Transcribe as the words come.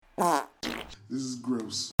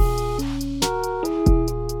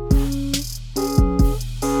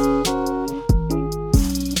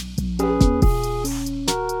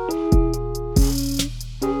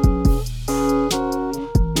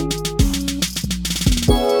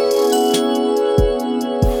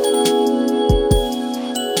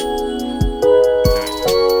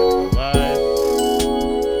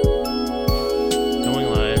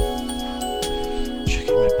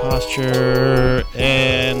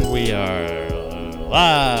We are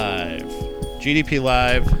live.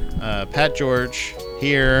 GDPLive. Pat George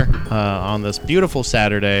here on this beautiful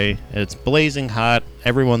Saturday. It's blazing hot.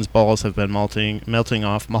 Everyone's balls have been melting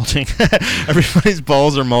off. Everybody's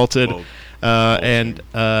balls are malted. And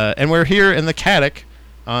we're here in the Caddick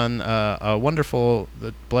on a wonderful,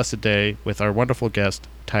 blessed day with our wonderful guest,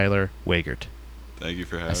 Tyler Wegert. Thank you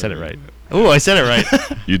for having me. I said it right. Oh, I said it right.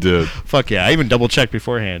 You did. Fuck yeah. I even double-checked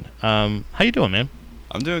beforehand. How you doing, man?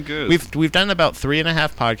 I'm doing good. We've done about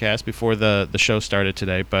 3.5 podcasts before the show started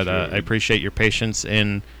today, but Sure. I appreciate your patience.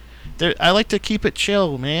 And I like to keep it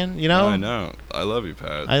chill, man. You know? I know. I love you,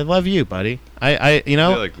 Pat. I love you, buddy. I you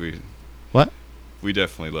know. I feel like What? We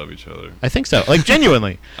definitely love each other. I think so. Like,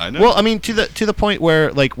 genuinely. I know. Well, I mean, to the point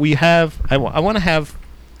where, like, we have... I want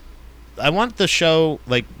the show,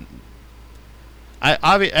 like...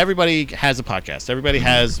 everybody has a podcast. Everybody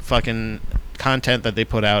has fucking content that they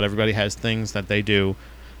put out. Everybody has things that they do.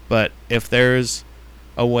 But if there's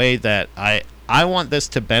a way that I want this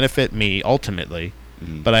to benefit me ultimately,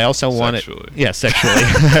 but I also want it... Yeah, sexually.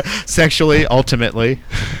 Sexually, ultimately.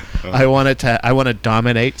 I want to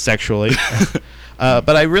dominate sexually.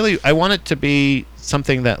 But I want it to be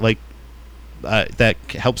something that, like, that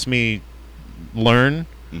helps me learn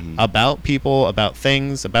about people, about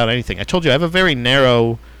things, about anything. I told you I have a very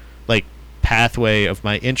narrow, like, pathway of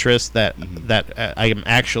my interests that I am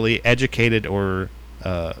actually educated or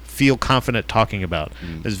feel confident talking about.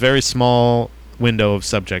 There's a very small window of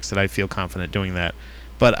subjects that I feel confident doing that,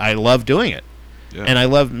 but I love doing it. Yeah. And I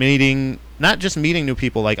love not just meeting new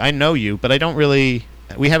people. Like, I know you, but I don't really.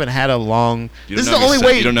 We haven't had a long. This is the only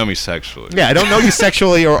way. You don't know me sexually. Yeah, I don't know you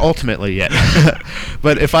sexually or ultimately yet.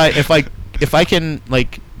 But if I can,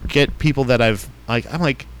 like, get people that I'm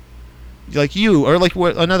like you or like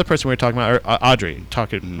another person we were talking about, or Audrey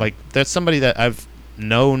like, that's somebody that I've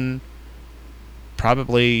known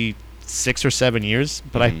probably 6 or 7 years,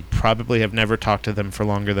 but I probably have never talked to them for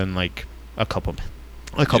longer than like a couple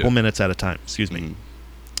minutes at a time. Excuse me.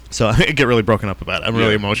 So I get really broken up about it. I'm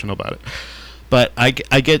really emotional about it. But I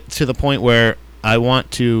get to the point where I want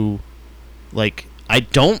to, like, I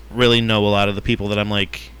don't really know a lot of the people that I'm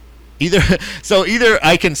like, either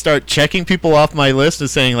I can start checking people off my list and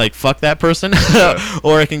saying, like, fuck that person,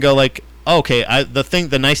 or I can go like, okay,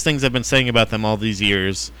 the nice things I've been saying about them all these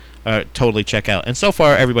years, totally check out. And so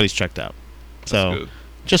far, everybody's checked out. So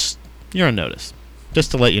just, you're on notice,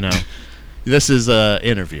 just to let you know. This is an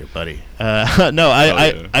interview, buddy. No,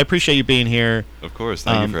 I appreciate you being here. Of course.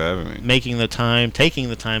 Thank you for having me. Taking the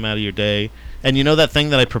time out of your day. And you know that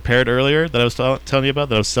thing that I prepared earlier that I was telling you about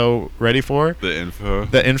that I was so ready for? The info?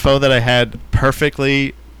 The info that I had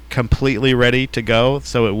completely ready to go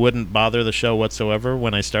so it wouldn't bother the show whatsoever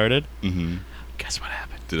when I started. Guess what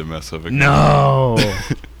happened? Did it mess up again? No!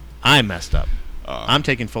 I messed up. I'm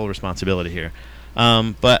taking full responsibility here.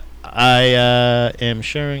 But I am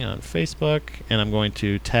sharing on Facebook, and I'm going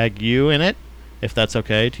to tag you in it, if that's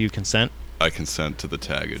okay. Do you consent? I consent to the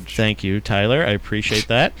taggage. Thank you, Tyler. I appreciate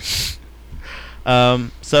that. So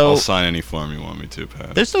I'll sign any form you want me to,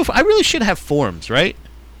 Pat. I really should have forms, right?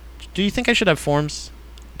 Do you think I should have forms?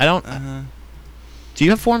 I don't. Do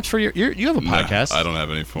you have forms for you have a podcast? No, I don't have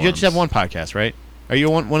any forms. You just have one podcast, right? Are you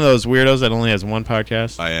one of those weirdos that only has one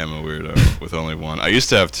podcast? I am a weirdo with only one. I used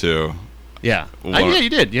to have two. Yeah. Yeah, you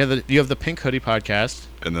did. You have the Pink Hoodie podcast.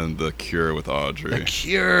 And then The Cure with Audrey. The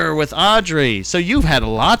Cure with Audrey. So you've had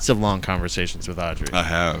lots of long conversations with Audrey. I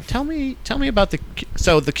have. Tell me about The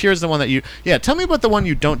Cure is the one that you... Yeah, tell me about the one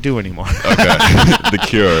you don't do anymore. Okay. The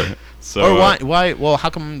Cure. So, or why... Well, how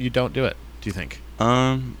come you don't do it, do you think?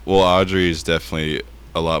 Well, Audrey is definitely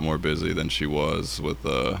a lot more busy than she was with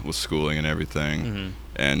schooling and everything.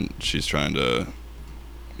 And she's trying to,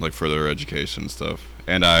 like, further her education and stuff.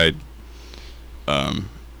 And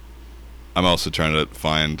I'm also trying to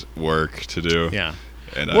find work to do. Yeah.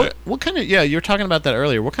 And what kind of... Yeah, you were talking about that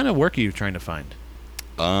earlier. What kind of work are you trying to find?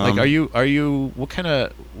 Like, are you... What kind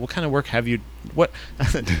of work have you... What...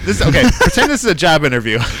 This okay. Pretend this is a job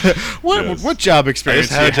interview. What job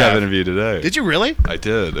experience? I just had a job interview today. Did you really? I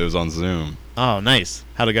did. It was on Zoom. Oh, nice.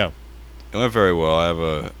 How'd it go? It went very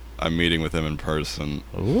well. I'm meeting with him in person.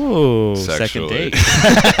 Ooh, sexually.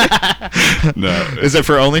 Second date. No. Is it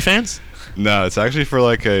for OnlyFans? No, it's actually for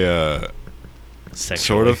like a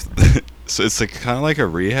sort of. So it's like kind of like a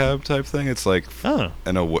rehab type thing. It's like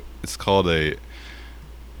it's called a.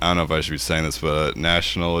 I don't know if I should be saying this, but a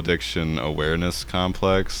National Addiction Awareness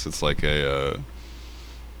Complex. It's like a.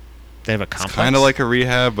 They have a complex. It's kind of like a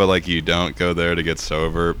rehab, but like you don't go there to get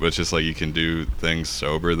sober, but it's just like you can do things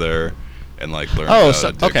sober there. And like learn about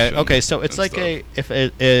addiction. Okay. So it's like stuff. If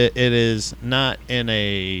it is not in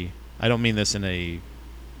a. I don't mean this in a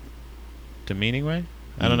demeaning way.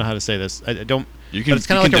 I don't know how to say this. I don't. You can. But it's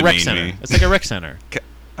kind of like a rec center. Me. It's like a rec center.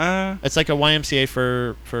 It's like a YMCA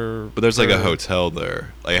for. But there's like a hotel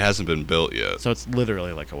there. Like it hasn't been built yet. So it's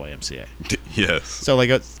literally like a YMCA. Yes. So like,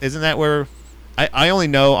 isn't that where? I only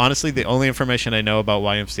know, honestly, the only information I know about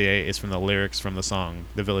YMCA is from the lyrics from the song,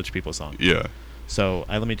 the Village People song. Yeah. So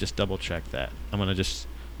let me just double check that. I'm gonna just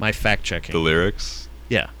my fact checking. The lyrics.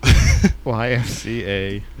 Yeah.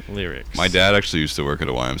 YMCA lyrics. My dad actually used to work at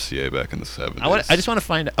a YMCA back in the 70s. I just want to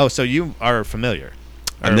find. Oh, so you are familiar?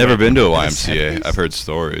 I've never been to a YMCA. I've heard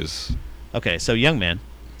stories. Okay, so young man.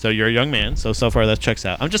 So you're a young man. So far that checks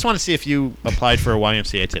out. I just want to see if you applied for a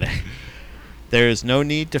YMCA today. There's no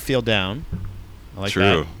need to feel down. I like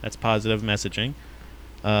that. That's positive messaging.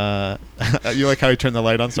 You like how you turned the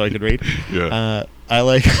light on so I could read? Yeah. I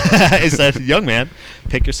like it said, young man,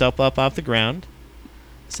 pick yourself up off the ground.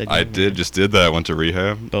 I just did that. I went to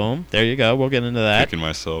rehab. Boom. There you go. We'll get into that. Picking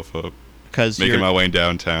myself up. Making my way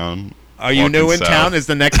downtown. Are you new in town is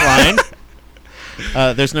the next line.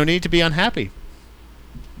 There's no need to be unhappy.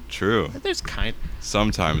 True.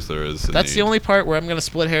 Sometimes there is. That's the only part where I'm going to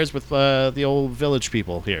split hairs with the old Village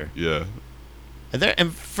People here. Yeah.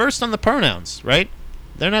 And first on the pronouns, right?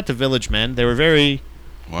 They're not the village men. They were very,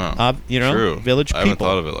 True. Village people. I haven't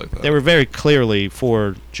thought of it like that. They were very clearly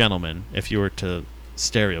for gentlemen, if you were to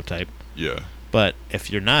stereotype. Yeah. But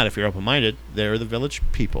if you're open-minded, they're the village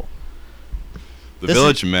people. The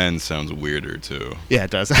village men sounds weirder too. Yeah,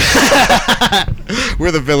 it does.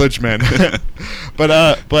 We're the village men.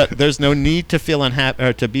 but there's no need to feel unhappy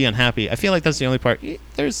or to be unhappy. I feel like that's the only part.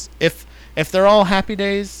 If they're all happy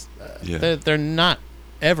days, they're not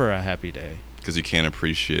ever a happy day. Because you can't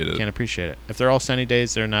appreciate it. Can't appreciate it. If they're all sunny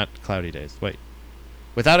days, they're not cloudy days. Wait,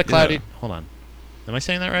 without a cloudy. Yeah. Hold on. Am I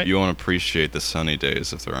saying that right? You won't appreciate the sunny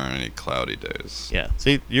days if there aren't any cloudy days. Yeah.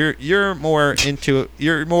 See, you're more into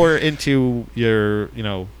your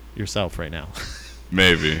yourself right now.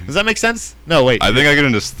 Maybe. Does that make sense? No, wait. I think I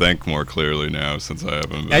can just think more clearly now since I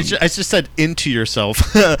haven't been. I just said into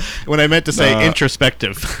yourself when I meant to say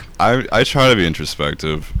introspective. I try to be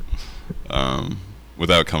introspective,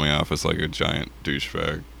 without coming off as like a giant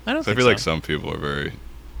douchebag. I feel like some people are very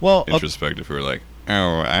introspective who are like,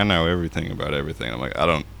 oh, I know everything about everything. I'm like, I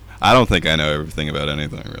don't think I know everything about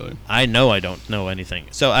anything, really. I know I don't know anything.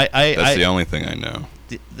 So That's the only thing I know.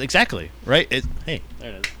 Exactly, right? Hey,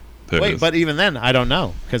 there it is. Wait, but even then, I don't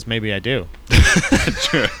know, because maybe I do.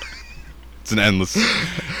 True. It's an endless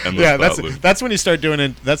yeah, that's when you start doing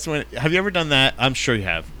it. That's when. Have you ever done that? I'm sure you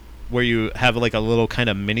have, where you have like a little kind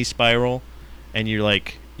of mini spiral, and you're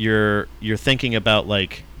like you're thinking about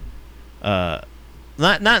like, not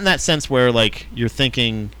in that sense where like you're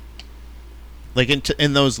thinking, like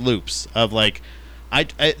in those loops of like.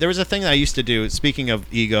 There was a thing that I used to do. Speaking of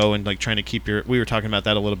ego and like trying to keep we were talking about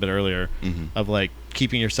that a little bit earlier, of like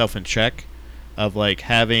keeping yourself in check, of like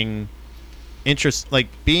having interest, like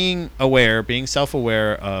being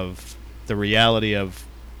self-aware of the reality of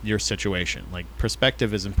your situation. Like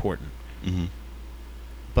perspective is important,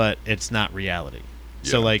 but it's not reality.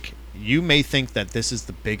 Yeah. So like you may think that this is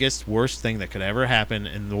the biggest, worst thing that could ever happen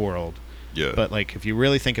in the world. Yeah. But like if you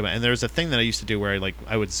really think about it, and there's a thing that I used to do where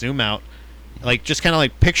I would zoom out. Like just kind of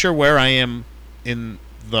like picture where I am on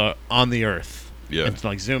the earth, and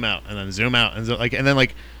like zoom out and then zoom out and then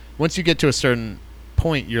like once you get to a certain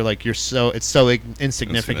point, it's so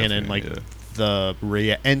insignificant and like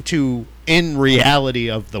in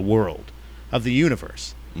reality of the world, of the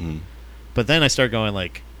universe. But then I start going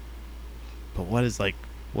like, but what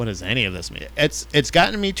does any of this mean? It's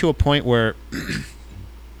gotten me to a point where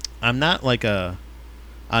I'm not like a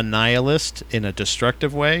nihilist in a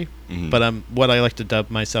destructive way, but I'm what I like to dub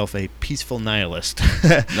myself a peaceful nihilist.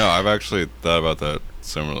 No, I've actually thought about that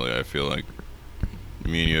similarly. I feel like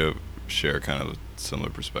me and you share kind of a similar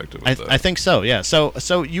perspective with that. I think so, yeah.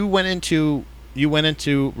 So you went into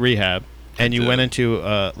rehab, and you went into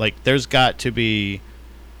like there's got to be.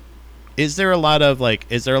 Is there a lot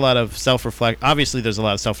of self-reflection? Obviously, there's a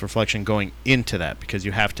lot of self-reflection going into that because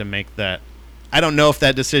you have to make that. I don't know if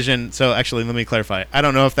that decision... So, actually, let me clarify. I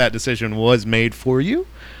don't know if that decision was made for you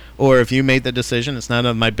or if you made the decision. It's none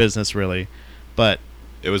of my business, really. But...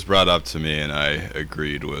 It was brought up to me, and I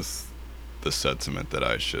agreed with the sentiment that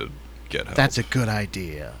I should get help. That's a good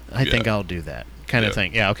idea. I think I'll do that kind of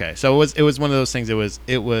thing. Yeah, okay. So, it was one of those things. It was.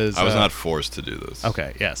 I was not forced to do this.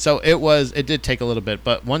 Okay, yeah. So, it did take a little bit.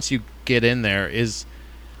 But once you get in there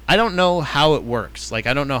I don't know how it works. Like,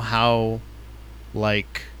 I don't know how,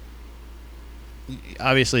 like...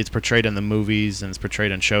 Obviously, it's portrayed in the movies and it's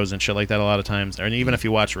portrayed in shows and shit like that a lot of times. And even if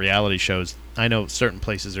you watch reality shows, I know certain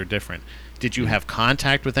places are different. Did you have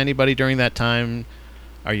contact with anybody during that time?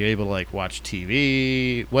 Are you able to like watch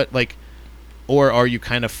TV? What like, or are you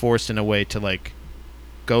kind of forced in a way to like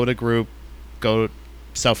go to group, go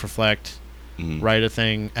self-reflect, write a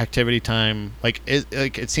thing, activity time? Like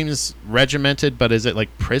it seems regimented, but is it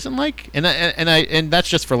like prison-like? And that's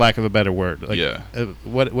just for lack of a better word. Like, yeah.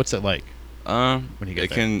 What's it like? When you get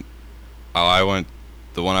there? I went.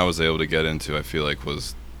 The one I was able to get into, I feel like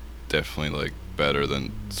was definitely like better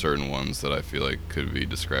than certain ones that I feel like could be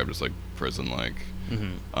described as like prison-like.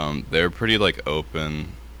 They're pretty like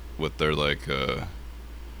open with their like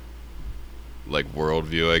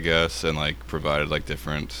worldview, I guess, and like provided like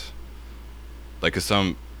different, like 'cause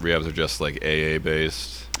some rehabs are just like AA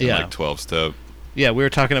based, and, like 12-step. Yeah, we were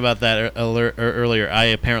talking about that earlier. I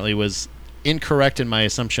apparently was incorrect in my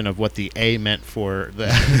assumption of what the A meant for the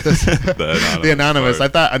the anonymous. I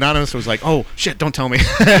thought anonymous was like, oh shit, don't tell me.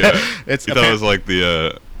 Yeah. You thought it was like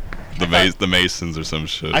the Masons or some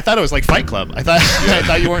shit. I thought it was like Fight Club. I thought I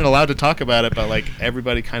thought you weren't allowed to talk about it, but like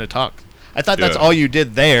everybody kind of talked. I thought that's all you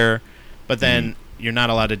did there, but then you're not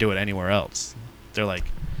allowed to do it anywhere else. They're like,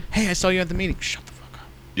 hey, I saw you at the meeting. Shut the fuck up.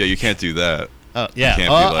 Yeah, you can't do that. Oh yeah. You can't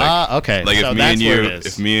be like, okay. Like so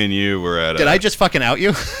if me and you were at. Did I just fucking out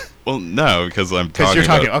you? Well, no, because I'm talking. Because you're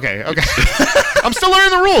talking. Okay. I'm still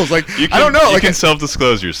learning the rules. Like I don't know. You like can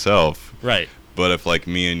self-disclose yourself. Right. But if like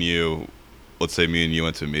me and you, let's say me and you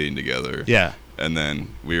went to a meeting together. Yeah. And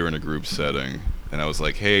then we were in a group setting, and I was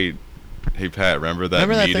like, hey Pat, remember that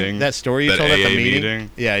meeting? That story you told AA at the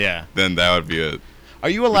meeting? Yeah. Then that would be a Are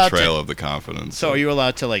you allowed betrayal of the confidence. So are you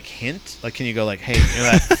allowed to like hint? Like, can you go like, hey, you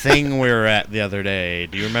know that thing we were at the other day?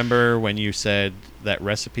 Do you remember when you said that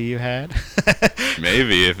recipe you had?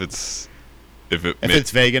 Maybe if it's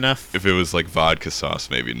vague enough. If it was like vodka sauce,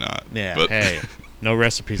 maybe not. Yeah. But hey, no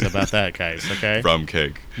recipes about that, guys. Okay. Rum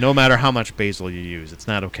cake. No matter how much basil you use, it's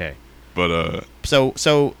not okay. But So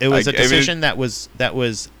it was a decision that was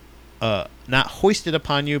not hoisted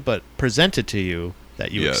upon you, but presented to you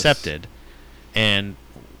that you accepted. And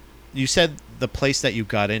you said the place that you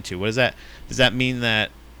got into. What is that? Does that mean that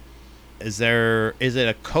is it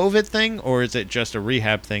a COVID thing, or is it just a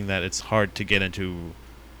rehab thing that it's hard to get into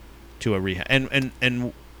a rehab?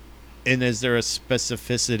 And is there a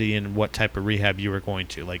specificity in what type of rehab you were going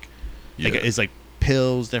to? Like is like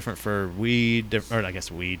pills different for weed, or I guess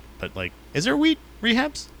weed, but like is there weed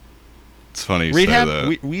rehabs? It's funny you say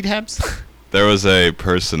that. Rehabs? There was a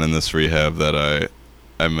person in this rehab that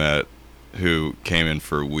I met who came in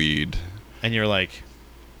for weed, and you're like,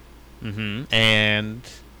 and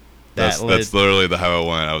that's literally how it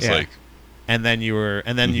went. I was like, and then you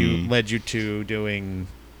led you to doing,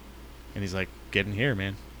 and he's like, get in here,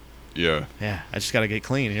 man. Yeah, I just gotta get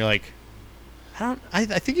clean. And you're like, I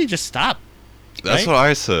think you just stop. That's what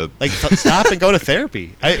I said. Like stop and go to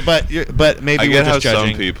therapy. But maybe we're just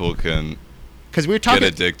judging. Some people can, because we were talking,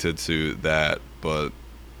 get addicted to that, but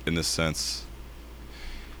in this sense.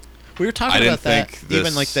 We were talking about that.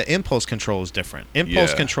 Even like the impulse control is different.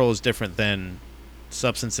 Impulse control is different than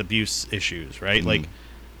substance abuse issues, right? Like,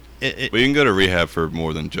 we can go to rehab for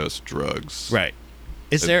more than just drugs, right?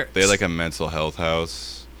 They like a mental health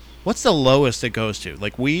house. What's the lowest it goes to?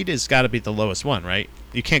 Like weed has got to be the lowest one, right?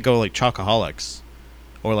 You can't go like chocoholics,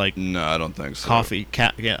 or like no, I don't think so. Coffee,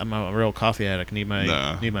 I'm a real coffee addict. Need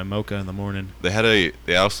my mocha in the morning.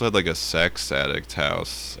 They also had like a sex addict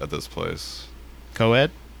house at this place. Co-ed.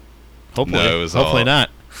 Hopefully, no, it was hopefully not.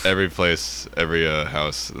 Every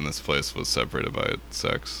house in this place was separated by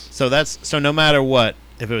sex. So no matter what,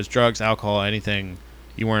 if it was drugs, alcohol, anything,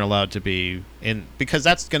 you weren't allowed to be in, because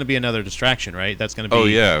that's going to be another distraction, right? That's going to be. Oh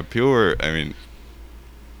yeah, people were. I mean,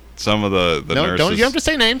 some of the nurses. Don't you have to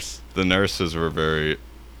say names? The nurses were very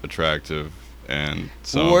attractive, and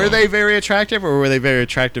were they very attractive, or were they very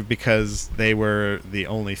attractive because they were the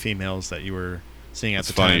only females that you were seeing at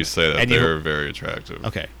the time? It's funny you say that. And they were very attractive.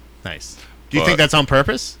 Okay. Nice. Do you think that's on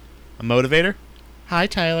purpose? A motivator? Hi,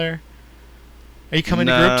 Tyler. Are you coming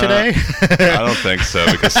to group today? I don't think so,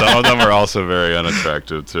 because some of them are also very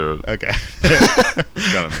unattractive too. Okay.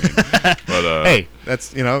 It's kind of mean. But hey,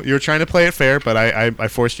 that's you were trying to play it fair, but I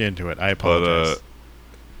forced you into it. I apologize.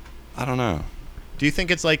 But I don't know. Do you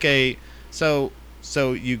think it's like a so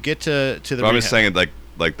you get to the? But I'm just saying it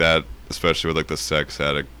like that. Especially with like the sex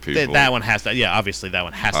addict people. That one has to, obviously that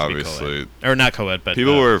one has to be co-ed. Or not co-ed, but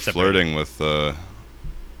people were flirting with the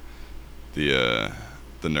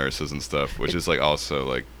nurses and stuff, which is like also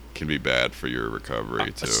like can be bad for your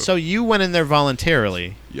recovery too. So you went in there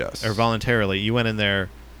voluntarily. Yes. Or voluntarily, you went in there.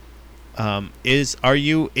 Are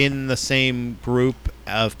you in the same group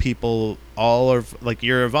of people? All of like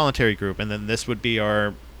you're a voluntary group, and then this would be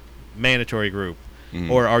our mandatory group.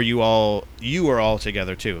 or are you are all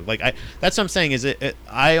together too? Like that's what I'm saying. Is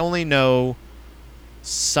I only know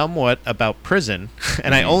somewhat about prison,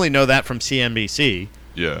 and I only know that from CNBC.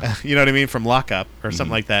 Yeah. You know what I mean? From lockup or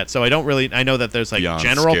something like that. So I don't really. I know that there's like Beyond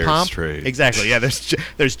general pomp. Straight. Exactly. Yeah.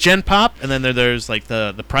 There's Gen Pop, and then there's like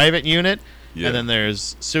the private unit, and then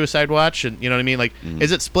there's Suicide Watch, and you know what I mean. Like,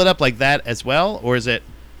 is it split up like that as well, or is it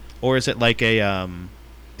like a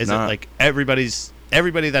Is it like everybody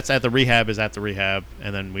that's at the rehab is at the rehab,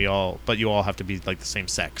 and then you all have to be like the same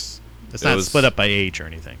sex? It's not split up by age or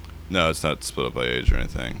anything. No, it's not split up by age or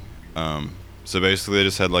anything. So basically, they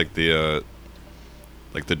just had like the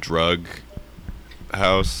drug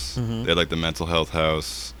house, they had like the mental health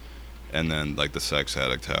house, and then like the sex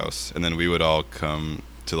addict house, and then we would all come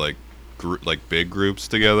to like big groups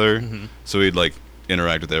together. So we'd like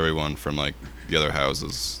interact with everyone from like the other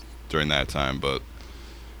houses during that time. But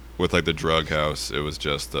with like the drug house, it was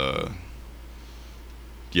just like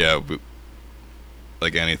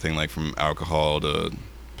anything like from alcohol to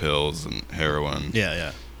pills and heroin.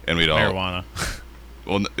 Yeah. And we'd all marijuana.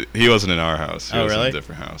 Well, he wasn't in our house. He was really? in a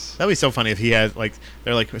different house. That'd be so funny if he had like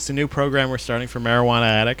they're like, it's a new program we're starting for marijuana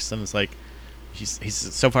addicts, and it's like he's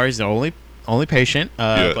so far he's the only patient.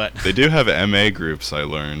 But they do have MA groups. I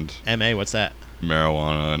learned. MA, what's that?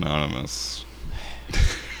 Marijuana Anonymous.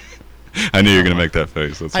 I knew you were gonna make that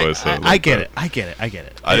face. That's why I said. I get it. I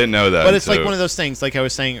didn't know that. But it's like one of those things, like I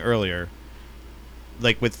was saying earlier.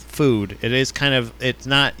 Like with food, it is kind of, it's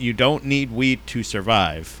not, you don't need weed to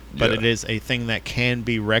survive, but it is a thing that can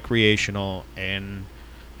be recreational and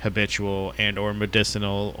habitual and or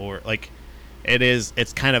medicinal, or like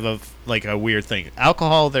it's kind of like a weird thing.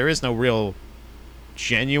 Alcohol, there is no real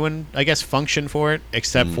genuine, I guess, function for it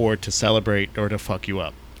except for to celebrate or to fuck you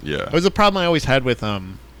up. Yeah. It was a problem I always had with I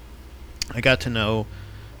got to know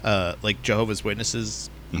like Jehovah's Witnesses.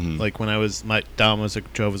 Like when my Dom was a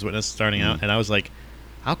Jehovah's Witness starting out, and I was like,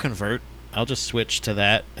 I'll convert. I'll just switch to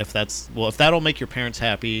that if that'll make your parents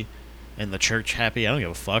happy and the church happy. I don't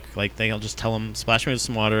give a fuck. Like I'll just tell them, splash me with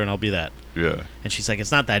some water and I'll be that. Yeah. And she's like,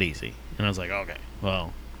 it's not that easy. And I was like, okay,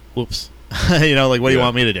 well, whoops. You know, like what do you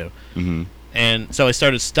want me to do? And so I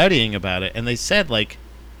started studying about it, and they said like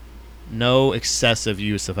no excessive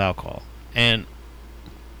use of alcohol. And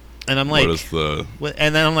I'm like,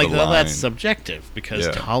 and then I'm like, well, that's subjective because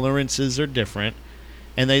tolerances are different.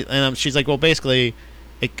 And she's like, well, basically,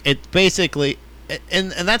 it basically,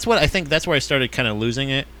 and that's what I think. That's where I started kind of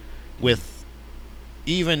losing it with,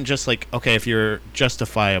 even just like, okay, if you're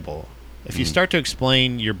justifiable, if you start to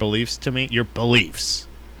explain your beliefs to me, your beliefs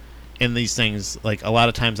in these things, like a lot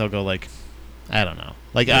of times I'll go like, I don't know,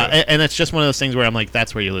 like, and it's just one of those things where I'm like,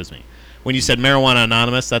 that's where you lose me. When you said Marijuana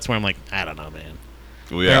Anonymous, that's where I'm like, I don't know, man.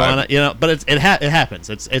 Well, yeah, marijuana, you know, but it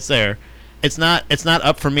happens. It's there. It's not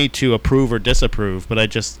up for me to approve or disapprove, but I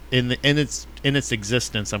just in its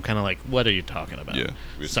existence, I'm kind of like, what are you talking about? Yeah,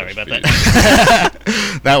 sorry about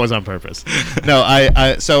that. That was on purpose. No,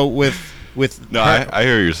 I so with no, her, I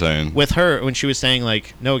hear what you're saying. With her, when she was saying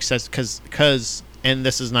like no excess, because and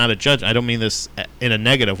this is not a judge. I don't mean this in a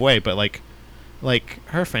negative way, but like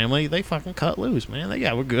her family, they fucking cut loose, man. They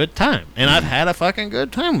have a good time, and I've had a fucking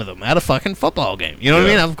good time with them at a fucking football game. You know what I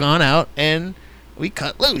mean? I've gone out and we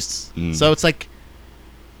cut loose. So it's like,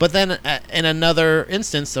 but then in another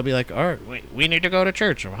instance, they'll be like, all right, we need to go to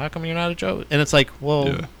church. How come you're not a Joe? And it's like,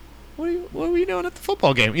 well, what are we doing at the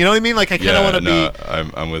football game? You know what I mean? Like I kind of want to be.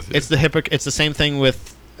 I'm with you. It's it's the same thing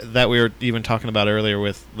with that we were even talking about earlier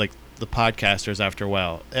with like the podcasters. After a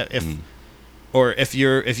while, if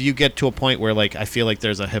you get to a point where like I feel like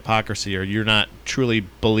there's a hypocrisy or you're not truly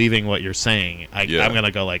believing what you're saying, I'm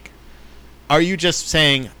gonna go like, are you just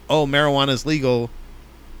saying, oh, marijuana is legal,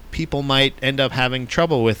 people might end up having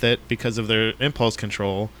trouble with it because of their impulse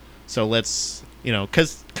control, so let's, you know,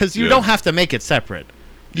 because you don't have to make it separate.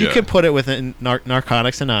 You can put it within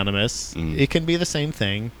Narcotics Anonymous. It can be the same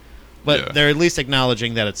thing, but they're at least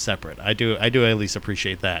acknowledging that it's separate. I do at least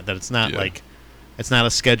appreciate that it's not like, it's not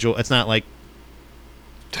a schedule. It's not like,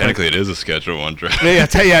 technically it is a Schedule I drug.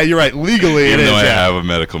 Yeah, you're right. Legally, even it is. Even though I have a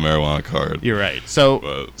medical marijuana card. You're right.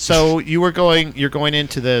 So you're going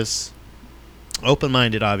into this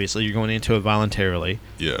open-minded. Obviously, you're going into it voluntarily.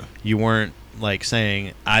 Yeah. You weren't like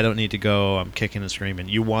saying, "I don't need to go. I'm kicking and screaming."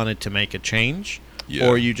 You wanted to make a change,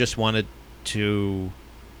 or you just wanted to.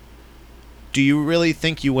 Do you really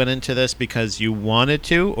think you went into this because you wanted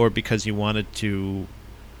to, or because you wanted to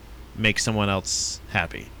make someone else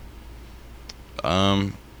happy?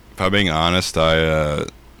 If I'm being honest, I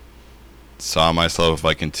saw myself, if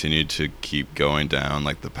I continued to keep going down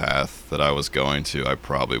like the path that I was going to, I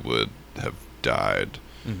probably would have died.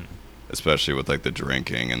 especially with like the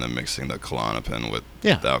drinking and then mixing the Klonopin with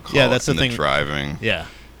the alcohol. Yeah, that's the and thing. The driving. Yeah.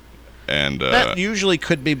 And that usually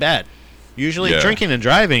could be bad. Usually, drinking and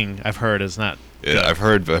driving, I've heard, is not. Yeah,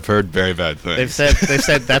 good. I've heard very bad things. They've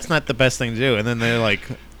said that's not the best thing to do, and then they're like,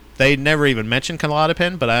 they never even mention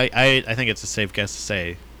Klonopin, but I think it's a safe guess to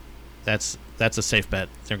say that's a safe bet.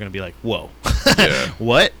 They're gonna be like, whoa,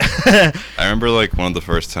 what? I remember like one of the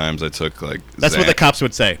first times I took like. That's what the cops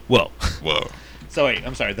would say. Whoa. Whoa. So wait,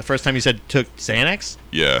 I'm sorry. The first time you said took Xanax?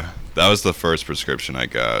 Yeah, that was the first prescription I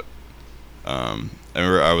got. I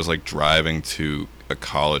remember I was like driving to a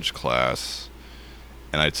college class,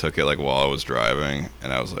 and I took it like while I was driving,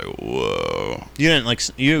 and I was like, "Whoa!" You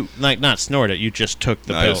didn't not snort it. You just took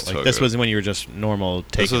the pill. Like this was when you were just normal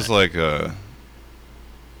taking. This was like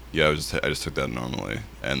yeah, I just took that normally,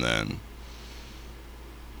 and then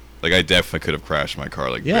like I definitely could have crashed my car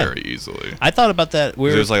like very easily. I thought about that. It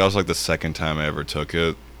was like also like the second time I ever took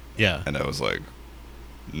it. Yeah, and I was like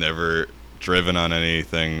never driven on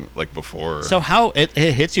anything like before. So how it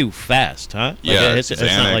hits you fast, huh? Like yeah, it hits, Xanax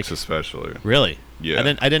it's not like, especially. Really?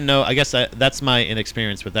 Yeah. I didn't know. I guess that's my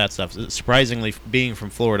inexperience with that stuff. Surprisingly, being from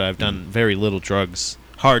Florida, I've done very little drugs,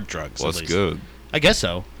 hard drugs. Well, that's good. I guess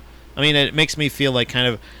so. I mean, it makes me feel like kind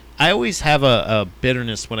of. I always have a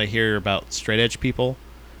bitterness when I hear about straight edge people.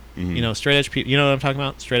 Mm-hmm. You know, straight edge people. You know what I'm talking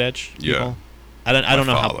about? Straight edge people. Yeah. I don't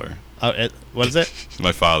know how. What is it?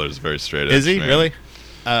 My father's very straight edge. Is he man. really?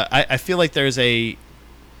 I feel like there's the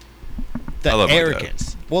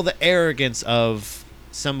arrogance. Well, the arrogance of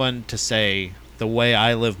someone to say the way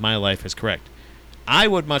I live my life is correct. I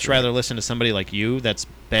would much rather listen to somebody like you that's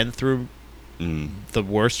been through the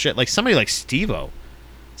worst shit. Like somebody like Steve-O.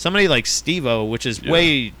 Somebody like Steve-O, which is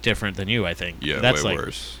way different than you, I think. Yeah, that's way like,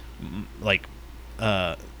 worse. Like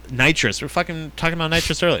nitrous. We're fucking talking about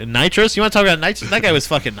nitrous earlier. Nitrous? You want to talk about nitrous? That guy was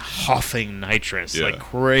fucking huffing nitrous like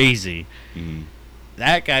crazy. Mm-hmm.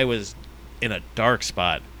 That guy was in a dark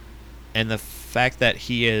spot, and the fact that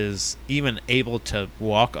he is even able to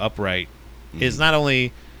walk upright is not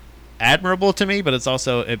only admirable to me, but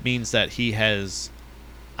it means that he has.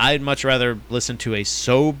 I'd much rather listen to a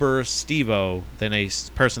sober Steve-O than a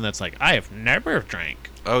person that's like, I have never drank.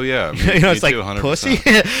 Oh yeah, you know, it's like 100%. Pussy.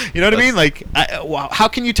 You know what I mean? Like, how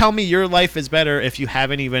can you tell me your life is better if you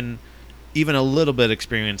haven't even a little bit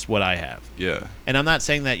experienced what I have? Yeah. And I'm not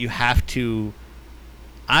saying that you have to.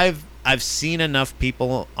 I've seen enough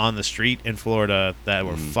people on the street in Florida that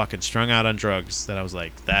were fucking strung out on drugs that I was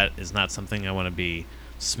like, that is not something I want to be.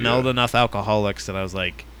 Smelled enough alcoholics that I was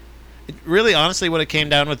like, really, honestly, what it came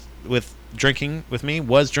down with drinking with me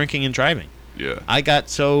was drinking and driving. Yeah. I got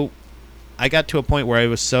to a point where I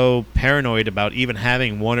was so paranoid about even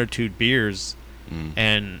having one or two beers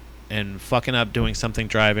and fucking up doing something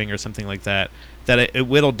driving or something like that it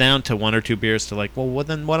whittled down to one or two beers to like, well,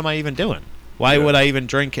 then what am I even doing? Why would I even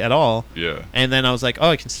drink at all? Yeah. And then I was like, oh,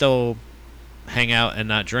 I can still hang out and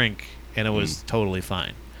not drink, and it was totally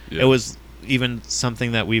fine. Yeah. It was even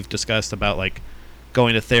something that we've discussed about like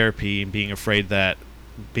going to therapy and being afraid that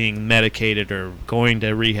being medicated or going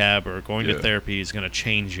to rehab or going to therapy is going to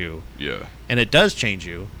change you. Yeah. And it does change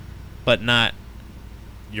you, but not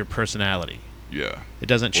your personality. Yeah. It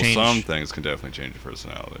doesn't change. Some things can definitely change your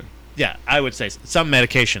personality. Yeah, I would say some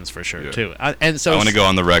medications for sure too. And so I want to go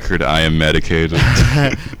on the record. I am medicated.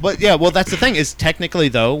 But yeah, well, that's the thing is technically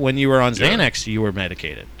though, when you were on Xanax, you were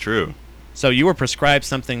medicated. True. So you were prescribed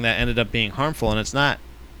something that ended up being harmful, and it's not.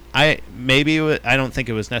 I don't think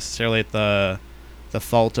it was necessarily at the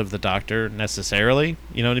fault of the doctor necessarily.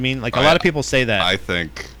 You know what I mean? Like a lot of people say that. I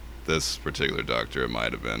think this particular doctor, it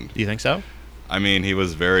might have been. Do you think so? I mean, he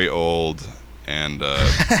was very old. And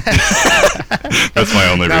that's my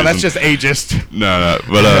only reason. No, that's just ageist. No,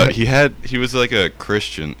 but he was like a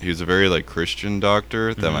Christian. He was a very like Christian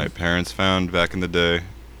doctor that my parents found back in the day.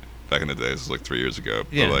 Back in the day, this was like 3 years ago.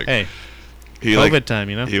 Yeah. But, like, hey. He COVID time,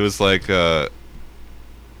 you know. He was like, I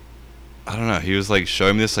don't know. He was like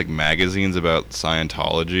showing me this like magazines about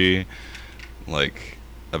Scientology, like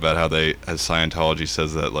about how Scientology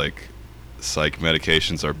says that like psych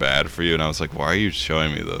medications are bad for you, and I was like, why are you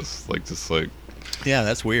showing me this? Like, just like. Yeah,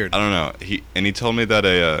 that's weird. I don't know. He told me that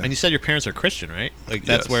and you said your parents are Christian, right? Like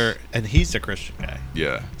that's where, and he's a Christian guy.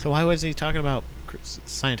 Yeah. So why was he talking about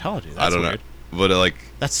Scientology? That's I don't know. But like.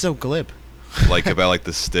 That's so glib. Like about like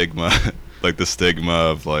the stigma, like the stigma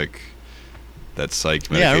of like that psych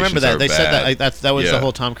medications. Yeah, I remember that. They bad. said that like, that was the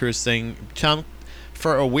whole Tom Cruise thing.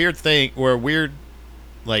 For a weird thing or a weird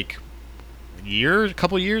like a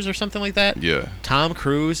couple years or something like that. Yeah. Tom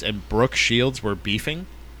Cruise and Brooke Shields were beefing.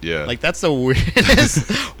 Yeah. Like, that's the weirdest,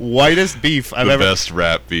 whitest beef I've ever... The best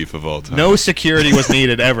rap beef of all time. No security was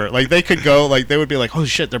needed ever. Like, they could go, like, they would be like, oh,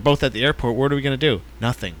 shit, they're both at the airport. What are we going to do?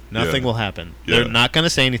 Nothing. Nothing will happen. Yeah. They're not going to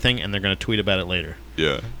say anything, and they're going to tweet about it later.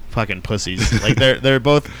 Yeah. Fucking pussies. Like, they're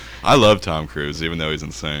both... I love Tom Cruise, even though he's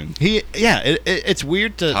insane. It's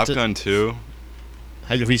weird to... Top Gun 2.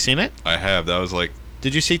 Have you seen it? I have. That was like...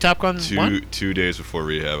 Did you see Top Gun 1? 2 days before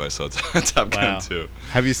rehab, I saw Top Gun 2.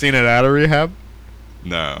 Have you seen it out of rehab?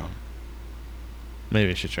 No. Maybe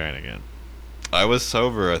I should try it again. I was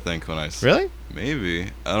sober, I think, when I saw it. Really? Maybe.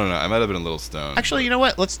 I don't know. I might have been a little stoned. Actually, you know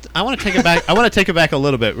what? I want to take it back. I want to take it back a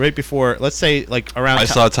little bit. Right before, let's say, like around. I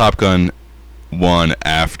saw Top Gun 1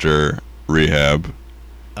 after rehab.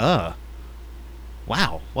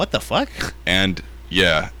 Wow. What the fuck? And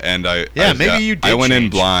I maybe you did. I went in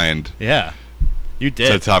blind. Yeah, you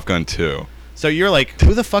did. To Top Gun 2. So you're like,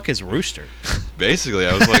 who the fuck is Rooster? Basically,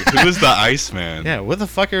 I was like, who is the Iceman? Yeah, what the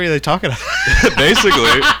fuck are they talking about?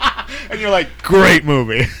 Basically. And you're like, great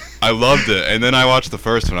movie. I loved it. And then I watched the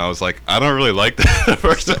first one. I was like, I don't really like the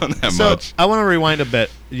first one that much. I want to rewind a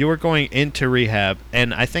bit. You were going into rehab,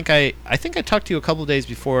 and I think I talked to you a couple days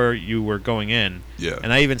before you were going in. Yeah.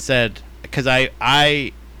 And I even said, because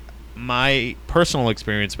my personal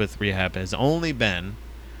experience with rehab has only been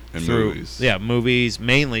through movies. Yeah, movies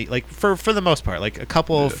mainly. Like for the most part, like a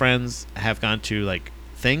couple of friends have gone to like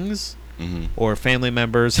things or family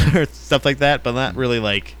members or stuff like that, but not really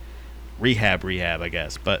like rehab, I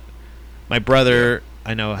guess. But my brother,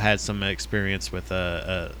 I know, had some experience with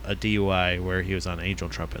a DUI where he was on angel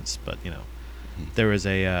trumpets. But you know, there was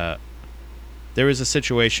a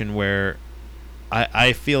situation where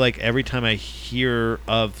I feel like every time I hear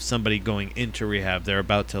of somebody going into rehab, they're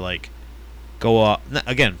about to like go off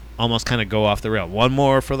again, almost kind of go off the rail. One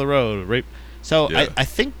more for the road, right? So I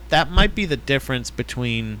think that might be the difference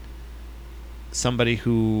between somebody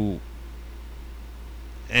who,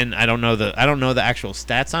 and I don't know the actual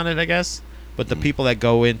stats on it, I guess, but the people that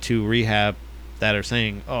go into rehab that are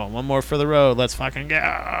saying, "Oh, one more for the road, let's fucking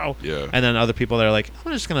go." Yeah. And then other people that are like,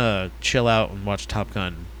 "I'm just gonna chill out and watch Top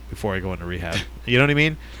Gun before I go into rehab." You know what I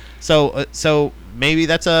mean? So maybe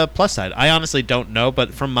that's a plus side. I honestly don't know,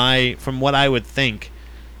 but from what I would think,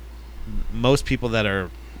 most people that are,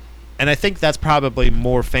 and I think that's probably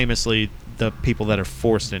more famously the people that are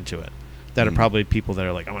forced into it, that are probably people that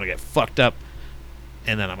are like, I'm gonna get fucked up,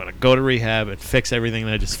 and then I'm gonna go to rehab and fix everything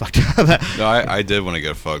that I just fucked up. No, I did want to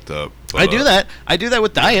get fucked up. But, I do that. I do that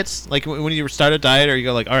with diets. Like when you start a diet, or you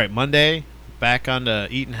go like, all right, Monday, back onto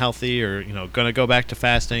eating healthy, or gonna go back to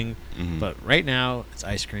fasting. But right now it's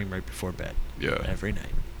ice cream right before bed. Yeah. Every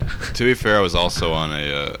night. To be fair, I was also on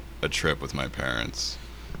a trip with my parents.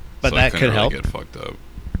 But so that I could really help. Get fucked up.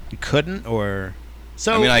 You couldn't, or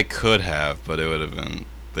so. I mean, I could have, but it would have been.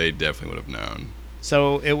 They definitely would have known.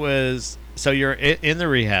 So it was. So you're in the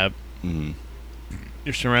rehab.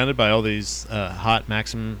 You're surrounded by all these hot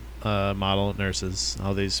Maxim model nurses,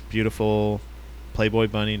 all these beautiful Playboy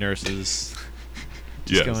bunny nurses.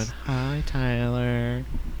 Just going, hi Tyler.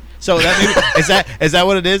 So that is that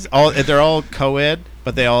what it is? They're all co-ed,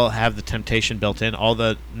 but they all have the temptation built in. All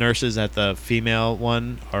the nurses at the female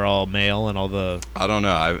one are all male, and all the. I don't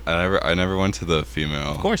know. I never went to the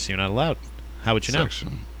female. Of course, you're not allowed. How would you section.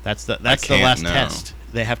 Know? That's the last test.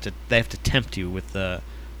 They have to tempt you with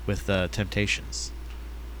the temptations.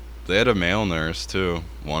 They had a male nurse too.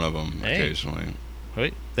 One of them occasionally.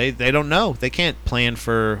 Right? They don't know. They can't plan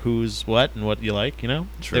for who's what and what you like. True.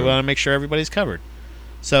 They want to make sure everybody's covered.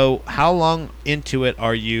 So how long into it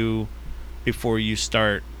are you before you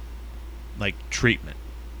start like treatment?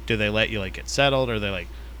 Do they let you like get settled, or they like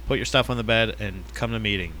put your stuff on the bed and come to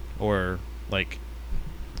meeting, or like?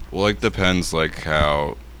 Well, it depends like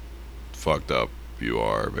how fucked up you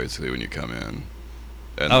are basically when you come in.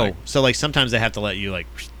 And so like sometimes they have to let you like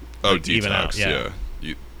detox, even out. Yeah.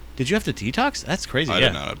 Did you have to detox? That's crazy. I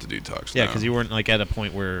did not have to detox. Yeah, because you weren't like at a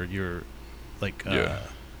point where you're like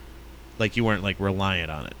like you weren't like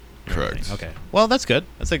reliant on it. Correct. Okay. Well, that's good.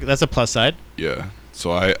 That's a plus side. Yeah.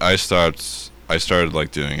 So I started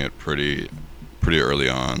like doing it pretty early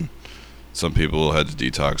on. Some people had to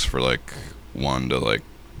detox for like 1 to like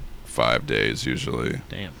 5 days usually.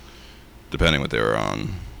 Damn. Depending what they were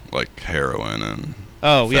on, like heroin and.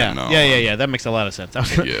 Oh fentanyl. Yeah. That makes a lot of sense. I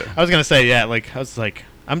was gonna say Like I was like.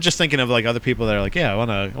 I'm just thinking of like other people that are like, I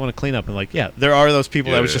want to clean up, and like, there are those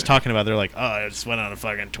people that I was just talking about. They're like, oh, I just went on a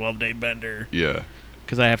fucking 12-day bender. Yeah.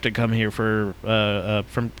 Because I have to come here for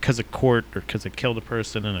because of court, or because I killed a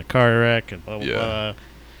person in a car wreck and blah blah blah.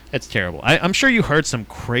 It's terrible. I'm sure you heard some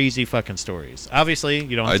crazy fucking stories. Obviously,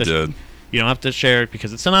 you don't. Have did. You don't have to share it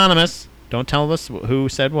because it's anonymous. Don't tell us who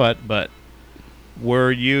said what, but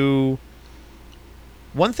were you...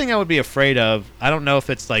 One thing I would be afraid of, I don't know if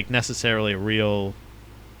it's like necessarily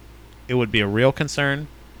it would be a real concern,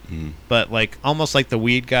 but like almost like the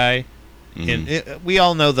weed guy. We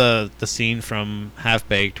all know the scene from Half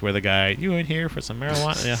Baked where the guy, you in here for some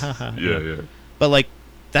marijuana? Yeah. But like,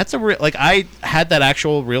 that's a real, like, I had that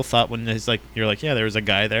actual real thought when he's like, you're like, yeah, there's a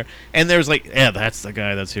guy there, and there's like, yeah, that's the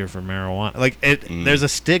guy that's here for marijuana. Like, there's a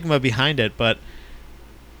stigma behind it, but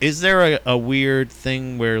is there a weird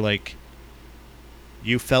thing where like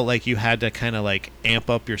you felt like you had to kind of like amp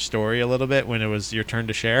up your story a little bit when it was your turn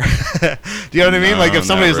to share? Do you know what I mean? Like if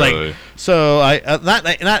somebody's really. like, so I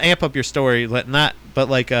not amp up your story, but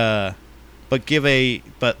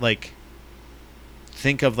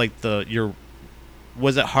think of like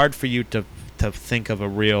was it hard for you to think of a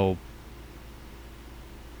real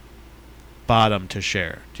bottom to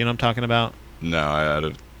share? Do you know what I'm talking about? No, I had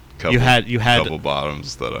a couple. You had a couple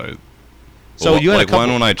bottoms that I. So you had like a couple,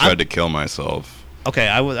 one when I tried to kill myself. Okay,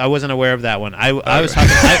 I wasn't aware of that one. I was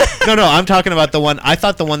talking. No, I'm talking about the one. I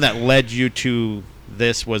thought the one that led you to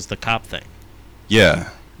this was the cop thing.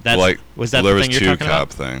 Yeah. Was that there the thing was you're two talking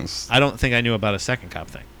cop about? things. I don't think I knew about a second cop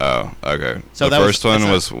thing. Oh, okay. So the first one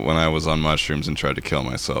was when I was on mushrooms and tried to kill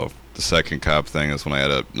myself. The second cop thing is when I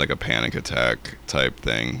had a panic attack type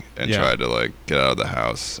thing and tried to like get out of the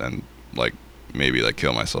house and like maybe like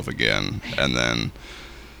kill myself again, and then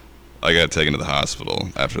I got taken to the hospital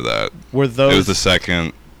after that. Were those? It was the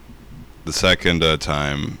second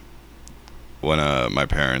time when my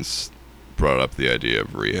parents brought up the idea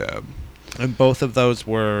of rehab. And both of those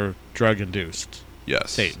were drug-induced?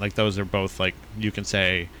 Yes. Like, those are both, like, you can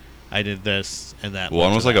say, I did this and that.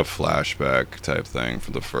 One was like a flashback type thing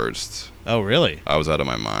for the first. Oh, really? I was out of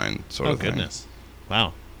my mind, sort of thing. Oh, goodness.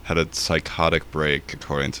 Wow. Had a psychotic break,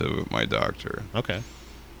 according to my doctor. Okay.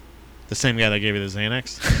 The same guy that gave you the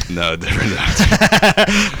Xanax? No, different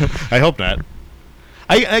doctor. I hope not.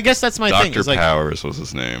 I guess that's my thing. Dr. Powers was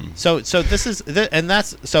his name. So this is, and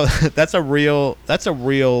that's a real,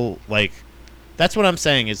 like, that's what I'm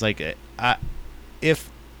saying is like, if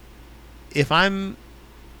I'm,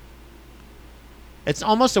 it's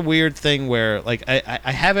almost a weird thing where like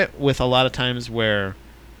I have it with a lot of times where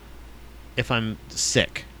if I'm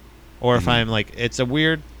sick or if I'm like, it's a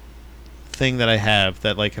weird thing that I have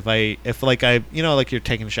that like if I you know, like you're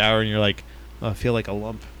taking a shower and you're like, oh, I feel like a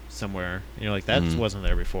lump somewhere and you're like, that wasn't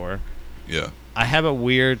there before. Yeah. I have a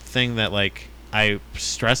weird thing that like I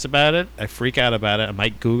stress about it, I freak out about it, I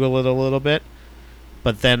might Google it a little bit,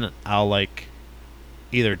 but then I'll like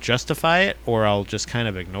either justify it or I'll just kind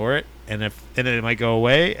of ignore it, and it might go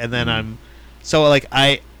away, and then I'm so like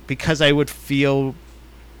because I would feel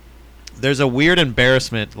there's a weird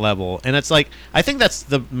embarrassment level, and it's like I think that's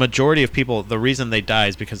the majority of people, the reason they die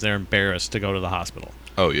is because they're embarrassed to go to the hospital.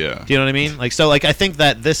 Oh yeah. Do you know what I mean? Like, so like I think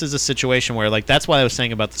that this is a situation where like that's why I was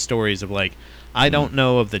saying about the stories of like I don't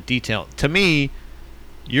know of the detail. To me,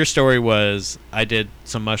 your story was I did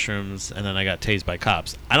some mushrooms and then I got tased by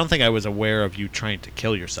cops. I don't think I was aware of you trying to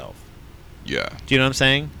kill yourself. Yeah. Do you know what I'm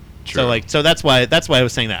saying? True. So that's why I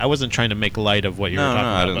was saying that. I wasn't trying to make light of what you were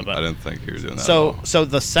talking about. I didn't think you were doing that. So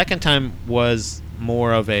the second time was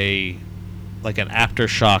more of a like an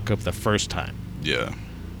aftershock of the first time. Yeah.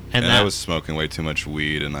 And I was smoking way too much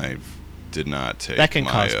weed, and I did not take that can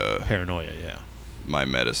cause paranoia. Yeah. My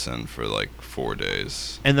medicine for like 4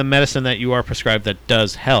 days. And the medicine that you are prescribed that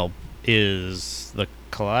does help is the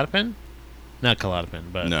Klonopin? Not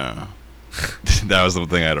Klonopin, but no. That was the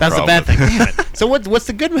thing I had a problem with. That's the bad thing. Damn it. So what's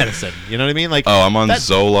the good medicine? You know what I mean? Like, oh, I'm on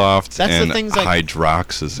Zoloft and the things like,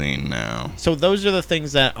 hydroxyzine now. So those are the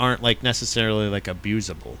things that aren't like necessarily like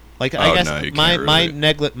abusable. Like I guess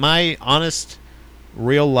my honest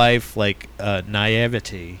real life like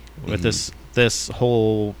naivety with this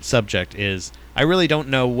whole subject is I really don't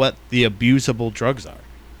know what the abusable drugs are.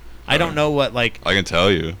 I don't know what like I can tell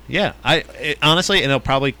you. Yeah, honestly, and it'll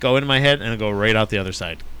probably go into my head and it'll go right out the other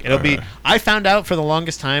side. It'll be. I found out for the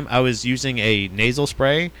longest time I was using a nasal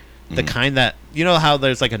spray, the kind that you know how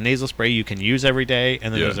there's like a nasal spray you can use every day,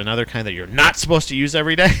 and then there's another kind that you're not supposed to use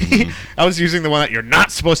every day. I was using the one that you're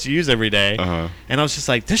not supposed to use every day, and I was just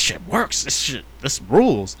like, this shit works. This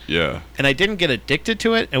rules. Yeah. And I didn't get addicted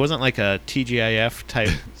to it. It wasn't like a TGIF type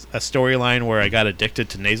a storyline where I got addicted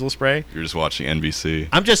to nasal spray. You're just watching NBC.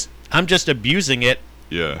 I'm just abusing it.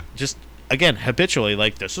 Yeah. Just again habitually,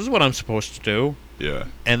 like this is what I'm supposed to do. Yeah.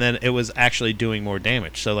 And then it was actually doing more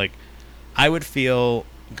damage. So like, I would feel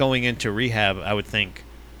going into rehab, I would think,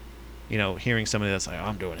 you know, hearing somebody that's like, oh,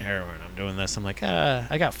 I'm doing heroin, I'm doing this. I'm like,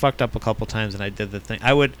 I got fucked up a couple times and I did the thing.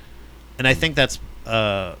 And I think that's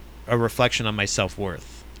a reflection on my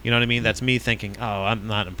self-worth. You know what I mean? That's me thinking, oh, I'm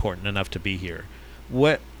not important enough to be here.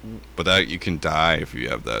 What? But that you can die if you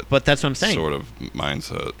have that. But that's what I'm saying. Sort of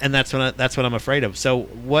mindset. And that's what I'm afraid of. So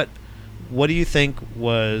what do you think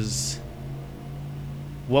was?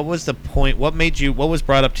 What was the point? What was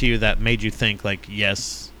brought up to you that made you think like,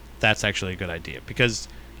 yes, that's actually a good idea? Because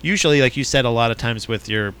usually, like you said, a lot of times with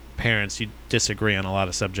your parents, you disagree on a lot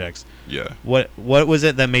of subjects. Yeah. What was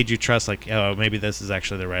it that made you trust like, oh, maybe this is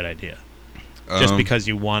actually the right idea? Just because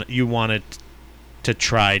you wanted to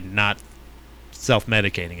try not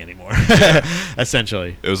self-medicating anymore,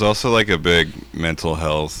 essentially. It was also like a big mental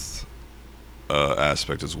health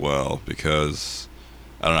aspect as well, because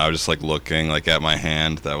I don't know, I was just like looking like at my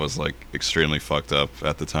hand that was like extremely fucked up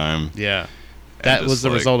at the time. Yeah. That was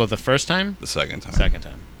the result of the first time? The second time. Second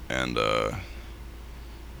time. And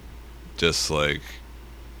just like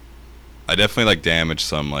I definitely like damaged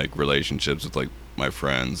some like relationships with like my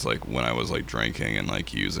friends, like when I was like drinking and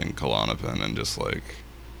like using Klonopin and just like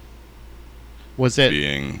was it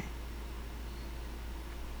being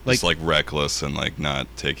like, just like reckless and like not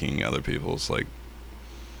taking other people's like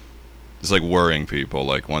just like worrying people.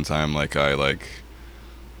 Like one time like I like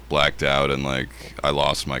blacked out and like I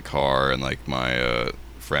lost my car and like my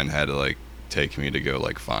friend had to like take me to go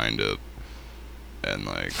like find it. And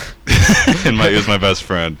like and he was my best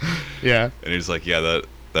friend. Yeah. And he's like, yeah,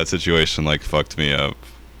 that situation like fucked me up.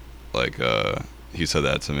 Like he said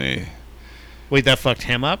that to me. Wait, that fucked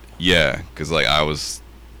him up? Yeah, because like I was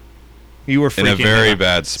you were freaking in a very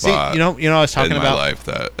bad spot. See, you know I was talking in about my life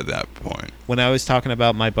at that point. When I was talking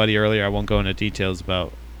about my buddy earlier, I won't go into details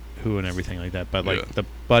about who and everything like that, but like the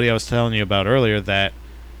buddy I was telling you about earlier that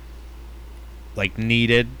like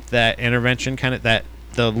needed that intervention, kind of that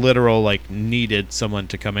the literal like needed someone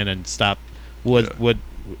to come in and stop would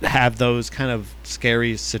have those kind of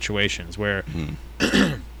scary situations where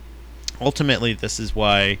ultimately this is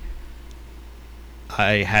why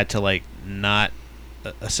I had to like not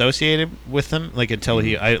associate with him like until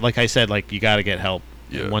like I said, like you got to get help.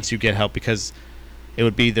 Yeah. And once you get help, because it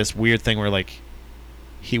would be this weird thing where like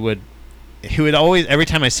he would always, every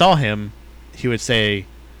time I saw him, he would say,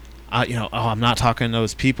 I'm not talking to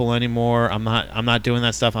those people anymore. I'm not doing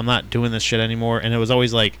that stuff. I'm not doing this shit anymore. And it was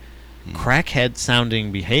always like crackhead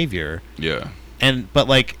sounding behavior. Yeah. But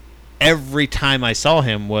like every time I saw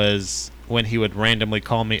him was when he would randomly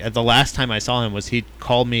call me. The last time I saw him was he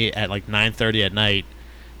called me at like 9:30 at night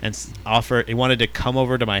and he wanted to come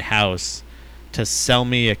over to my house to sell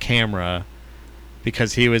me a camera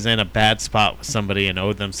because he was in a bad spot with somebody and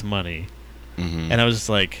owed them some money. Mm-hmm. And I was just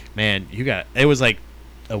like, man, it was like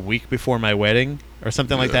a week before my wedding or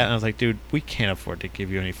something like that, and I was like, dude, we can't afford to give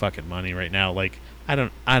you any fucking money right now. Like, I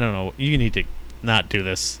don't know, you need to not do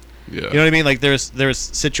this. Yeah. You know what I mean? Like there's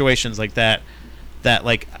situations like that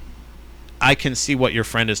like I can see what your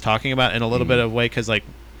friend is talking about in a little bit of a way, because like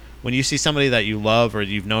when you see somebody that you love or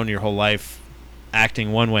you've known your whole life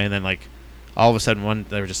acting one way and then like all of a sudden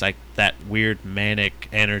they're just like that weird manic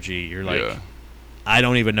energy, you're like, I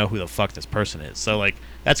don't even know who the fuck this person is. So like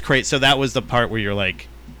that's great. So that was the part where you're like,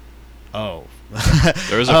 oh.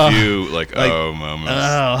 There was a few like moments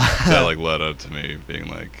that like led up to me being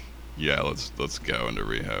like, yeah, let's go into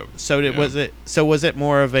rehab. So was it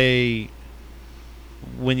more of a,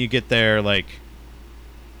 when you get there, like,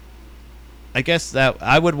 I guess that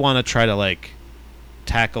I would want to try to like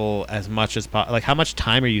tackle as much as possible. Like, how much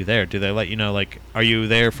time are you there? Do they let you know, like, are you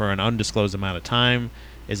there for an undisclosed amount of time?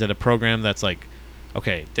 Is it a program that's like,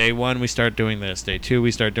 okay, day 1 we start doing this, day 2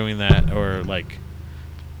 we start doing that, or like?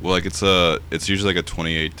 Well, like it's usually like a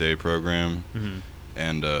 28-day program,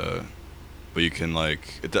 and but you can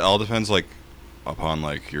like, it all depends like upon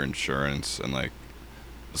like your insurance, and like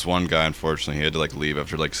this one guy, unfortunately, he had to like leave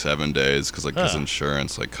after like 7 days because like his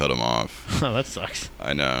insurance like cut him off. Oh, that sucks.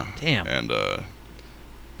 I know. Damn. And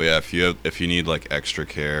but yeah, if you need like extra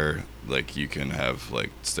care, like you can have like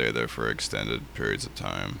stay there for extended periods of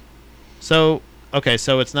time. So okay,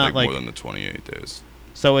 so it's not like more than the 28 days.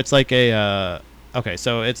 So it's like a okay,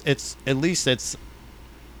 so it's at least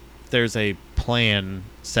there's a plan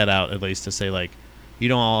set out at least to say like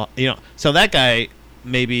so that guy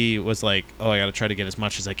maybe was like, oh, I got to try to get as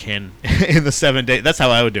much as I can in the 7 days. That's how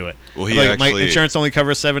I would do it. Well, like, my insurance only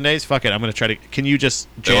covers 7 days. Fuck it, I'm gonna try to. Can you just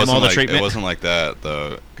jam all the treatment? It wasn't like that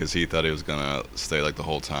though, because he thought he was gonna stay like the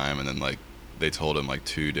whole time, and then like they told him like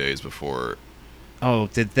 2 days before. Oh,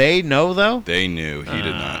 did they know though? They knew. He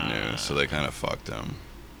did not know, so they kind of fucked him.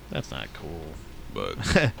 That's not cool.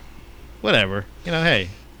 But whatever. Hey,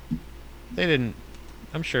 they didn't.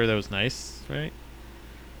 I'm sure that was nice, right?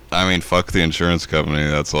 I mean, fuck the insurance company.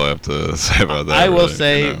 That's all I have to say about that. I will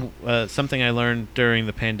say something I learned during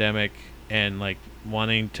the pandemic and like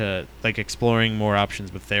wanting to like exploring more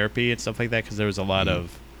options with therapy and stuff like that, because there was a lot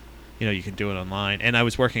of, you can do it online. And I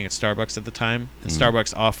was working at Starbucks at the time, and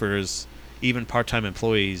Starbucks offers even part-time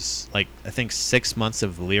employees like I think 6 months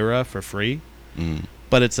of Lira for free.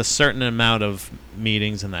 But it's a certain amount of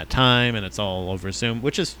meetings in that time, and it's all over Zoom,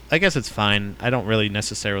 which is, I guess it's fine. I don't really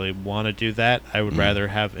necessarily want to do that. I would rather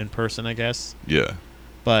have in person, I guess. Yeah.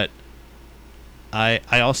 But I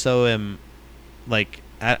also am like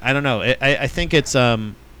I don't know. I think it's I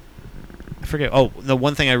forget. Oh, the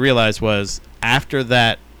one thing I realized was after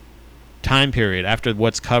that time period, after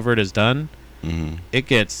what's covered is done, it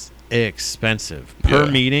gets expensive. Per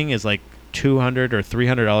meeting is like $200 or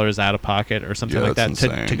 $300 out of pocket or something like that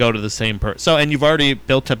to go to the same person. So, and you've already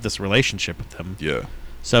built up this relationship with them. Yeah.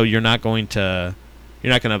 So you're not going to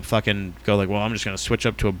fucking go like, well, I'm just going to switch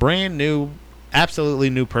up to a brand new, absolutely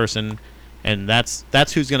new person, and that's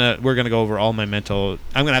we're gonna go over all my mental.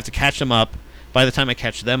 I'm gonna have to catch them up. By the time I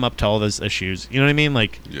catch them up to all those issues, you know what I mean?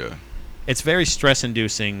 Like, yeah, it's very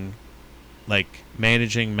stress-inducing, like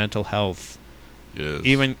managing mental health. Yes.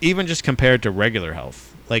 Even just compared to regular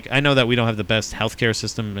health. Like, I know that we don't have the best healthcare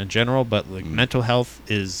system in general, but like mental health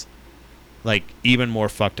is like even more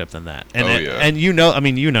fucked up than that. And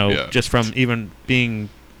and just from even being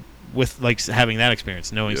with like having that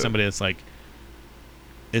experience, knowing somebody that's like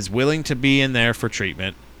is willing to be in there for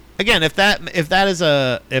treatment. Again, if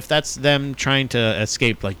that's them trying to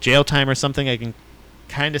escape like jail time or something, I can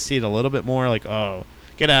kind of see it a little bit more like, oh,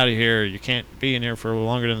 get out of here, you can't be in here for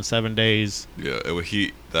longer than 7 days. Yeah,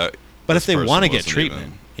 but if they want to get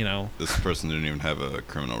treatment, this person didn't even have a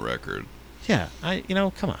criminal record. Yeah,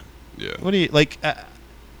 come on. Yeah. What do you like?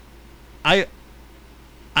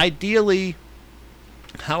 Ideally,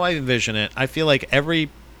 how I envision it, I feel like every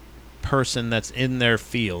person that's in their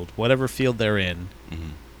field, whatever field they're in,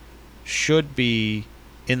 should be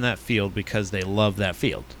in that field because they love that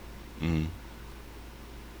field.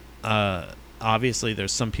 Obviously,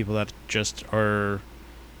 there's some people that just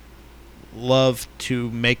love to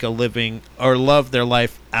make a living or love their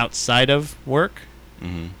life outside of work,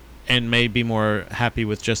 and may be more happy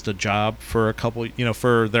with just a job for a couple,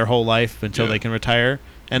 for their whole life until they can retire.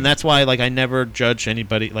 And that's why, like, I never judge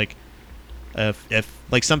anybody. Like, if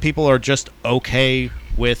like some people are just okay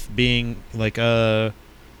with being like a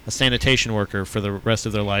sanitation worker for the rest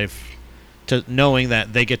of their life, to knowing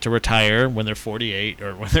that they get to retire when they're 48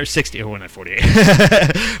 or when they're 60 or when they're 48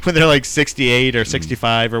 when they're like 68 or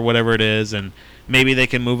 65 or whatever it is, and maybe they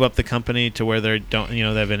can move up the company to where they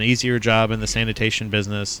have an easier job in the sanitation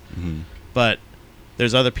business. But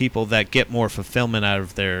there's other people that get more fulfillment out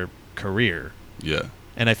of their career. Yeah.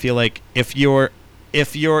 And I feel like if you're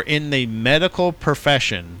in the medical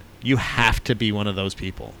profession, you have to be one of those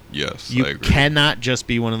people. Yes, you I agree. Cannot just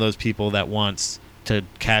be one of those people that wants to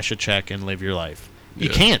cash a check and live your life. You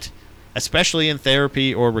can't, especially in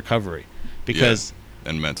therapy or recovery, because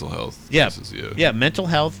and mental health. Mental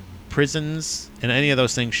health, prisons, and any of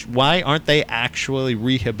those things. Why aren't they actually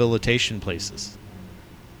rehabilitation places?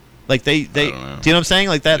 Like they do you know what I'm saying?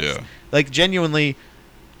 Like that, like genuinely,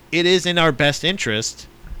 it is in our best interest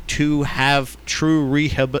to have true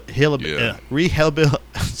rehabilitation.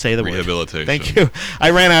 Thank you.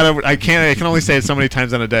 I can only say it so many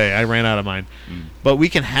times in a day. I ran out of mine. But we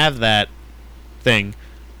can have that thing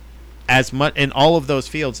as much in all of those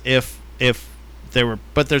fields if there were,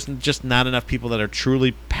 but there's just not enough people that are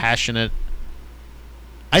truly passionate.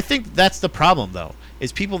 I think that's the problem, though,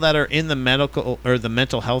 is people that are in the medical or the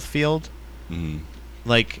mental health field,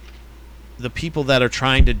 like the people that are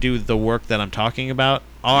trying to do the work that I'm talking about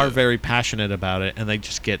are very passionate about it, and they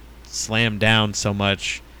just get slammed down so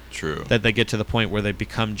much that they get to the point where they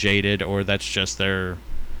become jaded, or that's just their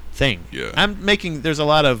thing. There's a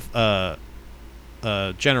lot of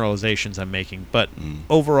generalizations I'm making, but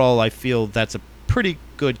overall I feel that's a pretty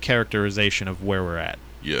good characterization of where we're at.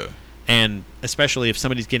 And especially if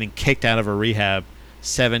somebody's getting kicked out of a rehab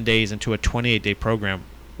 7 days into a 28-day program,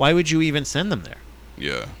 why would you even send them there?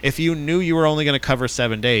 If you knew you were only going to cover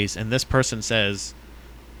 7 days, and this person says,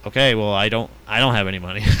 "Okay, well, I don't have any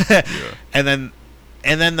money," and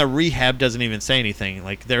then the rehab doesn't even say anything.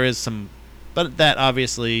 Like, there is some, but that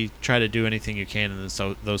obviously try to do anything you can in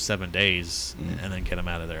those 7 days and then get them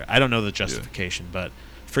out of there. I don't know the justification, but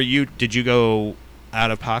for you, did you go out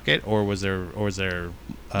of pocket, or was there?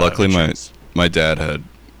 Luckily, insurance? my dad had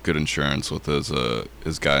good insurance with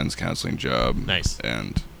his guidance counseling job. Nice.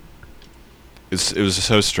 And it was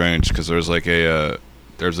so strange because there's like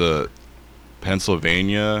there's a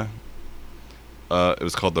Pennsylvania. It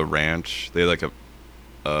was called the Ranch. They had like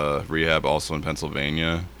a rehab also in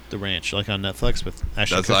Pennsylvania, The Ranch, like on Netflix with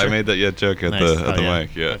Ashton That's Kutcher. I made that joke at Nice. the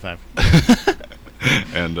mic. Yeah. High five.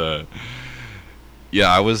 And yeah,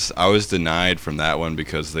 I was denied from that one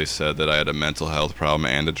because they said that I had a mental health problem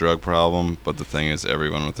and a drug problem. But the thing is,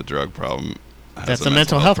 everyone with a drug problem has That's a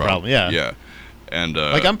mental health problem. Yeah. Yeah. And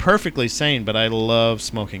like I'm perfectly sane, but I love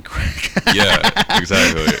smoking crack. Yeah,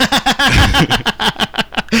 exactly.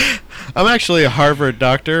 I'm actually a Harvard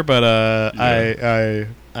doctor, but Yeah.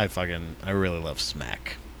 I really love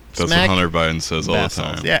smack. That's Smack, what Hunter Biden says all the bath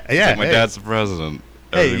salts. time. Yeah, It's yeah. like, my hey. dad's the president.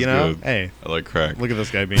 Hey, you know, Good. hey, I like crack. look at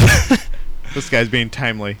this guy being. This guy's being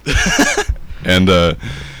timely. And but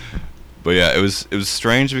yeah, it was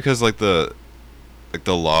strange because like the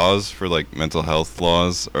laws for like mental health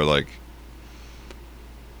laws are like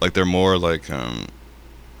they're more like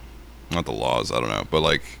not the laws, I don't know, but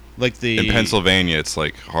like the in Pennsylvania it's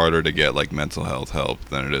like harder to get like mental health help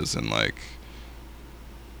than it is in like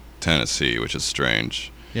Tennessee, which is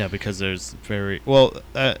strange. Yeah, because there's very well.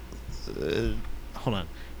 Hold on.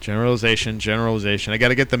 Generalization. I got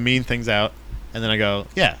to get the mean things out, and then I go,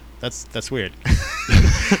 yeah, that's weird.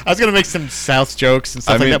 I was gonna make some South jokes and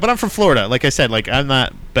stuff like that, but I'm from Florida. Like I said, like I'm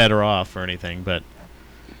not better off or anything, but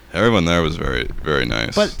everyone there was very, very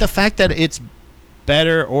nice. But the fact that it's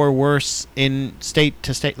better or worse in state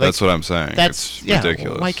to state, like, that's what I'm saying. It's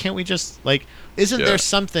ridiculous. Why can't we just like? Isn't there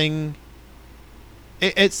something?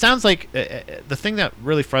 It sounds like the thing that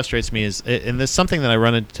really frustrates me is, and there's something that I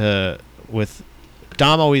run into with.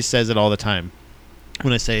 Dom always says it all the time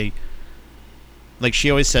when I say, like, she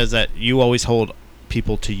always says that you always hold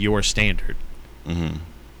people to your standard. Mm-hmm.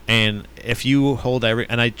 And if you hold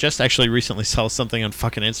and I just actually recently saw something on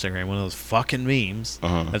fucking Instagram, one of those fucking memes,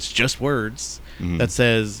 that's just words, that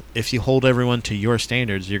says, if you hold everyone to your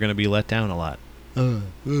standards, you're going to be let down a lot.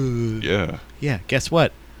 Yeah. Yeah, guess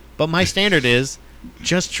what? But my standard is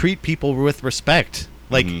just treat people with respect.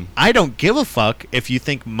 Like, I don't give a fuck if you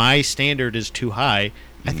think my standard is too high.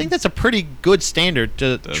 I think that's a pretty good standard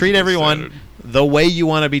to treat everyone the way you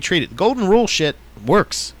want to be treated. Golden rule shit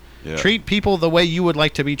works. Yeah. Treat people the way you would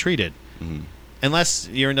like to be treated. Unless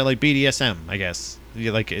you're into like BDSM, I guess.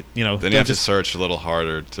 You like it, you know. Then you have to search a little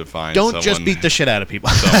harder to find. Don't just beat the shit out of people.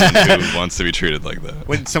 Someone who wants to be treated like that.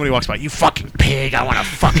 When somebody walks by, you fucking pig! I want to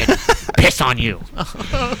fucking piss on you.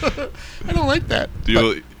 I don't like that.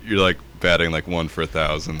 You're like batting like 1 for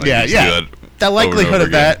 1,000. Like yeah. The likelihood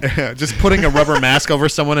of that, just putting a rubber mask over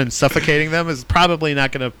someone and suffocating them, is probably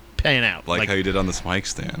not going to pan out. Like how you did on this mic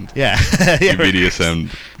stand. Yeah. You BDSM.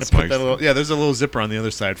 There's a little zipper on the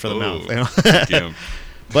other side for the mouth. You know?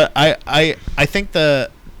 But I think there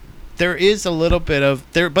is a little bit of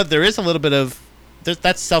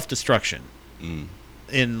that's self-destruction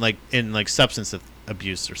in like substance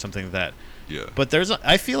abuse or something like that. Yeah. But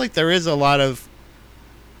I feel like there is a lot of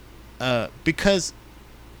because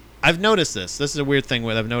I've noticed this. This is a weird thing.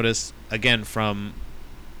 What I've noticed again from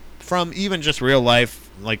even just real life,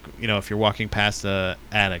 like, you know, if you're walking past a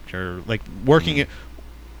addict or like working at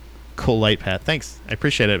cool light path. Thanks, I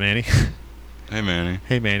appreciate it, Manny. Hey, Manny.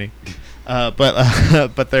 Hey, Manny.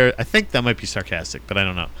 But there, I think that might be sarcastic, but I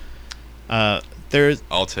don't know.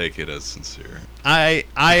 I'll take it as sincere.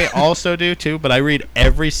 I also do too, but I read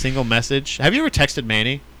every single message. Have you ever texted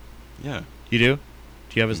Manny? Yeah. You do?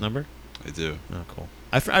 Do you have his number? I do. Oh, cool.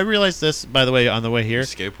 I realized this, by the way, on the way here. You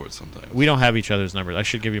skateboard sometimes. We don't have each other's numbers. I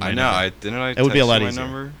should give you my number. I know. It would be a lot my easier.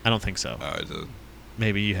 Number? I don't think so. Oh, I did.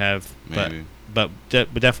 Maybe you have. Maybe. But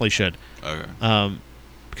definitely should. Okay.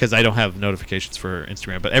 Because I don't have notifications for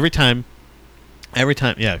Instagram. But every time,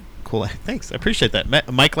 yeah, cool. Thanks. I appreciate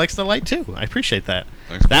that. Mike likes the light, too. I appreciate that.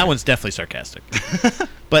 Thanks, that one's definitely sarcastic.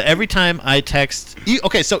 But every time I text...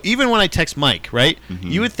 Okay, so even when I text Mike, right?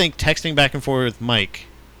 You would think texting back and forth with Mike,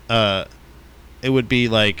 it would be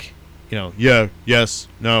like, you know, yeah, yes,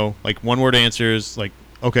 no, like one-word answers, like,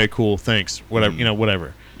 okay, cool, thanks, whatever, you know,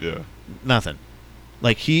 whatever. Yeah. Nothing.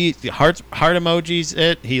 Like, heart emojis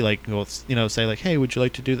it. He, like, will, you know, say, like, hey, would you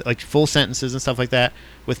like to do that? Like, full sentences and stuff like that.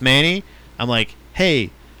 With Manny, I'm like, hey,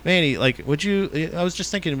 Manny, like, would you... I was just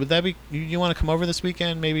thinking, would that be... You want to come over this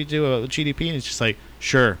weekend, maybe do a GDP? And he's just like,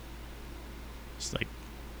 sure. It's like,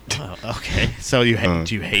 oh, okay. So do you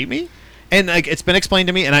hate me? And, like, it's been explained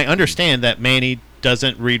to me, and I understand that Manny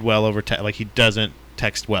doesn't read well over text. Like, he doesn't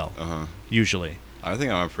text well, usually. I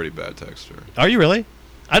think I'm a pretty bad texter. Are you really?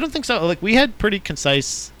 I don't think so. Like, we had pretty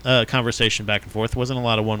concise conversation back and forth. Wasn't a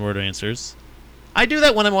lot of one-word answers. I do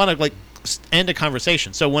that when I want to, like, end a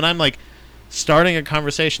conversation. So when I'm, like, starting a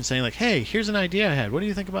conversation saying, like, hey, here's an idea I had. What do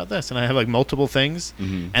you think about this? And I have, like, multiple things.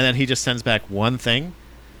 And then he just sends back one thing.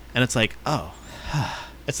 And it's like, oh.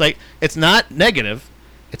 It's like, it's not negative.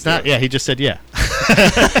 It's not, yeah, he just said yeah.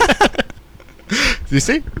 You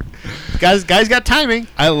see? Guys got timing.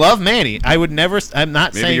 I love Manny. I would never. I'm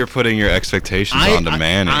not saying. Maybe you're putting your expectations onto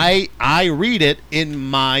Manny. I read it in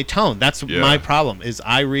my tone. That's my problem. Is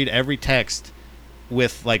I read every text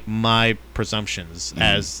with like my presumptions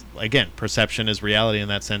as again, perception is reality in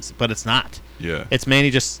that sense, but it's not. Yeah. It's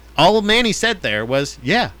Manny. Just all Manny said there was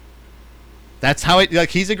that's how it.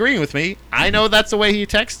 Like he's agreeing with me. I know that's the way he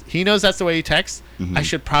texts. He knows that's the way he texts. I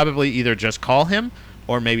should probably either just call him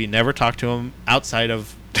or maybe never talk to him outside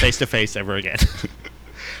of face to face ever again.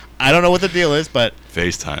 I don't know what the deal is, but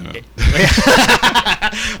FaceTime him.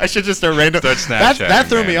 I should just start random. Start Snapchatting, that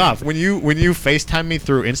threw me off when you FaceTime me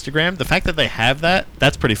through Instagram. The fact that they have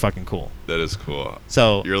that's pretty fucking cool. That is cool.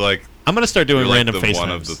 So you're like I'm gonna start doing random FaceTimes.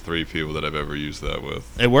 One of the 3 people that I've ever used that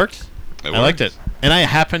with. It worked. I liked it, and I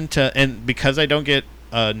happened to, and because I don't get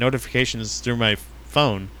notifications through my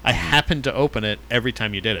phone, I happened to open it every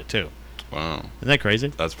time you did it too. Wow. Isn't that crazy?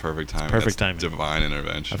 That's perfect timing. Perfect timing. Divine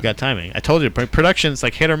intervention. I've got timing. I told you, production's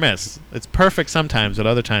like hit or miss. It's perfect sometimes, but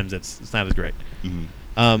other times it's not as great.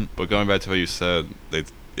 But going back to what you said,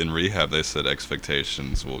 in rehab they said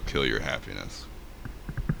expectations will kill your happiness.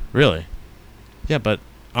 Really? Yeah, but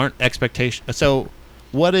aren't expectations... So,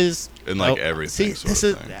 what is... In like everything see, this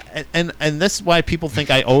is, and this is why people think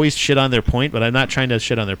I always shit on their point, but I'm not trying to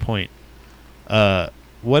shit on their point.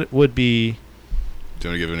 What would be... Do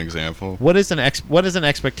you want to give an example? What is an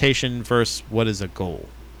expectation versus what is a goal?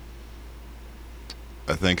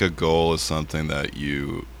 I think a goal is something that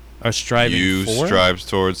you are striving for. You strive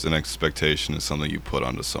towards. An expectation is something you put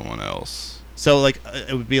onto someone else. So, like,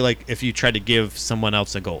 it would be like if you tried to give someone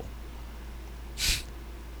else a goal.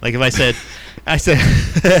 Like if I said,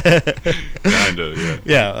 kinda, yeah.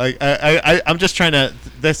 Yeah, like I'm just trying to.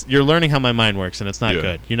 You're learning how my mind works, and it's not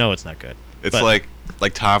good. You know, it's not good. It's like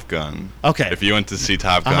Top Gun. Okay. If you went to see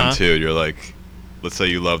Top Gun 2, you're like, let's say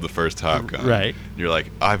you love the first Top Gun. Right. You're like,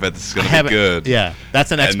 oh, I bet this is gonna be good. Yeah,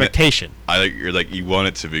 that's an expectation. You're like, you want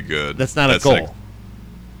it to be good. That's not a goal. Like,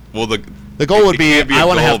 well, the goal would be I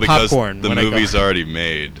want to have popcorn. The movie's already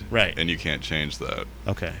made. Right. And you can't change that.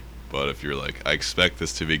 Okay. But if you're like, I expect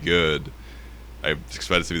this to be good, I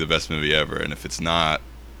expect it to be the best movie ever, and if it's not,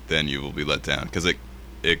 then you will be let down because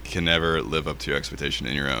it can never live up to your expectation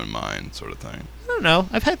in your own mind, sort of thing. I don't know.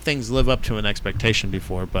 I've had things live up to an expectation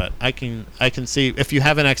before, but I can see if you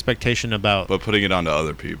have an expectation about. But putting it onto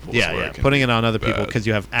other people. Yeah, putting it on other people because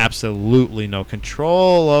you have absolutely no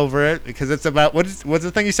control over it because it's about what's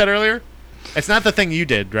the thing you said earlier? It's not the thing you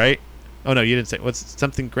did, right? Oh no, you didn't say. What's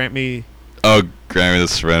something? Grant me. Oh, grant me the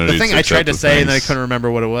serenity. The thing I tried to say and then I couldn't remember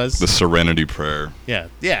what it was. The serenity prayer. Yeah.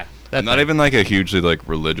 I'm not even like a hugely like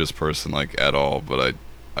religious person like at all, but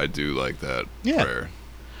I do like that prayer.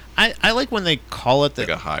 I like when they call it like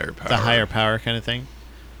a higher power. The higher power kind of thing.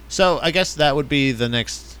 So I guess that would be the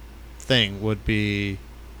next thing would be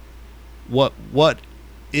what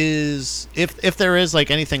is if there is like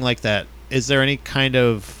anything like that, is there any kind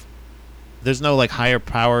of there's no like higher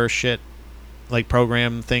power shit like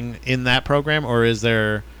program thing in that program, or is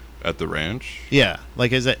there at the ranch? Yeah,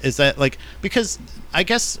 like is that like because I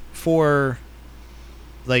guess for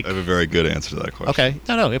like I have a very good answer to that question. Okay,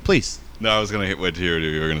 no, please. No, I was gonna wait to hear what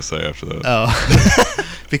you were gonna say after that. Oh,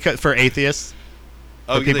 because for atheists,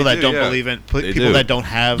 for people that don't believe in people that don't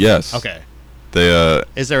have. Yes. Okay. They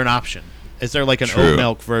Is there an option? Is there like an oat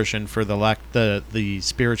milk version for the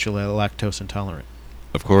spiritually lactose intolerant?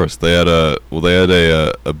 Of course, they had a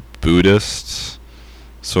Buddhist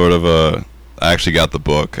sort of a. I actually got the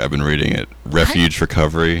book. I've been reading it. Refuge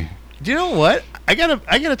Recovery. Do you know what? I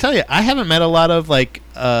gotta tell you, I haven't met a lot of like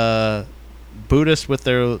Buddhists with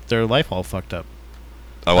their life all fucked up.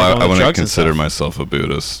 Oh, I wouldn't consider myself a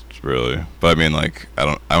Buddhist, really. But I mean, like, I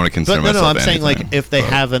want to consider myself. No, I'm anything, saying like if they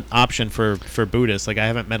have an option for Buddhists, like I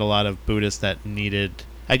haven't met a lot of Buddhists that needed.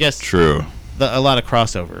 I guess true. A lot of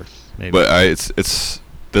crossover, maybe. But it's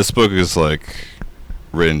this book is like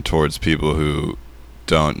written towards people who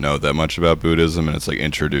don't know that much about Buddhism, and it's like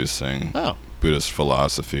introducing Buddhist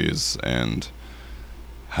philosophies and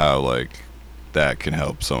how like that can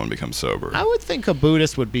help someone become sober. I would think a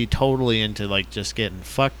Buddhist would be totally into like just getting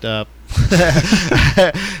fucked up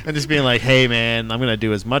and just being like, hey man, I'm gonna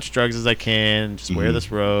do as much drugs as I can, just wear this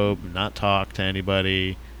robe, not talk to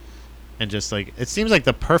anybody, and just like it seems like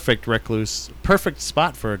the perfect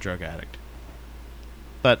spot for a drug addict.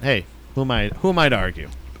 But hey, who am I to argue?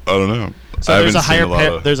 I don't know. So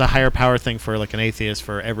there's a higher power thing for like an atheist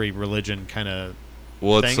for every religion kind of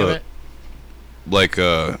thing of it. Like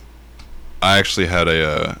I actually had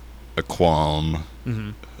a qualm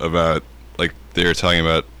about like they were talking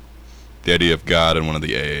about the idea of God in one of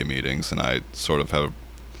the AA meetings, and I sort of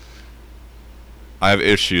have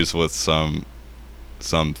issues with some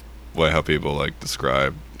some way how people like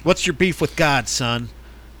describe. What's your beef with God, son?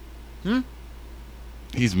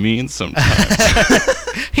 He's mean sometimes.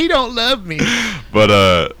 He don't love me. But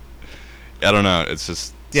I don't know. It's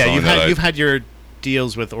just you've had your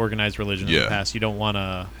deals with organized religion in the past. You don't want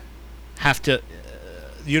to have to.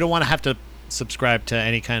 You don't want to have to subscribe to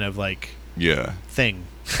any kind of like thing.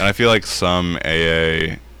 And I feel like some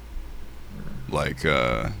AA like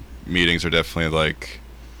meetings are definitely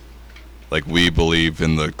like we believe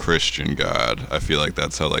in the Christian God. I feel like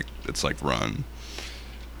that's how like it's like run.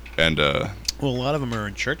 And well, a lot of them are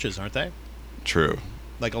in churches, aren't they? True.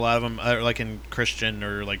 Like a lot of them are like in Christian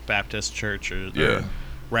or like Baptist church or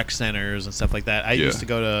rec centers and stuff like that. I used to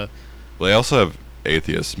go to. Well, they also have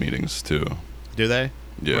atheist meetings too. Do they?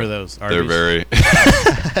 Yeah. Where are those? Arby's? They're very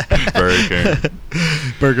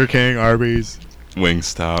Burger King, Arby's,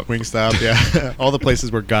 Wingstop, yeah. All the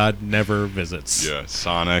places where God never visits. Yeah,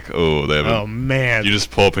 Sonic. Oh, they have. Oh man! You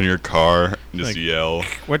just pull up in your car and just yell.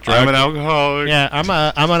 What drug? I'm an alcoholic. Yeah, I'm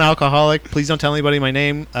an alcoholic. Please don't tell anybody my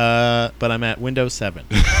name. But I'm at Windows 7.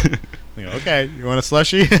 Okay, you want a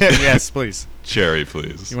slushie? Yes, please. Cherry,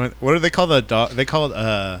 please. You want? What do they call the dog? They call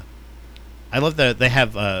it I love that they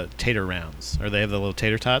have tater rounds, or they have the little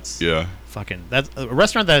tater tots. Yeah. Fucking that's a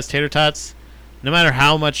restaurant that has tater tots. No matter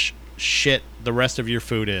how much shit the rest of your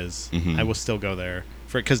food is, I will still go there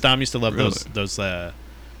because Dom used to love those the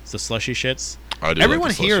slushy shits. I do. Everyone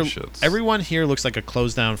like the here, shits. everyone here looks like a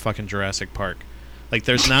closed down fucking Jurassic Park. Like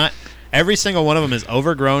there's not every single one of them is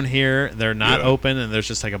overgrown here. They're not open, and there's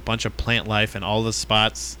just like a bunch of plant life in all the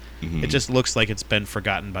spots. It just looks like it's been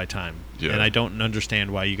forgotten by time. Yeah. And I don't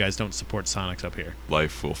understand why you guys don't support Sonics up here.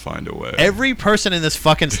 Life will find a way. Every person in this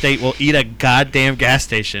fucking state will eat a goddamn gas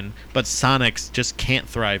station, but Sonics just can't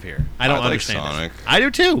thrive here. I don't understand Sonic. I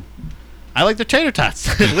do too. I like their tater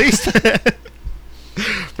tots, at least.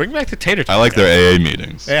 Bring back the tater tots. I like their AA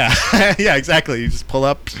meetings. Yeah. Yeah, exactly. You just pull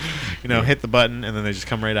up, hit the button, and then they just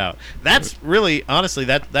come right out. That's really, honestly,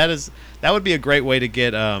 that would be a great way to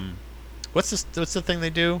get, what's the thing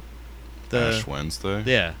they do? Ash Wednesday.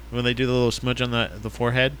 Yeah, when they do the little smudge on the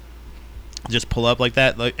forehead, just pull up like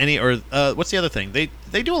that. Like what's the other thing? They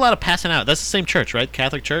do a lot of passing out. That's the same church, right?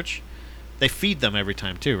 Catholic church. They feed them every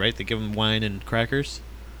time too, right? They give them wine and crackers.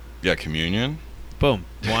 Yeah, communion. Boom,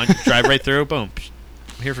 wine. Drive right through. Boom,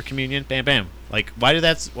 I'm here for communion. Bam, bam. Like, why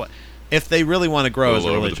do what? If they really want to grow as a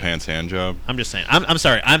religion, over the pants hand job. I'm just saying. I'm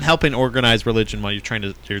sorry. I'm helping organize religion while you're trying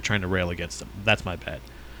to rail against them. That's my bad.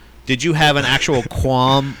 Did you have an actual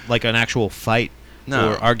qualm, like an actual fight or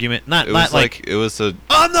argument? Not like it was a.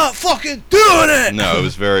 I'm not fucking doing it. No, it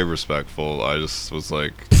was very respectful. I just was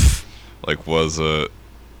like,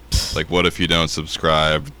 what if you don't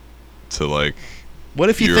subscribe to like? What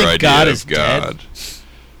if you your think idea God of is God?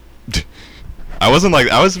 dead? I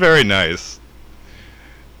was very nice.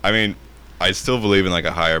 I mean, I still believe in like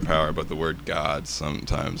a higher power, but the word God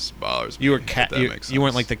sometimes bothers me. You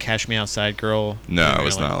weren't like the Cash Me Outside girl. No, I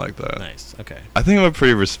was not like that. Nice. Okay. I think I'm a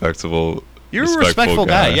pretty respectable. You're a respectful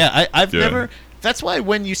guy. Yeah, I've never. That's why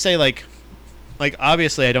when you say like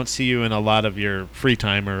obviously I don't see you in a lot of your free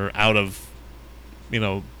time or out of,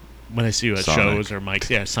 when I see you at shows or mics.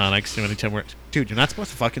 Yeah, Sonics. Anytime dude, you're not supposed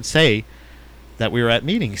to fucking say that we were at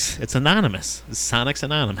meetings. It's anonymous. It's Sonics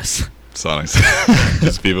Anonymous. Sonics.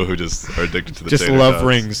 Just people who just are addicted to the just love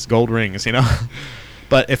rings, gold rings,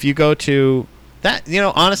 But if you go to that,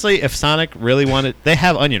 honestly, if Sonic really wanted, they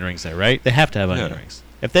have onion rings there, right? They have to have onion rings.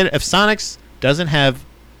 If Sonics doesn't have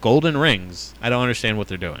golden rings, I don't understand what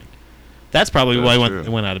they're doing. That's probably why it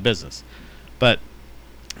went out of business. But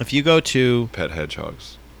if you go to pet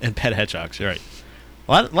hedgehogs, you're right.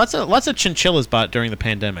 Lots of chinchillas bought during the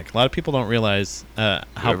pandemic. A lot of people don't realize how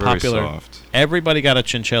popular. Soft. Everybody got a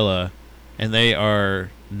chinchilla, and they are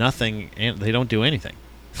nothing, and they don't do anything.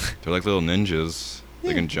 They're like little ninjas. Yeah.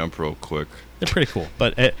 They can jump real quick. They're pretty cool.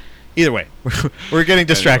 But either way, we're getting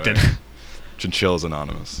distracted. Anyway, Chinchilla's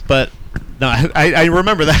Anonymous. But no, I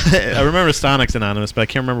remember that. I remember Sonic's Anonymous, but I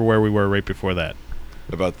can't remember where we were right before that.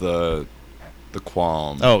 About the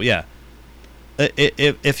qualm. Oh yeah.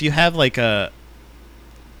 If you have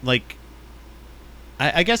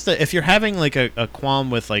I guess that if you're having like a qualm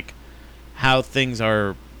with like how things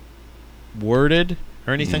are worded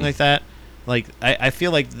or anything like that, like I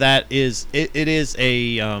feel like that is it is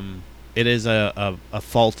a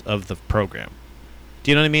fault of the program. Do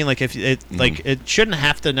you know what I mean? Like if it like it shouldn't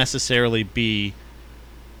have to necessarily be.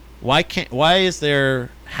 Why is there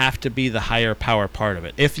have to be the higher power part of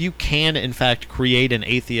it? If you can in fact create an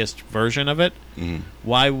atheist version of it,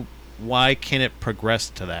 why can't it progress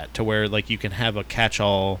to that, to where like you can have a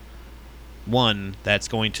catch-all one that's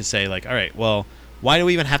going to say like, all right, well, why do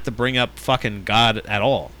we even have to bring up fucking God at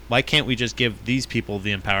all? Why can't we just give these people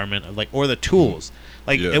the empowerment of, like, or the tools?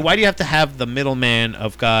 Like, why do you have to have the middleman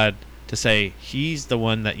of God to say he's the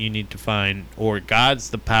one that you need to find, or God's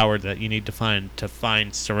the power that you need to find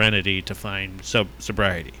serenity, to find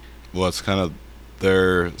sobriety? Well, it's kind of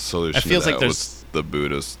their solution. It feels to that like there's was the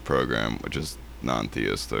Buddhist program, which is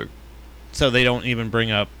non-theistic. So they don't even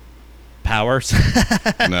bring up powers.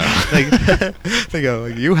 No, they go,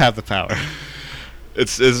 like, you have the power.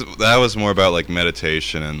 It's that was more about like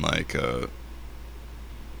meditation and like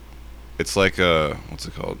it's like what's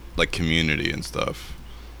it called, like community and stuff.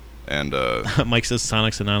 And Mike says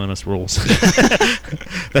Sonic's Anonymous rules.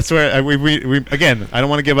 That's where we again. I don't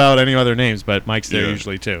want to give out any other names, but Mike's there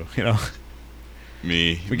usually too. You know.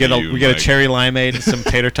 We get a cherry limeade and some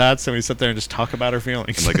tater tots, and we sit there and just talk about our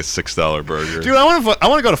feelings. And like a $6 burger. Dude, I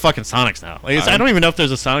want to go to fucking Sonic's now. Like, I don't even know if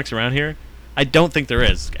there's a Sonic's around here. I don't think there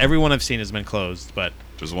is. Everyone I've seen has been closed, but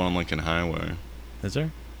there's one on Lincoln Highway. Is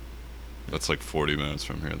there? That's like 40 minutes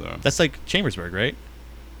from here, though. That's like Chambersburg, right?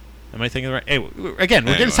 Am I thinking the right? Hey, again,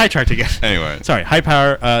 we're getting sidetracked again. Anyway, sorry. High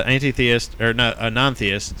power, anti-theist or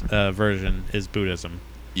non-theist version is Buddhism.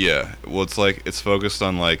 Yeah, well, it's focused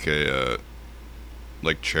on like a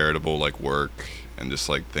like charitable like work and just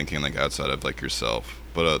like thinking like outside of like yourself.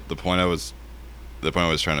 But the point I was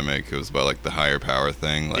trying to make, it was about like the higher power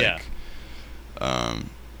thing. Like,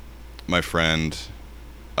 my friend,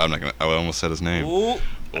 I almost said his name.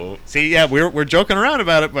 Ooh. See, yeah, we're joking around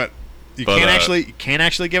about it, but you can't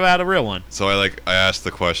actually give out a real one. So I asked the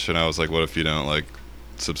question. I was like, what if you don't like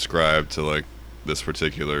subscribe to like this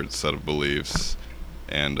particular set of beliefs?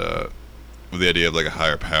 And with the idea of like a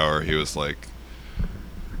higher power, he was like,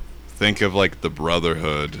 think of like the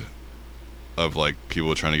brotherhood of like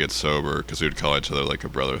people trying to get sober, because we would call each other like a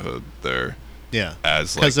brotherhood there. Yeah.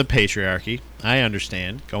 As because of patriarchy. I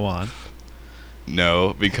understand. Go on.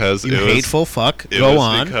 No, because you hateful fuck. Go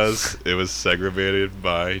on. Because it was segregated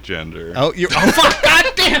by gender. Oh, fuck! God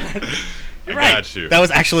damn it! You're right. Got you. That was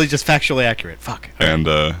actually just factually accurate. Fuck. And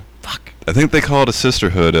fuck. I think they call it a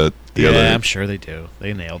sisterhood at the other. Yeah, I'm sure they do.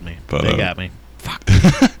 They nailed me. But, they got me. Fuck.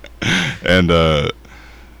 And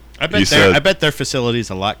I bet their facility's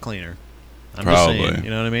a lot cleaner. I'm probably. Just saying, you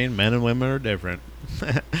know what I mean? Men and women are different.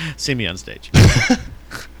 See me on stage.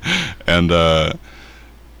 And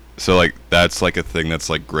so like that's like a thing that's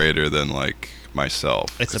like greater than like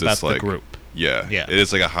myself. It's about the group. Yeah. It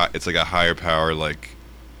is like it's like a higher power, like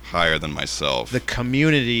higher than myself. The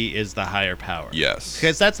community is the higher power. Yes.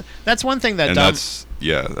 Because that's one thing that and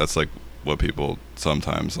that's like what people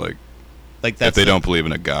sometimes like that's if they don't believe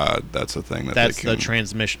in a god, that's a thing that's the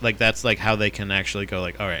transmission. Like that's like how they can actually go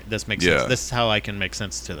like, all right, this makes sense. This is how I can make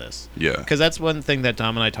sense to this. Yeah. Because that's one thing that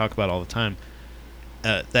Dom and I talk about all the time.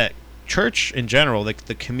 That church in general, like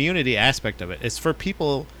the community aspect of it, is for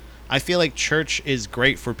people. I feel like church is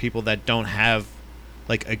great for people that don't have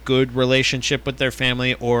like a good relationship with their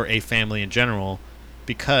family or a family in general,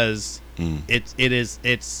 because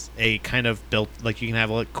it's a kind of built, like you can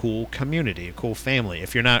have a cool community, a cool family.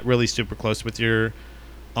 If you're not really super close with your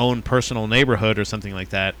own personal neighborhood or something like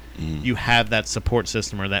that, you have that support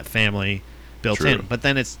system or that family built in. But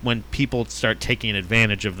then it's when people start taking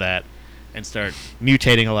advantage of that and start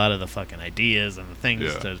mutating a lot of the fucking ideas and the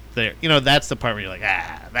things to there. You know, that's the part where you're like,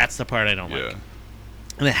 that's the part I don't like.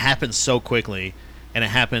 And it happens so quickly, and it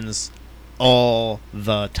happens all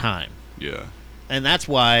the time. Yeah. And that's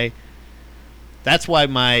why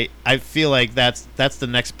I feel like that's the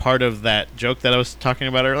next part of that joke that I was talking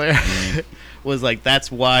about earlier. Was like, that's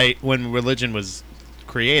why when religion was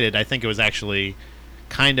created, I think it was actually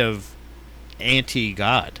kind of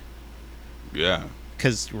anti-God. Yeah.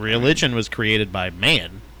 Because religion was created by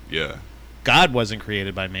man. Yeah. God wasn't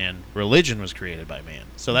created by man. Religion was created by man.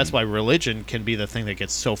 So that's why religion can be the thing that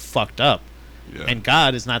gets so fucked up. Yeah. And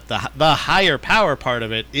God is not the higher power part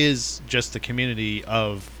of it. Is just the community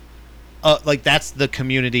of, like that's the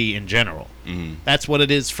community in general. That's what it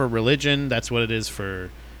is for religion. That's what it is for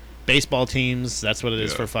baseball teams. That's what it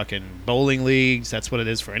is for fucking bowling leagues. That's what it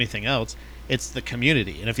is for anything else. It's the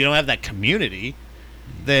community. And if you don't have that community,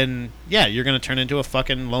 then you're gonna turn into a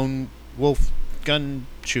fucking lone wolf gun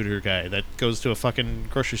shooter guy that goes to a fucking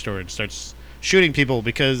grocery store and starts shooting people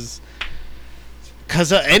because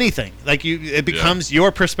of anything. Like it becomes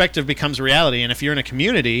your perspective becomes reality. And if you're in a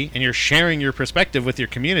community and you're sharing your perspective with your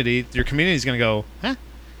community is gonna go, huh?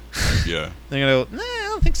 Yeah. They're gonna go, nah, I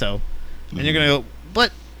don't think so. And you're gonna go,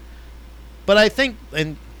 but I think,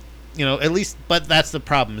 and you know, at least, but that's the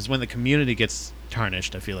problem, is when the community gets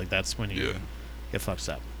tarnished. I feel like that's when you it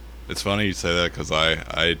fucks up. It's funny you say that, because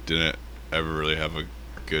I didn't ever really have a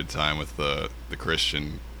good time with the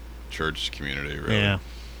Christian church community, really. Yeah.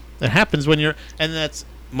 It happens when you're, and that's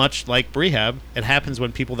much like rehab. It happens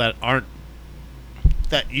when people that aren't,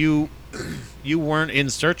 that you weren't in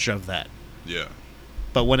search of that. Yeah.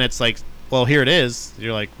 But when it's like, well, here it is,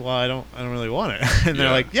 you're like, well, I don't really want it. And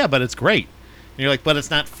they're like, yeah, but it's great. And you're like, but it's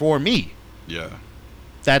not for me. Yeah.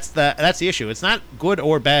 That's the issue. It's not good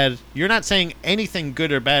or bad. You're not saying anything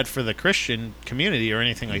good or bad for the Christian community or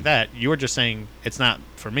anything like that. You're just saying it's not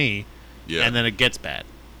for me. Yeah. And then it gets bad.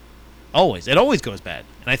 Always. It always goes bad.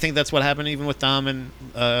 And I think that's what happened even with Dom and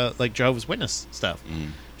like Jehovah's Witness stuff.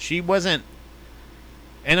 She wasn't.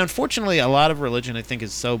 And unfortunately, a lot of religion, I think,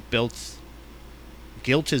 is so built.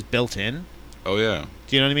 Guilt is built in. Oh yeah.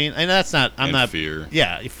 Do you know what I mean? And that's not. I'm not. Fear.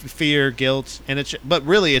 Yeah, fear, guilt, and it's. But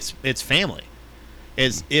really, it's family.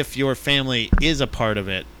 Is if your family is a part of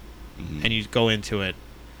it, and you go into it,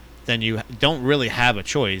 then you don't really have a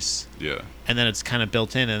choice. Yeah. And then it's kind of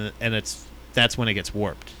built in, and that's when it gets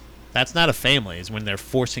warped. That's not a family. Is when they're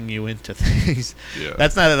forcing you into things. Yeah.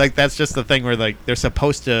 That's not like that's just the thing where like they're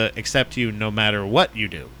supposed to accept you no matter what you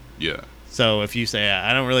do. Yeah. So if you say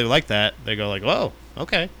I don't really like that, they go like, "Whoa,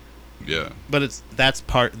 okay." Yeah. But that's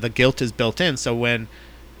part. The guilt is built in. So when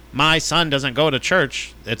my son doesn't go to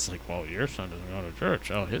church, it's like, well, your son doesn't go to church.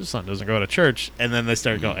 Oh, his son doesn't go to church, and then they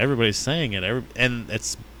start going. Everybody's saying it, and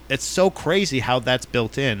it's so crazy how that's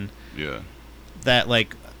built in. Yeah. That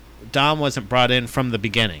like Dom wasn't brought in from the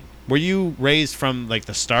beginning. Were you raised from like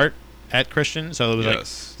the start at Christian? So it was like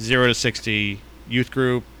 0 to 60 youth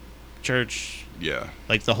group, church. Yeah.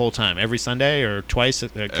 Like the whole time, every Sunday or twice, a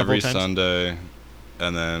couple of times. Every Sunday,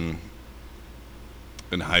 and then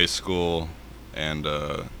in high school and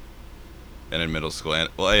in middle school, and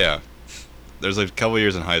well, yeah, there's like a couple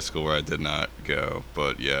years in high school where I did not go,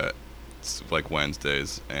 but yeah, it's like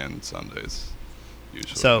Wednesdays and Sundays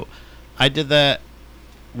usually. So I did that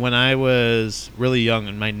when I was really young,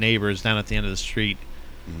 and my neighbors down at the end of the street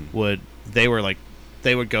would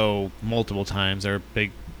go multiple times. They were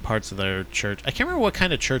big parts of their church. I can't remember what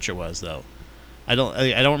kind of church it was though. I don't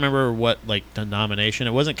remember what like denomination.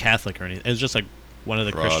 It wasn't Catholic or anything. It was just like one of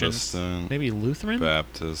the Christians. Maybe Lutheran?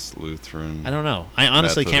 Baptist, Lutheran. I don't know. I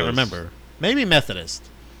honestly can't remember. Maybe Methodist.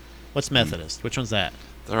 What's Methodist? Which one's that?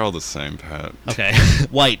 They're all the same, Pat. Okay.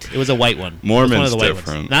 White. It was a white one. Mormon's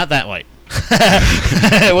different. Not that white.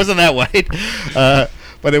 It wasn't that white.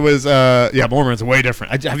 But it was, Mormon's way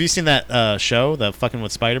different. Have you seen that show, the fucking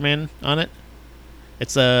with Spider-Man on it?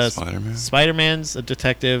 It's Spider-Man? Spider-Man's a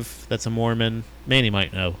detective that's a Mormon. Manny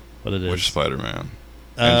might know what it is. Which Spider-Man?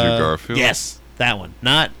 Andrew Garfield? Yes, that one.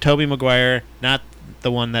 Not Tobey Maguire, not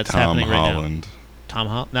the one that's happening right now. Tom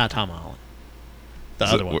Holland? Not Tom Holland. The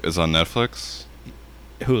other one. Is on Netflix?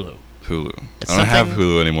 Hulu. I don't have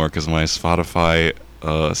Hulu anymore because my Spotify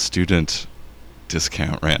student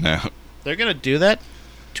discount ran out. They're going to do that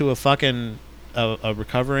to a fucking a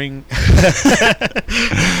recovering.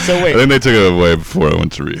 So wait. I think they took it away before I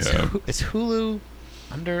went to rehab. Is Hulu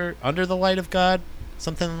under the light of God?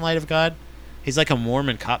 Something in the light of God? He's like a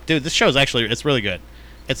Mormon cop. Dude, this show's it's really good.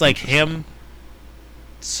 It's like him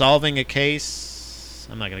solving a case.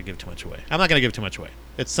 I'm not going to give too much away.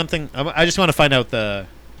 It's something. I just want to find out the.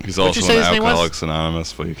 He's also an Alcoholics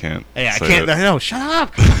Anonymous, but you can't. Yeah, I can't. No, shut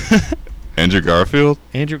up. Andrew Garfield.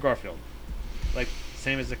 Like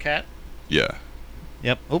same as the cat. Yeah.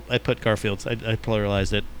 Yep. Oh, I put Garfield's. I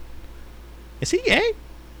pluralized it. Is he gay?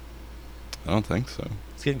 I don't think so.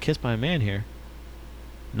 He's getting kissed by a man here.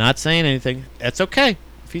 Not saying anything. That's okay.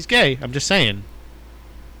 If he's gay, I'm just saying.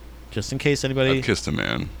 Just in case anybody. I kissed a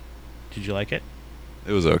man. Did you like it?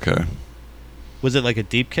 It was okay. Was it like a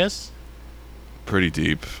deep kiss? Pretty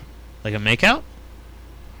deep. Like a makeout?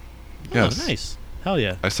 Yes. Oh, nice. Hell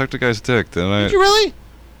yeah. I sucked a guy's dick, didn't I? Did you don't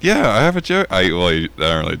I have a joke. I don't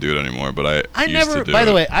really do it anymore, but I used never. To do by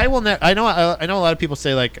the it. way, I will never. I know a lot of people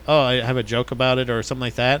say like, "Oh, I have a joke about it" or something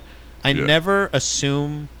like that. I never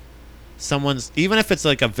assume someone's, even if it's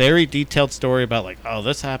like a very detailed story about like, "Oh,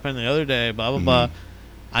 this happened the other day," blah blah blah.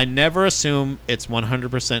 I never assume it's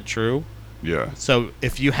 100% true. Yeah. So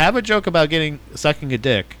if you have a joke about sucking a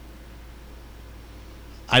dick,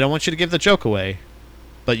 I don't want you to give the joke away.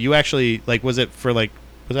 But you actually like, was that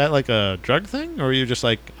like a drug thing, or were you just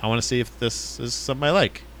like, I want to see if this is something I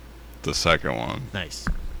like? The second one. Nice.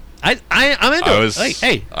 I'm into it.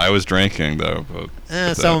 Hey. I was drinking though,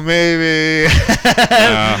 but so maybe.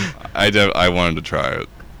 I wanted to try it.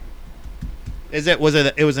 It was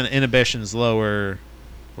an inhibitions lowered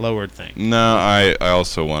thing? No, I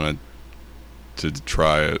also wanted to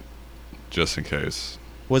try it just in case.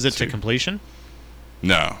 Was it to completion?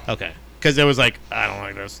 No. Okay. Because it was like, I don't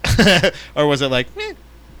like this. Or was it like,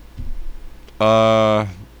 The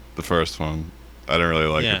first one. I don't really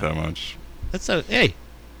like it that much. Hey,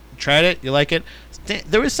 tried it. You like it?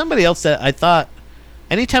 There was somebody else that I thought.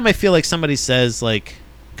 Anytime I feel like somebody says like,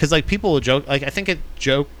 because like people will joke. Like I think a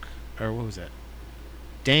joke or what was it?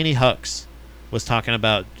 Danny Hux was talking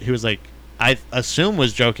about. He was like, I assume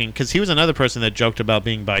was joking because he was another person that joked about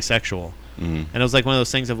being bisexual, and it was like one of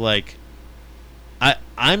those things of like,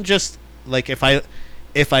 I'm just like if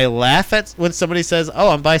I laugh at when somebody says, "Oh,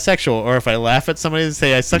 I'm bisexual," or if I laugh at somebody and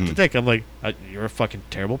say I sucked a dick, I'm like, "You're a fucking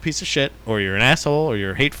terrible piece of shit," or "You're an asshole," or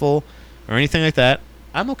 "You're hateful," or anything like that.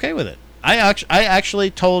 I'm okay with it. I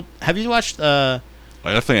actually told. Have you watched? I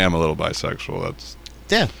definitely am a little bisexual.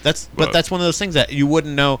 But that's one of those things that you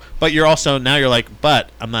wouldn't know. But you're also now you're like, but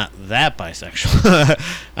I'm not that bisexual.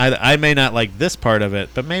 I may not like this part of it,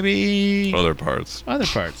 but maybe other parts.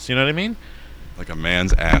 You know what I mean? Like a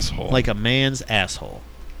man's asshole.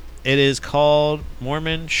 It is called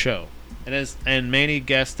Mormon Show. It is, and Manny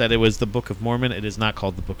guessed that it was the Book of Mormon. It is not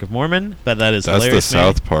called the Book of Mormon, but that's hilarious. The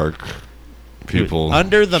South Park people.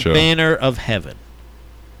 Under the Banner of Heaven.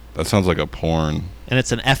 That sounds like a porn. And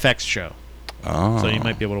it's an FX show. Oh. So you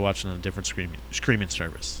might be able to watch it on a different streaming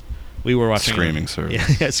service. We were watching streaming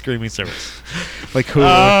service. Yeah, streaming service. Like Hulu.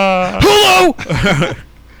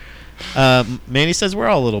 Manny says we're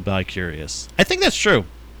all a little bi-curious. I think that's true.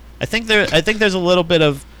 I think there's a little bit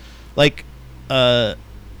of like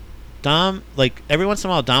Dom, like every once in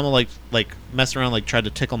a while Dom will like mess around, like try to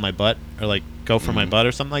tickle my butt or like go for my butt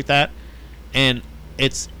or something like that. And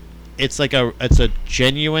it's a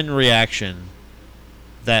genuine reaction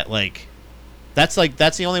that like that's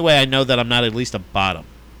the only way I know that I'm not at least a bottom.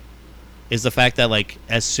 Is the fact that like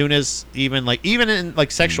as soon as even in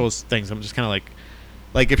like sexual things, I'm just kind of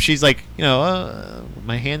like if she's like, you know,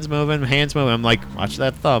 my hands moving, I'm like, watch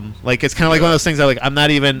that thumb. Like it's kind of like one of those things that like I'm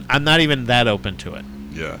not even that open to it.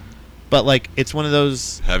 Yeah. But like it's one of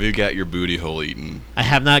those. Have you got your booty hole eaten? I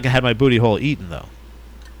have not had my booty hole eaten though.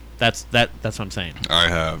 That's what I'm saying. I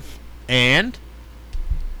have. And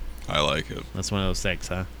I like it. That's one of those things,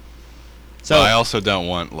 huh? So I also don't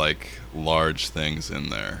want like large things in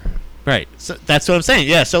there. Right. So that's what I'm saying.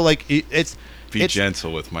 Yeah. So like it's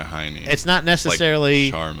gentle with my hiney. It's not necessarily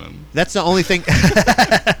like Charmin. That's the only thing.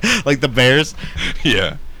 Like the bears.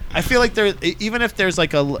 Yeah. I feel like there, even if there's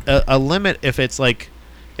like a limit, if it's like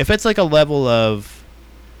a level of,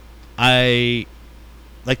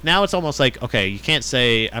 like now it's almost like, okay, you can't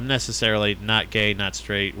say I'm necessarily not gay, not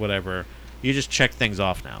straight, whatever. You just check things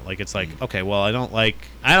off now. Like it's like, okay, well I don't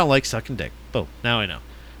like sucking dick. Boom. Now I know.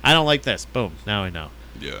 I don't like this. Boom. Now I know.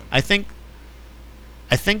 Yeah. I think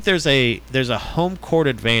there's a home court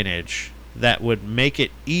advantage that would make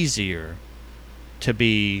it easier to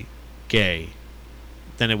be gay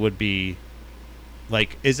than it would be.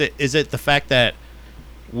 Like, is it the fact that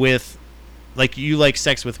with like you like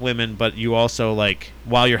sex with women, but you also like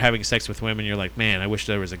while you're having sex with women, you're like, man, I wish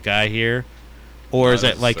there was a guy here, or is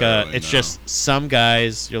it like it's just some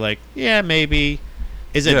guys you're like, yeah, maybe.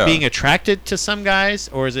 Is it being attracted to some guys,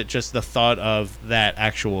 or is it just the thought of that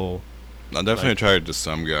actual? I'm definitely attracted to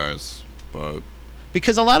some guys, but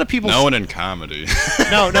because a lot of people. No one in comedy.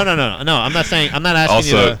 No. I'm not saying. I'm not asking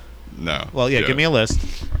also, you to. No. Well, yeah. Give me a list.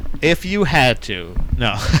 If you had to,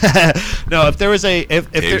 no. If there was if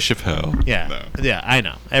Dave Chappelle. Yeah. No. Yeah. I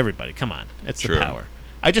know. Everybody, come on. It's True. the power.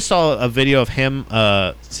 I just saw a video of him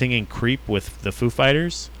singing "Creep" with the Foo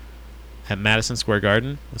Fighters at Madison Square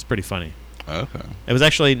Garden. It's pretty funny. Okay. It was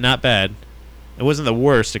actually not bad. It wasn't the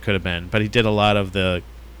worst it could have been, but he did a lot of the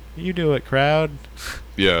 "you do it" crowd.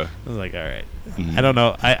 Yeah. I was like, all right. Mm-hmm. I don't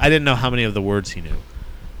know. I didn't know how many of the words he knew,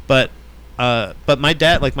 but my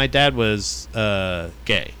dad was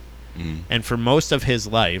gay, and for most of his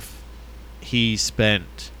life, he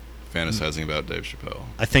spent fantasizing about Dave Chappelle.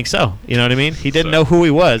 I think so. You know what I mean? He didn't know who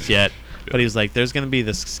he was yet, but he was like, "There's going to be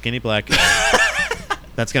this skinny black guy."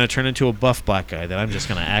 That's going to turn into a buff black guy that I'm just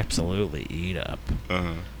going to absolutely eat up.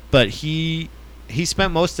 Uh-huh. But he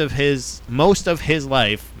spent most of his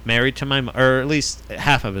life married to my, or at least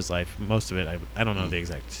half of his life, most of it, I don't know the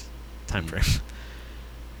exact time frame.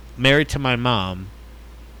 Married to my mom,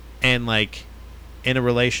 and like in a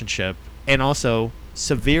relationship, and also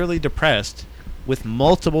severely depressed with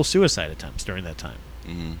multiple suicide attempts during that time.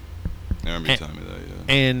 Mm-hmm. I remember you telling me that,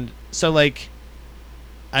 yeah. And so like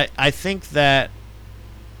I think that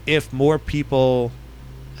if more people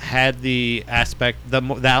had the aspect, the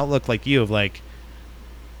outlook like you of like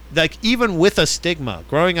even with a stigma,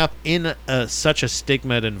 growing up in such a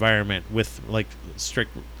stigmatized environment with like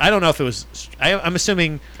strict, I don't know if it was, I'm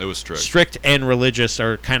assuming it was strict and religious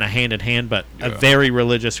are kind of hand in hand, but a very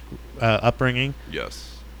religious upbringing.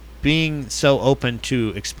 Yes. Being so open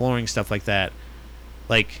to exploring stuff like that,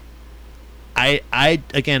 like I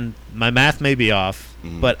again, my math may be off,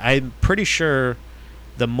 but I'm pretty sure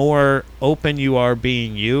the more open you are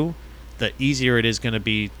being you, the easier it is going to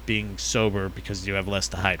be being sober because you have less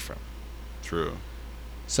to hide from. True.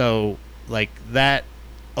 So, like, that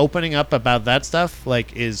opening up about that stuff,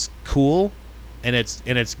 like, is cool, and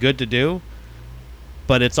it's good to do,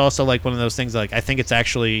 but it's also, like, one of those things, like, I think it's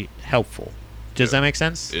actually helpful. Does that make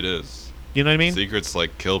sense? It is. You know what I mean? Secrets,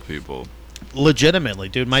 like, kill people. Legitimately,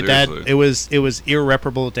 dude. My Seriously. dad, it was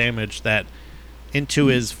irreparable damage that into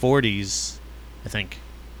his 40s, I think.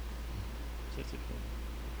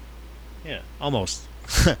 Yeah, almost.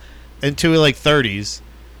 Into, like, 30s,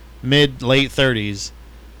 late 30s,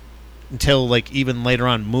 until, like, even later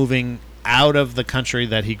on, moving out of the country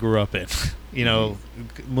that he grew up in. You know,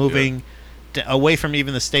 moving away from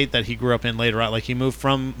even the state that he grew up in later on. Like, he moved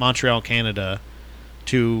from Montreal, Canada,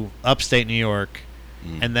 to upstate New York,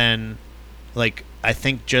 and then, like, I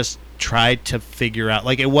think just tried to figure out,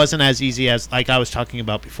 like, it wasn't as easy as, like I was talking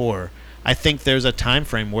about before. I think there's a time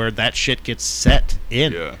frame where that shit gets set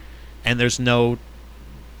in. Yeah. And there's no,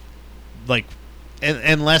 like,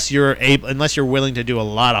 unless you're willing to do a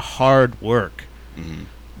lot of hard work,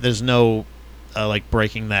 there's no like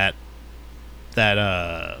breaking that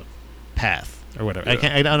path or whatever.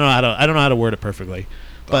 Yeah. I don't know how to word it perfectly.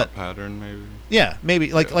 Thought pattern, maybe. Yeah,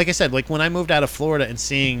 maybe. Like I said, like, when I moved out of Florida and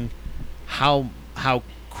seeing how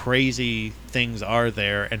crazy things are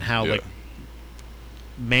there and how like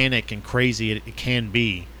manic and crazy it can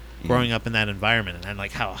be growing up in that environment, and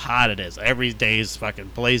like how hot it is. Every day is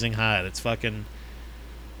fucking blazing hot. It's fucking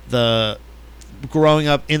the growing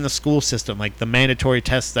up in the school system, like the mandatory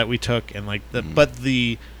tests that we took, and like the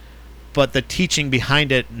but the teaching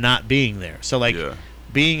behind it not being there. So like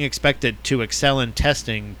being expected to excel in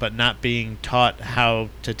testing, but not being taught how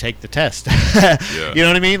to take the test. You know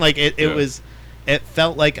what I mean? Like it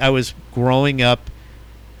felt like I was growing up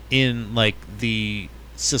in like the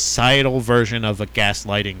societal version of a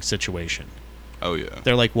gaslighting situation. Oh yeah.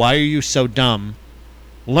 They're like, "Why are you so dumb?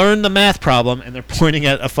 Learn the math problem," and they're pointing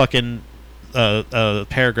at a fucking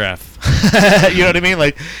paragraph. You know what I mean?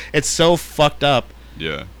 Like, it's so fucked up.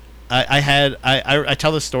 Yeah. I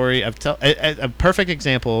tell this story. A perfect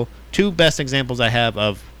example. Two best examples I have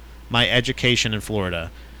of my education in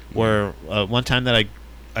Florida were one time that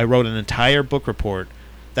I wrote an entire book report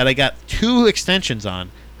that I got 2 extensions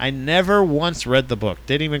on. I never once read the book.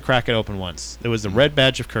 Didn't even crack it open once. It was the Red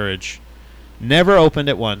Badge of Courage. Never opened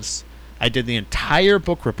it once. I did the entire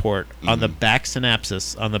book report on the back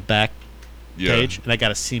synopsis on the back page, and I got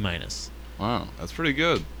a C-. Wow, that's pretty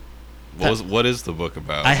good. What is the book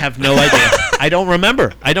about? I have no idea. I don't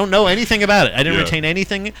remember. I don't know anything about it. I didn't retain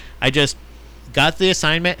anything. I just got the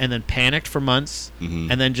assignment and then panicked for months, and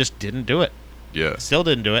then just didn't do it. Yeah. Still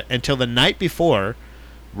didn't do it until the night before.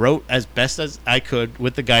 Wrote as best as I could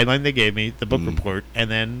with the guideline they gave me, the book report, and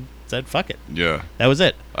then said, fuck it. Yeah. That was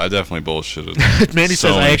it. I definitely bullshitted. Manny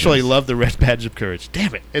says, I actually love the Red Badge of Courage.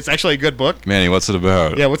 Damn it. It's actually a good book. Manny, what's it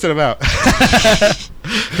about? Yeah, what's it about?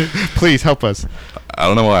 Please help us. I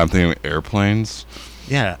don't know why I'm thinking airplanes.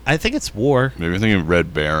 Yeah, I think it's war. Maybe I'm thinking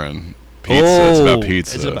Red Baron. Pizza. It's about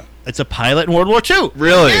pizza. It's a pilot in World War II.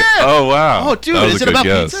 Really? Yeah. Oh, wow. Oh, dude, is it about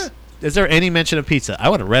pizza? Is there any mention of pizza? I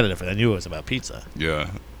would have read it if I knew it was about pizza. Yeah.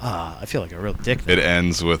 I feel like a real dick now. It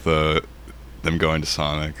ends with them going to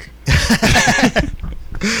Sonic.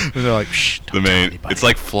 They're like, shh, don't tell anybody. It's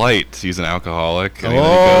like Flight. He's an alcoholic, and he goes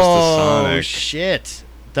to Sonic. Oh, shit.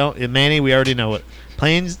 Manny, we already know it.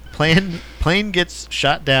 Plane gets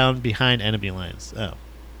shot down behind enemy lines. Oh.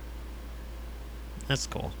 That's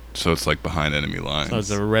cool. So it's like behind enemy lines. So it's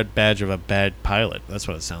a red badge of a bad pilot. That's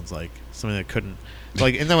what it sounds like. Something that couldn't...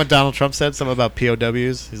 Like, isn't that what Donald Trump said? Something about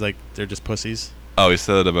POWs? He's like, they're just pussies. Oh, he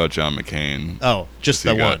said it about John McCain. Oh, just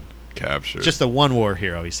the one. Captured. Just the one war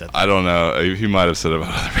hero, he said that. I don't know. He might have said it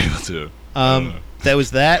about other people, too. That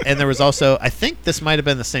was that, and there was also... I think this might have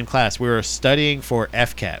been the same class. We were studying for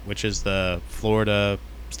FCAT, which is the Florida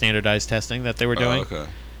standardized testing that they were doing. Oh, okay.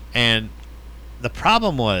 And the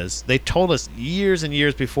problem was, they told us years and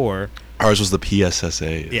years before... Ours was the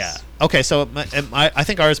PSSA. Yeah. Okay, so I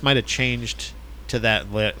think ours might have changed to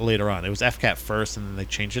that later on. It was FCAT first, and then they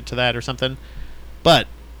changed it to that or something. But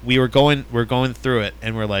we're going through it,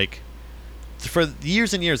 and we're like, for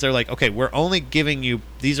years and years, they're like, okay, we're only giving you,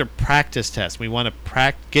 these are practice tests. We want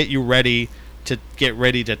to get you ready to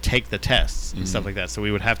take the tests and stuff like that. So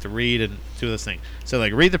we would have to read and do this thing. So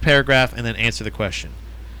like, read the paragraph and then answer the question.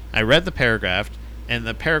 I read the paragraph, and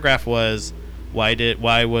the paragraph was, why did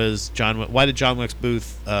John Wilkes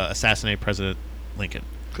Booth assassinate President Lincoln?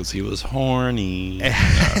 Because he was horny.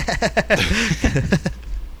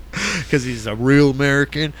 because he's a real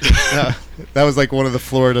American. That was like one of the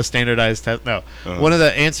Florida standardized tests. No, one of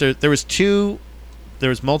the answers. There was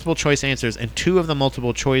multiple choice answers, and two of the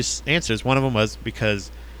multiple choice answers. One of them was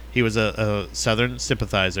because he was a Southern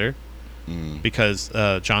sympathizer, because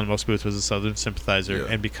John Wilkes Booth was a Southern sympathizer,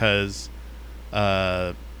 and because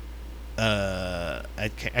I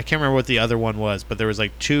can't remember what the other one was, but there was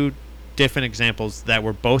like two different examples that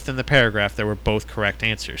were both in the paragraph that were both correct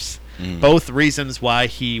answers. Both reasons why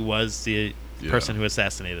he was the person who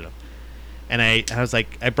assassinated him. And I was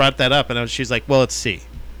like, I brought that up, and she's like, well, it's C.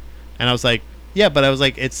 And I was like, yeah, but I was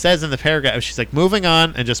like, it says in the paragraph. She's like, moving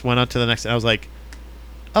on, and just went on to the next. And I was like,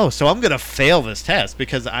 oh, so I'm gonna fail this test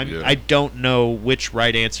because I don't know which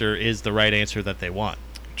right answer is the right answer that they want.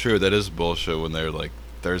 True, that is bullshit when they're like,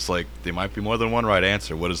 there's like, there might be more than one right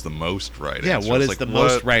answer. What is the most right answer? Yeah, what is like, the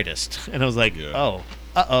most rightest? And I was like, oh,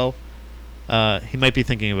 he might be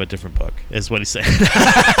thinking of a different book, is what he said.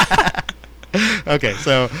 Okay,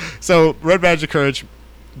 so Red Badge of Courage.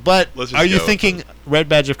 But are you thinking Red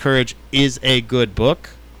Badge of Courage is a good book,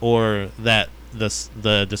 or that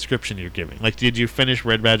the description you're giving? Like, did you finish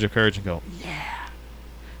Red Badge of Courage and go, yeah?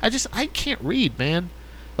 I can't read, man.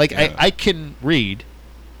 Like, I can read.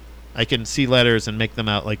 I can see letters and make them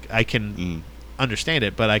out. Like, I can understand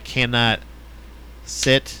it, but I cannot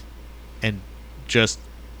sit and just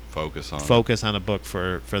focus on a book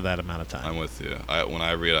for that amount of time. I'm with you. When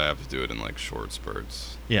I read, I have to do it in like short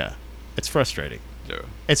spurts. Yeah, it's frustrating. Yeah,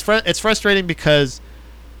 it's frustrating because,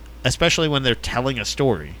 especially when they're telling a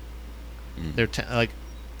story, they're like,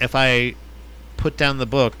 if I put down the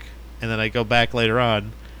book and then I go back later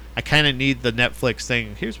on, I kind of need the Netflix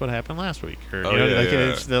thing. Here's what happened last week, or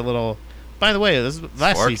it's the little. By the way, this is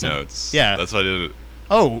last Spark season. Notes. Yeah, that's what I did.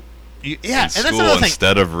 Oh, yeah, in and school, that's another thing.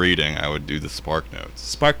 Instead of reading, I would do the Spark Notes.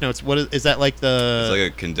 Spark Notes. What is that like? It's like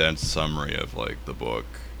a condensed summary of like the book.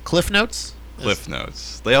 Cliff Notes. Cliff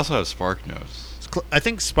Notes. They also have Spark Notes. I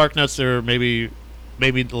think Spark Notes are maybe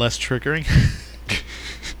less triggering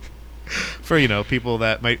for people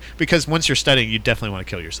that might, because once you're studying, you definitely want to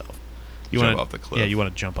kill yourself. You jump off the cliff. Yeah, you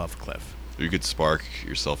want to jump off a cliff. You could spark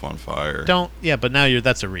yourself on fire. But now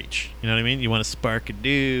that's a reach. You know what I mean? You want to spark a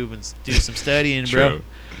doob and do some studying, bro.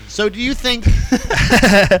 So do you think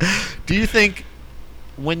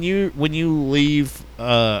when you leave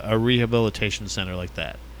a rehabilitation center like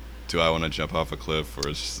that, do I want to jump off a cliff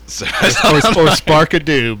or spark a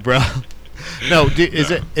doob, bro? No,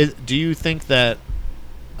 do you think that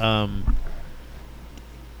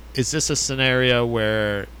is this a scenario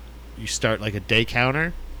where you start like a day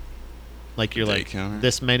counter? Like you're like counter?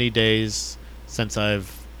 This many days since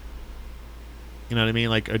I've, you know what I mean?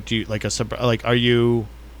 Like, or do you are you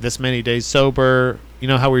this many days sober? You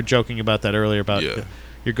know how we were joking about that earlier about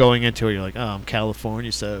you're going into it. You're like, oh, I'm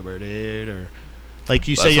California sober, dude, or like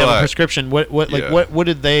you say you have a prescription. What is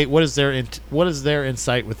their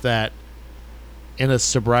insight with that in a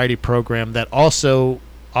sobriety program that also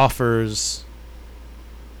offers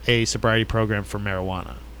a sobriety program for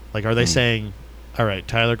marijuana? Like, are they saying, all right,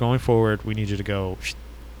 Tyler, going forward, we need you to go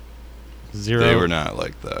 0? They were not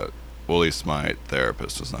like that. Well, at least my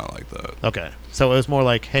therapist was not like that. Okay. So it was more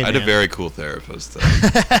like, hey, I had a very cool therapist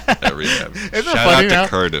at rehab. Shout out to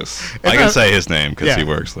Curtis. I can say his name because he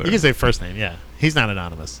works there. You can say first name, yeah. He's not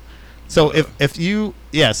anonymous. So if you,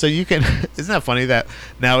 so you can, isn't that funny that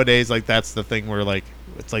nowadays, like, that's the thing where, like,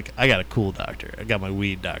 it's like, I got a cool doctor. I got my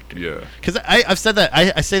weed doctor. Yeah. Because I've said that.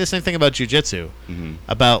 I say the same thing about jiu-jitsu.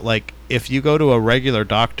 About, like, if you go to a regular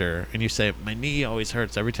doctor and you say, my knee always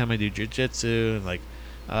hurts every time I do jiu-jitsu, and, like,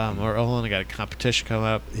 or hold on, I got a competition coming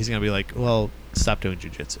up, he's going to be like, well, stop doing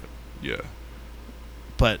jiu-jitsu. Yeah.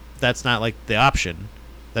 But that's not, like, the option.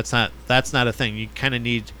 That's not a thing. You kind of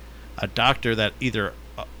need a doctor that either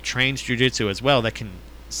trains jiu-jitsu as well that can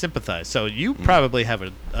sympathize. So you probably have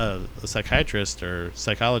a psychiatrist or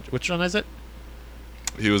psychologist. Which one is it?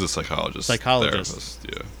 He was a psychologist. Therapist,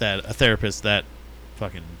 yeah. A therapist that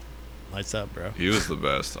fucking lights up, bro. He was the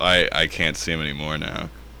best. I can't see him anymore now.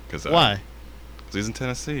 Why? Because he's in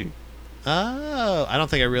Tennessee. Oh, I don't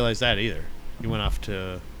think I realized that either. You went off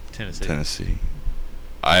to Tennessee.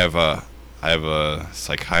 I have a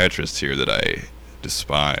psychiatrist here that I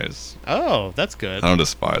despise. Oh, that's good. I don't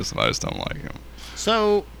despise him. I just don't like him.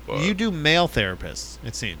 So you do male therapists,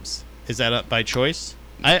 it seems. Is that by choice?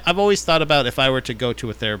 I've always thought about if I were to go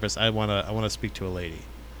to a therapist, I want to speak to a lady.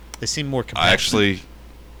 They seem more compassionate.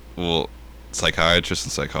 Psychiatrists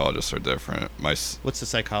and psychologists are different. What's a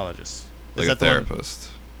psychologist? Like a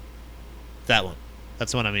therapist. That one.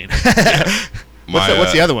 That's what I mean.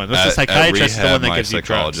 What's the other one? What's the psychiatrist? At rehab, the one that gives you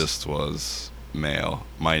drugs? My psychologist was male.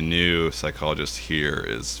 My new psychologist here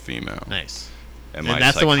is female. Nice. And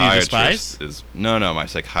that's the one you despise? My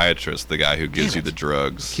psychiatrist, the guy who gives you the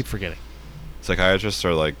drugs. Keep forgetting. Psychiatrists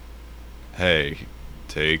are like, hey,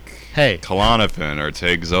 take Klonopin or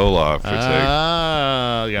take Zoloft or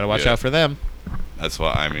take... you gotta watch out for them. That's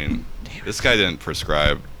why, I mean, this guy didn't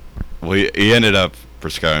prescribe. Well, he ended up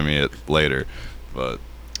prescribing me it later, but...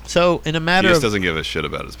 So, in a matter he just doesn't give a shit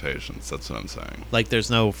about his patients, that's what I'm saying. Like,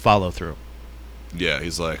 there's no follow-through. Yeah,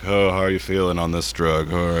 he's like, oh, how are you feeling on this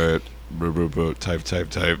drug? All right,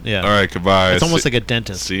 type. Yeah. All right, goodbye. It's almost like a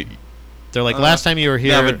dentist. See, they're like, last time you were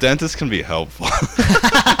here... Yeah, but dentists can be helpful.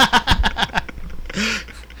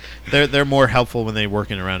 They're more helpful when they're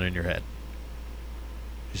working around in your head.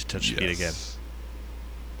 Just touch the feet again.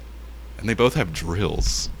 And they both have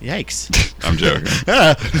drills. Yikes. I'm joking.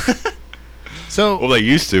 So, well, they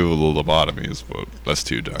used to with lobotomies, but that's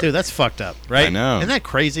too dark. Dude, that's fucked up, right? I know. Isn't that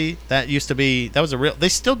crazy? That used to be... That was a real... They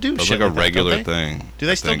still do shit like a regular thing. Do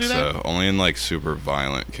they still do that? So. Only in, like, super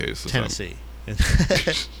violent cases. Tennessee.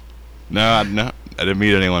 No, I didn't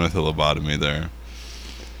meet anyone with a lobotomy there.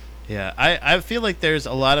 Yeah, I feel like there's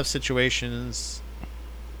a lot of situations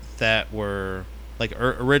that were... Like,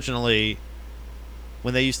 originally...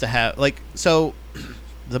 When they used to have... Like, so...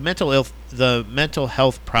 The mental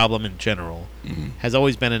health problem in general has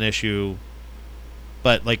always been an issue,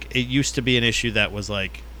 but like it used to be an issue that was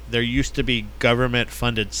like there used to be government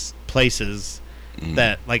funded places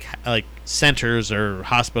that like centers or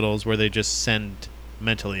hospitals where they just send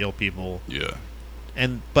mentally ill people. Yeah.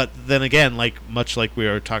 But then again, like much like we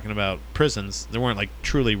were talking about prisons, they weren't like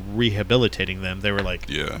truly rehabilitating them. They were like,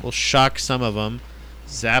 we'll shock some of them,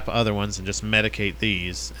 zap other ones, and just medicate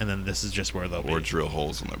these, and then this is just where they'll be. Or drill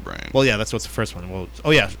holes in their brain. Well, yeah, that's what's the first one. Well,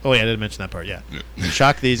 I didn't mention that part. Yeah,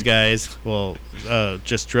 shock these guys. Well,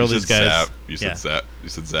 just drill these guys. You said zap. You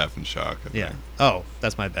said zap and shock. I think. Oh,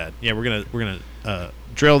 that's my bad. Yeah, we're gonna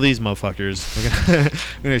drill these motherfuckers. We're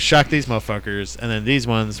gonna shock these motherfuckers, and then these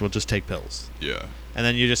ones will just take pills. Yeah. And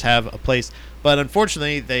then you just have a place. But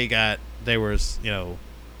unfortunately,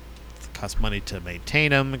 cost money to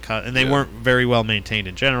maintain them, and they weren't very well maintained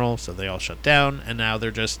in general, so they all shut down, and now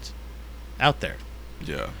they're just out there.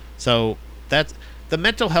 Yeah. So that's the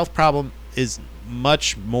mental health problem is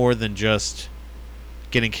much more than just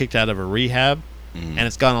getting kicked out of a rehab, and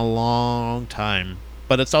it's gone a long time,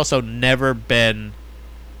 but it's also never been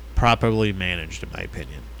properly managed, in my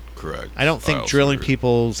opinion. Correct. I don't think drilling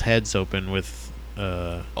people's heads open with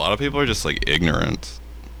a lot of people are just like ignorant,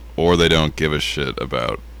 or they don't give a shit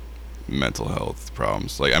about mental health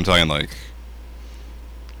problems. Like, I'm talking like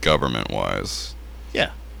government wise.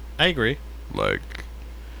 Yeah, I agree. Like,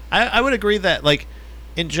 I would agree that like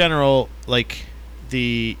in general, like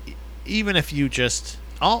even if you just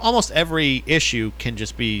almost every issue can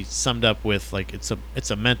just be summed up with like it's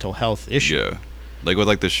a mental health issue. Yeah, like with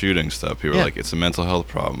like the shooting stuff, people are like, it's a mental health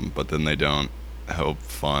problem, but then they don't help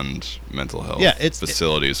fund mental health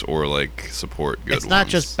facilities or like support good ones. It's not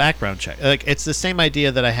just background check. Like, it's the same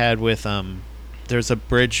idea that I had with there's a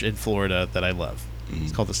bridge in Florida that I love.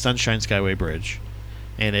 It's called the Sunshine Skyway Bridge,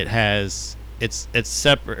 and it's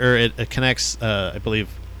separate, or it connects I believe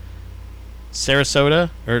Sarasota,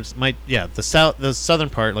 or the southern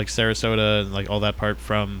part, like Sarasota and like all that part,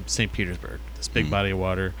 from St. Petersburg. This big body of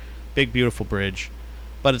water, big beautiful bridge.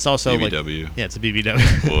 But it's also BBW. Like... Yeah, it's a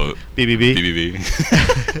BBW. Well, BBB. BBB.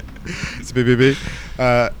 It's a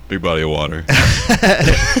BBB. Big body of water.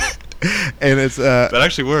 And it's... that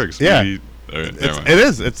actually works. Yeah. Right, it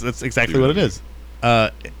is. It's exactly BBB. What it is.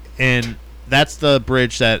 And that's the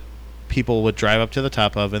bridge that people would drive up to the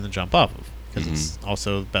top of and then jump off of. Because it's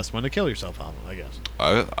also the best one to kill yourself on, I guess.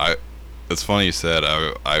 It's funny you said,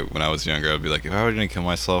 when I was younger, I'd be like, if I were going to kill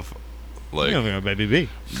myself... Like, you're going to BBB.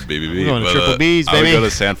 BBB. We're going to triple B's, baby. I would go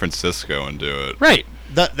to San Francisco and do it. Right.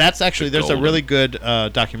 That's actually, there's a really good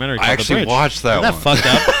documentary called I actually watched that one. Isn't that fucked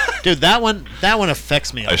up? Dude, that one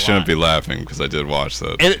affects me a lot. I shouldn't be laughing because I did watch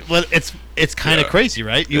that. It's kind of crazy,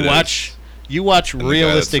 right? You watch and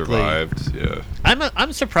realistically. The guy that survived, yeah.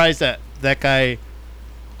 I'm surprised that guy,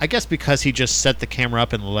 I guess because he just set the camera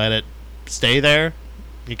up and let it stay there.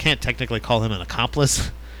 You can't technically call him an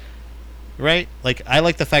accomplice. Right? Like, I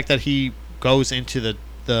like the fact that he goes into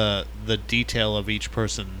the detail of each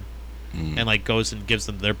person and like goes and gives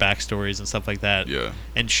them their backstories and stuff like that. Yeah.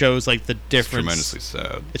 And shows like the difference. It's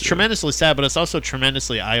tremendously sad. It's tremendously sad, but it's also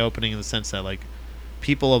tremendously eye-opening in the sense that like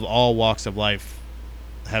people of all walks of life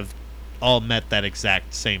have all met that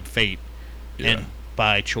exact same fate, and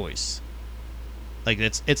by choice. Like,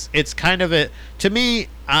 it's kind of it to me.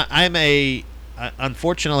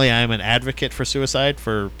 Unfortunately, I'm an advocate for suicide,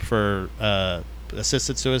 for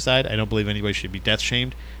assisted suicide. I don't believe anybody should be death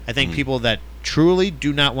shamed. I think people that truly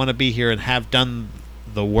do not want to be here and have done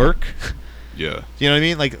the work. Yeah. You know what I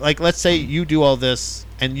mean? Like let's say you do all this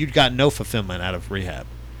and you got no fulfillment out of rehab.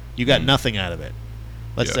 You got nothing out of it.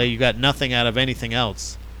 Let's say you got nothing out of anything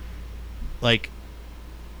else. Like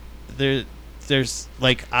there's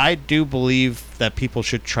like, I do believe that people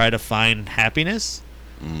should try to find happiness.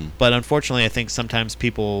 But unfortunately, I think sometimes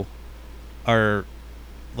people are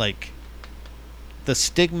like, the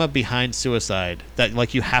stigma behind suicide, that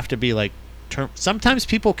like you have to be like sometimes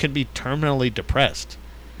people can be terminally depressed.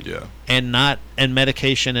 Yeah. And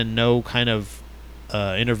medication and no kind of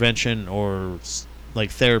intervention or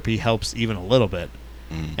like therapy helps even a little bit.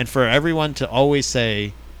 And for everyone to always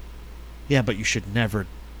say, yeah, but you should never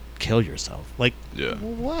kill yourself. Like,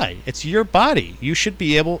 why? It's your body. You should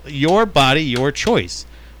be able, your body, your choice.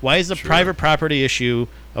 Why is the private property issue,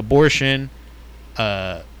 abortion,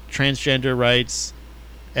 transgender rights,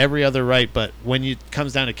 every other right, but when it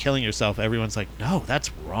comes down to killing yourself, everyone's like, no,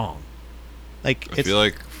 that's wrong. Like, I feel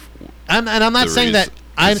like I'm not saying that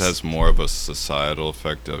this has more of a societal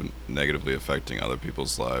effect of negatively affecting other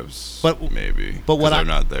people's lives, but maybe, but they're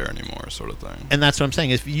not there anymore, sort of thing. And that's what I'm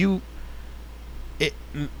saying.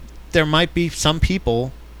 There might be some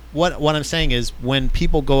people. What I'm saying is, when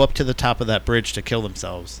people go up to the top of that bridge to kill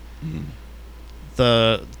themselves,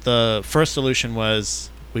 the first solution was,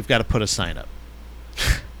 we've got to put a sign up.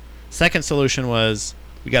 Second solution was,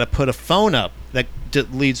 we got to put a phone up that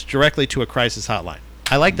leads directly to a crisis hotline.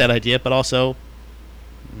 I like that idea, but also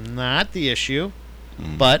not the issue,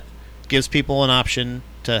 but gives people an option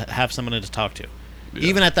to have someone to talk to,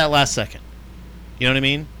 even at that last second. You know what I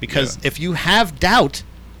mean? Because if you have doubt,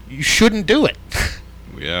 you shouldn't do it.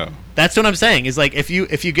 Yeah. That's what I'm saying. Is like, if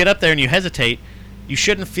you get up there and you hesitate, you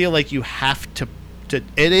shouldn't feel like you have to.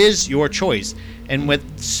 It is your choice. And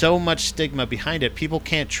with so much stigma behind it, people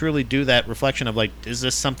can't truly do that reflection of like, is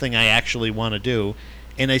this something I actually want to do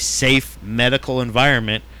in a safe medical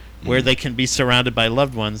environment where they can be surrounded by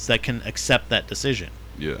loved ones that can accept that decision?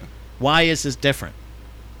 Yeah. Why is this different?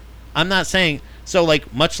 I'm not saying, so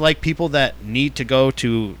like, much like people that need to go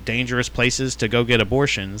to dangerous places to go get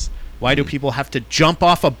abortions, why do people have to jump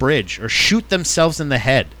off a bridge or shoot themselves in the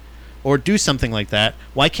head or do something like that?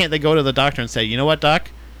 Why can't they go to the doctor and say, you know what, doc?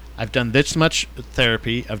 I've done this much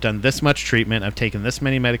therapy. I've done this much treatment. I've taken this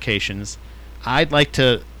many medications. I'd like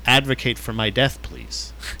to advocate for my death,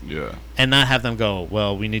 please. Yeah. And not have them go,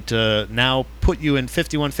 well, we need to now put you in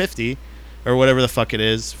 5150 or whatever the fuck it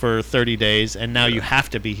is for 30 days, and now you have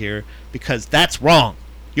to be here because that's wrong.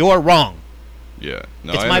 You're wrong. Yeah.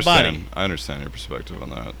 No, it's my body. I understand your perspective on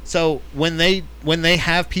that. So when they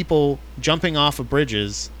have people jumping off of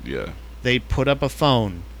bridges, they put up a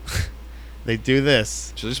phone. They do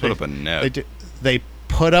this. Just put up a net. They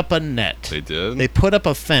put up a net. They did? They put up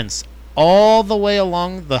a fence all the way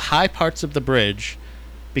along the high parts of the bridge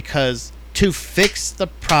because to fix the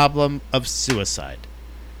problem of suicide.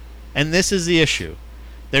 And this is the issue.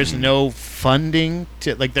 There's no funding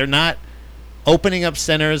to, like, they're not opening up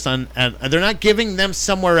centers on, they're not giving them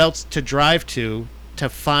somewhere else to drive to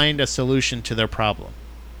find a solution to their problem.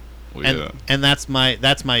 Well, and that's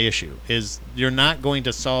my issue, is you're not going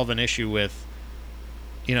to solve an issue with,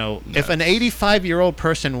 if an 85-year-old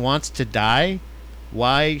person wants to die,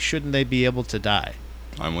 why shouldn't they be able to die?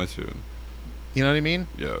 I'm with you. You know what I mean?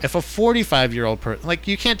 Yeah. If a 45-year-old person, like,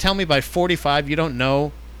 you can't tell me by 45 you don't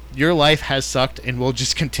know your life has sucked and will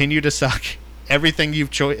just continue to suck. Everything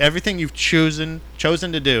you've chosen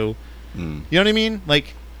to do. You know what I mean?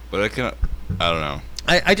 Like, but I don't know.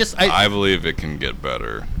 I believe it can get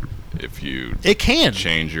better if you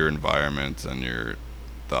change your environment and your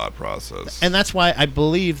thought process. And that's why I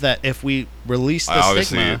believe that if we release the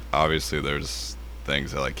stigma, obviously there's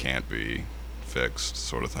things that can't be fixed,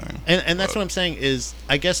 sort of thing. And that's what I'm saying is,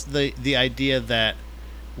 I guess the idea that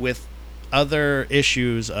with other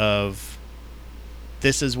issues of,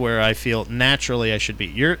 this is where I feel naturally I should be.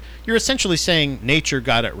 You're essentially saying nature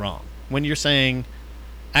got it wrong when you're saying,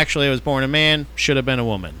 actually, I was born a man, should have been a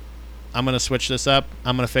woman. I'm gonna switch this up.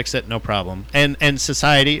 I'm gonna fix it, no problem. And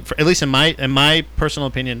society, at least in my personal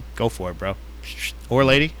opinion, go for it, bro. Or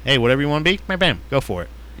lady, hey, whatever you want to be, bam, bam, go for it.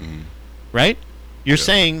 Right? You're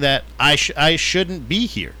saying that I shouldn't be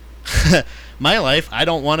here. My life, I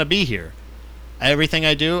don't want to be here. Everything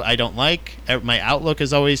I do, I don't like. My outlook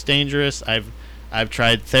is always dangerous. I've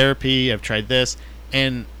tried therapy. I've tried this.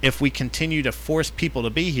 And if we continue to force people to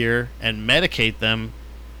be here and medicate them,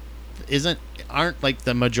 aren't like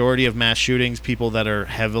the majority of mass shootings people that are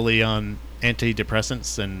heavily on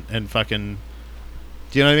antidepressants and fucking,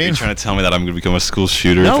 do you know what I mean? Are you trying to tell me that I'm going to become a school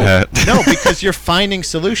shooter, no, Pat? No, because you're finding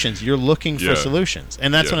solutions. You're looking for solutions.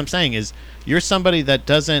 And that's what I'm saying is, you're somebody that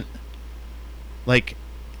doesn't, like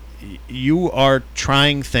you are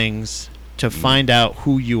trying things to find out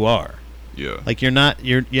who you are. Yeah. Like and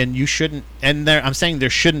you shouldn't, and I'm saying there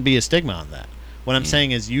shouldn't be a stigma on that. What I'm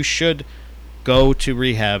saying is you should go to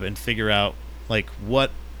rehab and figure out like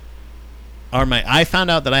what are I found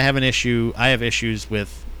out that I have issues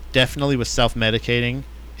with definitely with self-medicating,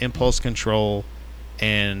 impulse control,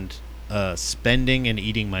 and spending and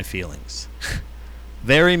eating my feelings.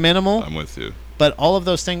 Very minimal. I'm with you. But all of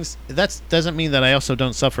those things, that doesn't mean that I also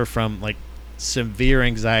don't suffer from like severe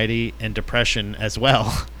anxiety and depression as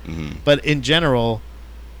well. Mm-hmm. But in general,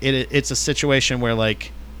 it's a situation where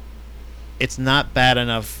like it's not bad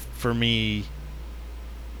enough for me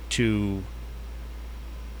to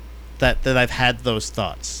that I've had those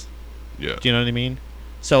thoughts. Yeah. Do you know what I mean?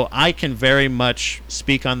 So I can very much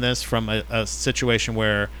speak on this from a situation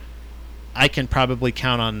where I can probably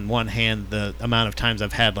count on one hand the amount of times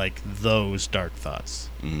I've had like those dark thoughts.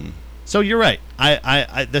 Mm. So you're right.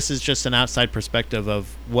 I this is just an outside perspective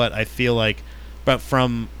of what I feel like, but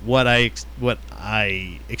from what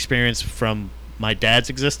I experienced from my dad's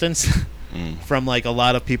existence, from like a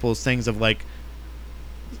lot of people's things of like,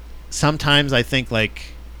 sometimes I think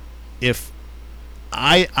like if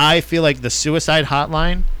I feel like the suicide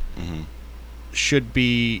hotline should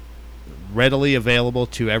be readily available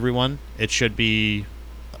to everyone. It should be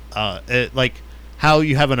like how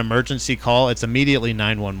you have an emergency call, it's immediately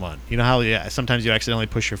 911. You know how sometimes you accidentally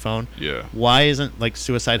push your phone? Yeah. Why isn't like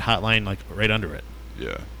suicide hotline like right under it?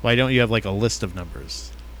 Yeah. Why don't you have like a list of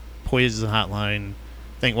numbers? Poison hotline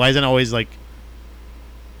thing. Why isn't it always like,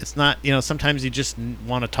 it's not, sometimes you just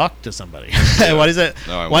want to talk to somebody. Yeah. Why is it?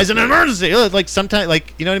 No, why is it an emergency? Like sometimes,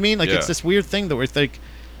 like, you know what I mean? Like it's this weird thing that we're like,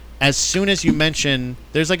 as soon as you mention,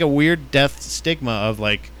 there's like a weird death stigma of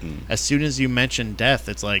like, as soon as you mention death,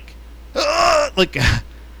 it's like, like,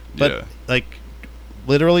 but like,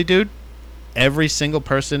 literally, dude, every single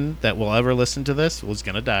person that will ever listen to this was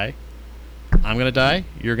gonna die. I'm gonna die.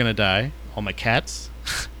 You're gonna die. All my cats,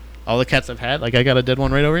 all the cats I've had, like I got a dead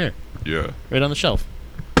one right over here. Yeah. Right on the shelf.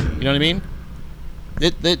 You know what I mean?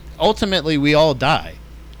 It ultimately we all die.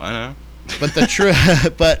 I know. But the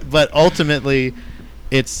truth, but ultimately,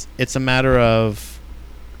 it's a matter of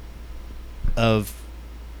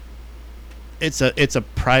it's a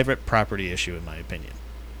private property issue in my opinion.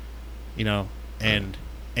 And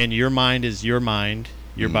your mind is your mind,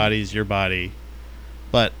 your body is your body.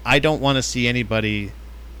 But I don't want to see anybody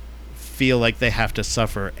feel like they have to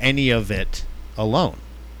suffer any of it alone.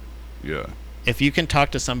 Yeah. If you can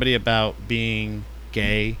talk to somebody about being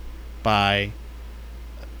gay, bi,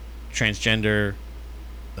 transgender,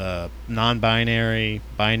 non-binary,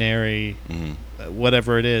 binary,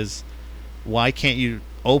 whatever it is, why can't you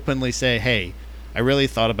openly say, "Hey, I really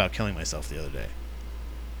thought about killing myself the other day"?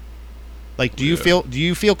 Like, do you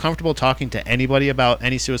feel comfortable talking to anybody about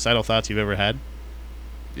any suicidal thoughts you've ever had?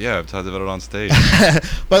 Yeah, I've talked about it on stage.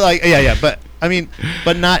 But like, but I mean,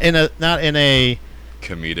 but not in a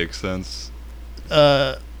comedic sense.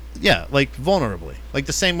 Like vulnerably, like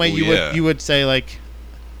the same way you would say like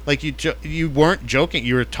you weren't joking,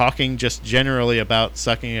 you were talking just generally about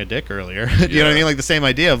sucking a dick earlier. You know what I mean? Like the same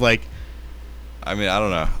idea of like, I mean, I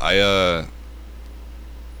don't know.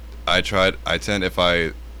 I tend, if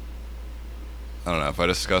I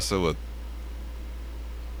discuss it with,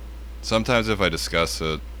 sometimes if I discuss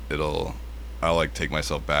it, I'll like take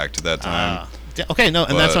myself back to that time. Okay, no,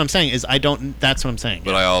 and that's what I'm saying is that's what I'm saying.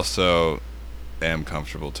 But I also am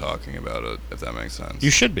comfortable talking about it, if that makes sense. You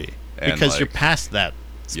should be, because you're past that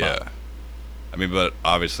spot. Yeah. I mean, but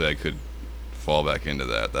obviously I could fall back into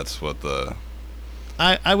that. That's what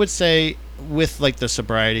I would say with like the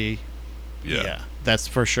sobriety. Yeah. That's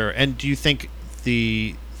for sure. And do you think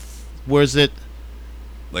was it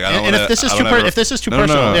like, I don't and if this is too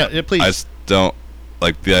personal, yeah, please. I just don't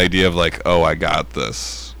like the idea of like, oh, I got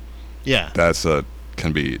this. Yeah. That's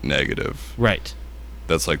can be negative. Right.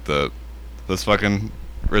 That's like this fucking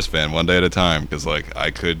wristband one day at a time, because like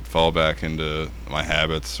I could fall back into my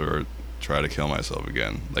habits or try to kill myself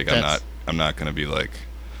again. Like I'm not gonna be like,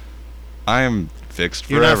 I am fixed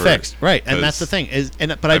forever. You're not fixed, right? And that's the thing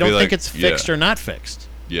but I don't think it's fixed or not fixed.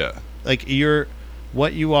 Yeah. Like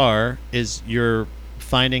what you are is you're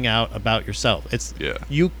finding out about yourself.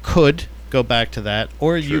 You could go back to that,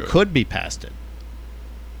 or you could be past it.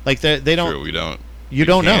 Like they don't. True, we don't. You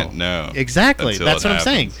don't know. No. Exactly. That's what I'm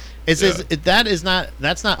saying.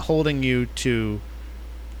 That's not holding you to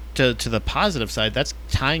the positive side. That's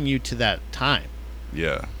tying you to that time.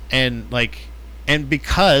 Yeah. And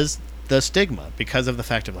because the stigma, because of the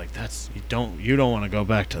fact of like, you don't want to go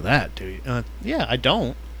back to that, do you? Yeah, I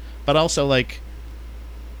don't. But also like,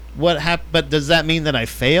 But does that mean that I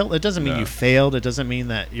failed? It doesn't mean you failed. It doesn't mean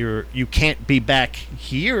that you can't be back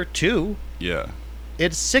here too. Yeah.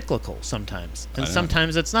 It's cyclical sometimes, and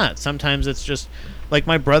sometimes it's not. Sometimes it's just like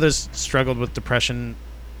my brother's struggled with depression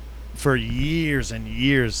for years and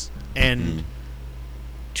years, and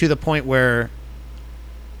to the point where,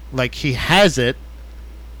 like, he has it,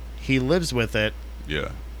 he lives with it.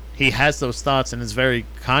 Yeah. He has those thoughts and is very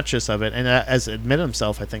conscious of it, and has admitted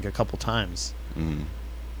himself, I think, a couple times.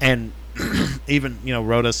 And even,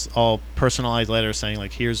 wrote us all personalized letters saying,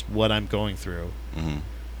 like, here's what I'm going through.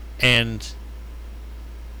 And,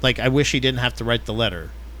 like, I wish he didn't have to write the letter.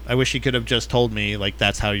 I wish he could have just told me, like,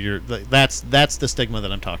 that's how that's the stigma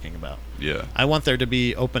that I'm talking about. Yeah. I want there to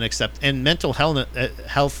be open and mental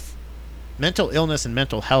health, mental illness and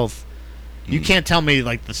mental health. You can't tell me,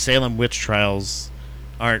 like, the Salem witch trials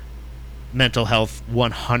aren't mental health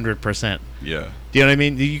 100%. Yeah. Do you know what I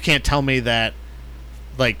mean? You can't tell me that,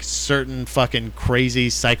 like, certain fucking crazy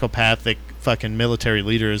psychopathic fucking military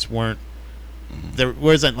leaders weren't. There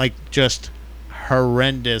wasn't, like, just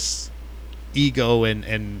horrendous ego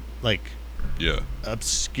and like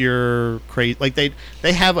obscure crazy, like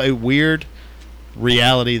they have a weird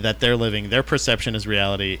reality that they're living. Their perception is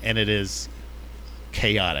reality, and it is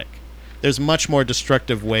chaotic. There's much more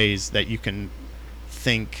destructive ways that you can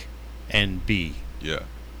think and be. Yeah.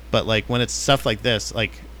 But, like, when it's stuff like this,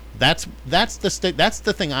 like, that's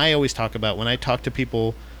the thing I always talk about when I talk to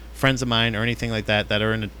people, friends of mine or anything like that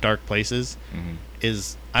are in dark places.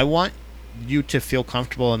 Is I want you to feel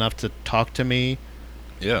comfortable enough to talk to me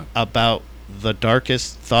about the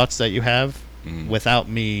darkest thoughts that you have without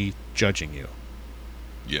me judging you.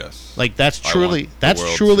 Yes. Like, that's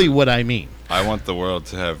truly what I mean. I want the world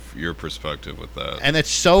to have your perspective with that. And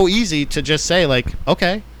it's so easy to just say, like,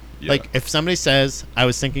 okay. Like, if somebody says, I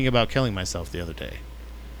was thinking about killing myself the other day,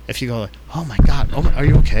 if you go, like, oh my God, are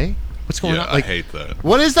you okay? What's going on? Like, I hate that.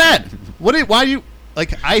 What is that? Why do you,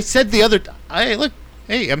 like, I said the other, look,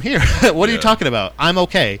 hey, I'm here. What are you talking about? I'm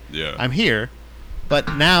okay. Yeah. I'm here.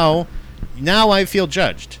 But now I feel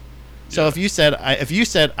judged. So if you said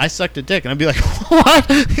I sucked a dick, and I'd be like, what?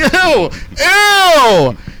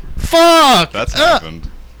 Ew! Fuck! That's happened. Do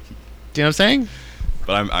you know what I'm saying?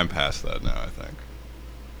 But I'm past that now, I think.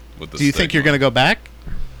 With the Do you think you're going to go back?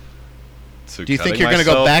 Do you think you're going to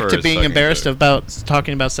go back to being embarrassed about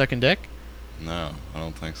talking about sucking dick? No, I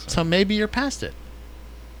don't think so. So maybe you're past it.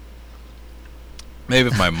 Maybe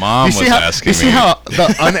if my mom was asking me. You see how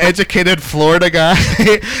the uneducated Florida guy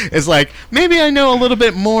is like, maybe I know a little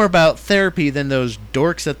bit more about therapy than those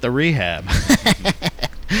dorks at the rehab.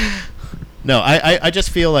 No, I just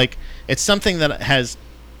feel like it's something that has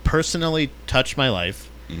personally touched my life.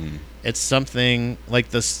 It's something like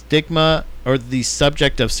the stigma or the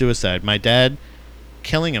subject of suicide. My dad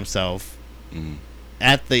killing himself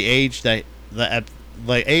at the age at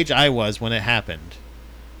the age I was when it happened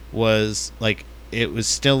was like, it was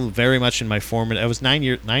still very much in my formative. I was 8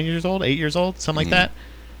 years old, something like that.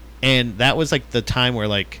 And that was like the time where,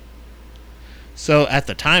 like, so at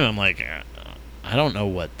the time I'm like, I don't know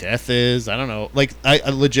what death is. I don't know. Like, I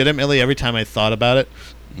legitimately, every time I thought about it,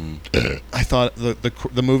 I thought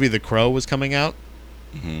the movie The Crow was coming out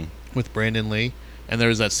with Brandon Lee, and there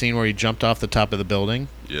was that scene where he jumped off the top of the building.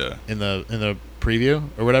 Yeah. In the preview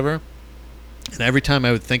or whatever. And every time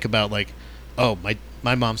I would think about, like, oh,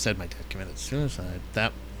 my mom said my dad committed suicide.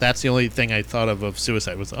 That's the only thing I thought of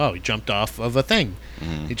suicide was, oh, he jumped off of a thing.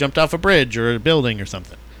 He jumped off a bridge or a building or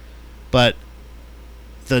something. But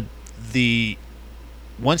the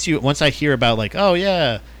once I hear about, like, oh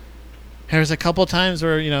yeah, there's a couple times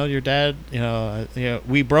where, your dad,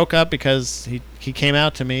 we broke up because he came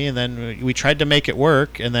out to me, and then we tried to make it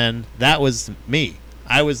work, and then that was me.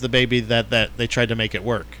 I was the baby that they tried to make it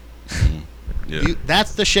work. Yeah.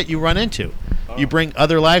 That's the shit you run into. Oh. You bring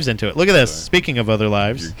other lives into it. Look at this. Speaking of other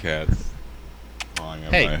lives. Your cat's pawing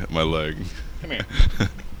at my leg. Come here.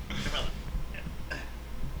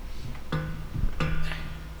 There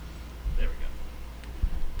we go.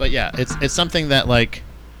 But yeah, it's something that like,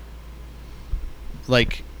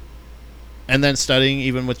 and then studying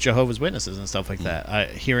even with Jehovah's Witnesses and stuff like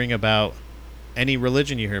that. Hearing about any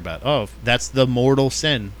religion you hear about. Oh, that's the mortal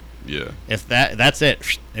sin. Yeah. If that's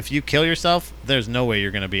it. If you kill yourself, there's no way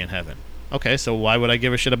you're going to be in heaven. Okay, so why would I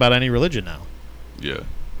give a shit about any religion now? Yeah.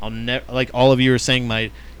 I'll never, like all of you are saying,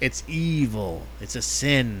 it's evil. It's a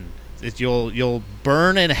sin. You'll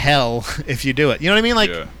burn in hell if you do it. You know what I mean?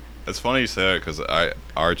 Like, yeah. It's funny you say that because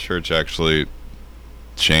our church actually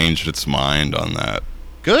changed its mind on that.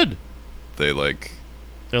 Good. They're like,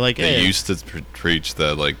 they used to preach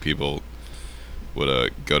that, like, people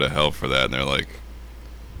would go to hell for that, and they're like,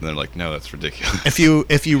 And they're like, no, that's ridiculous.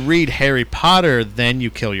 If you read Harry Potter, then you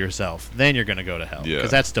kill yourself. Then you're gonna go to hell. Yeah. Because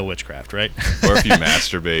that's still witchcraft, right? Or if you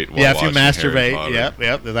masturbate while yeah, if you watching Harry masturbate, Potter.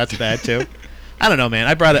 yep, that's bad too. I don't know, man.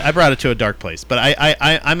 I brought it to a dark place. But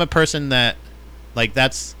I'm a person that, like,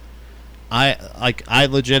 I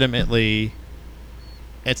legitimately.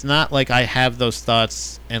 It's not like I have those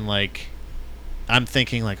thoughts and like I'm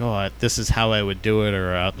thinking like, oh, this is how I would do it,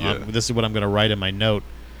 or this is what I'm gonna write in my note.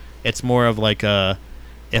 It's more of like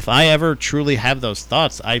if I ever truly have those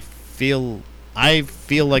thoughts, I feel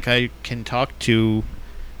like I can talk to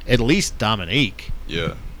at least Dominique.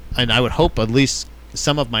 Yeah. And I would hope at least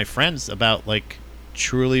some of my friends about like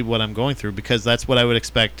truly what I'm going through, because that's what I would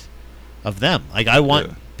expect of them. Like I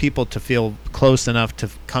want people to feel close enough to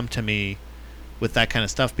come to me with that kind of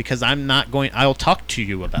stuff, because I'll talk to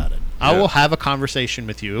you about it. Yeah. I will have a conversation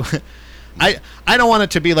with you. I don't want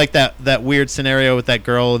it to be like that weird scenario with that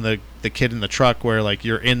girl and the kid in the truck where like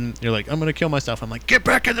you're like, I'm gonna kill myself. I'm like, get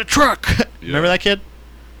back in the truck. Yeah. Remember that kid?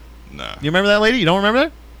 No. You remember that lady? You don't remember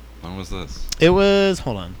that? When was this? It was,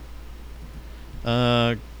 hold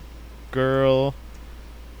on. Girl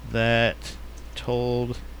that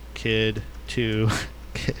told kid to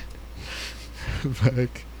get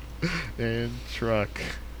back in truck.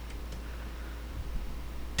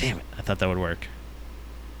 Damn it. I thought that would work.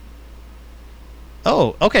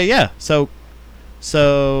 Oh, okay, yeah. So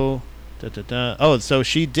oh, so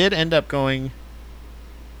she did end up going.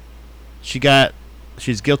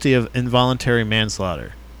 She's guilty of involuntary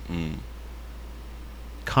manslaughter. Mm.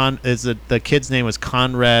 The kid's name was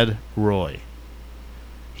Conrad Roy.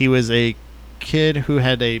 He was a kid who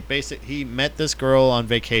had he met this girl on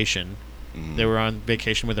vacation. Mm. They were on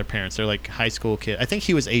vacation with their parents. They're like high school kid. I think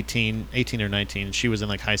he was 18 or 19, and she was in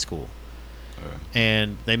like high school. Okay.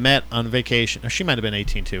 And they met on vacation. Or she might have been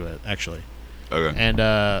 18 too, actually. Okay. And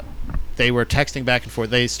they were texting back and forth.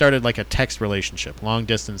 They started like a text relationship, long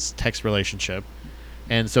distance text relationship.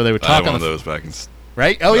 And so they would talk. I had one of those back in.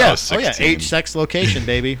 Right? Oh yeah. Oh yeah. Age, sex, location,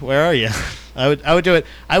 baby. Where are you? I would do it.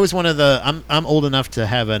 I was one of the. I'm old enough to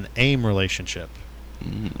have an AIM relationship.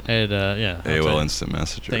 Mm. And yeah. AOL Instant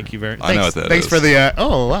Messenger. Thank you very much. I know what that thanks is. For the.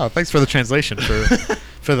 Oh wow. Thanks for the translation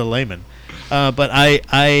for the layman.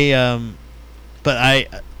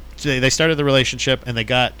 They started the relationship, and they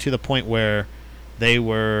got to the point where they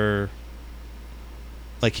were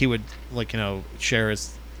like, he would share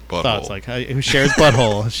his butthole. thoughts, like who shares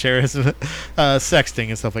butthole, share his sexting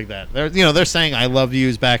and stuff like that. They're saying I love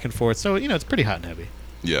yous back and forth, so it's pretty hot and heavy.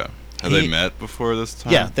 Yeah. Have they met before this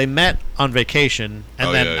time? Yeah, they met on vacation,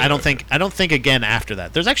 and then I don't think again after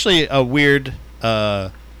that. There's actually a weird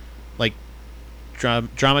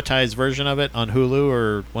dramatized version of it on Hulu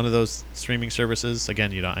or one of those streaming services.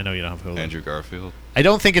 Again, I know you don't have Hulu. Andrew Garfield. I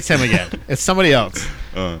don't think it's him again. It's somebody else.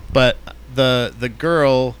 But the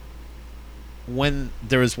girl, when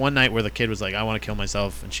there was one night where the kid was like, I want to kill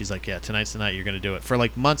myself, and she's like, yeah, tonight's the night you're gonna do it. For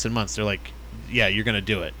like months and months, they're like, yeah, you're gonna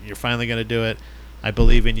do it. You're finally gonna do it. I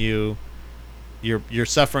believe in you. Your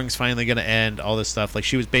suffering's finally gonna end. All this stuff. Like,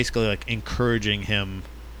 she was basically like encouraging him.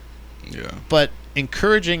 Yeah. But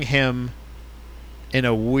encouraging him in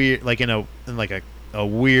a weird, like a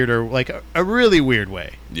weird, or like a really weird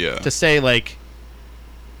way. Yeah. To say like,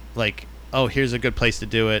 oh, here's a good place to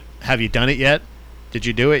do it. Have you done it yet? Did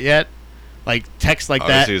you do it yet? Like text like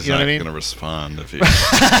that. He's you know not what I mean? Gonna respond if he.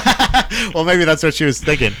 Well, maybe that's what she was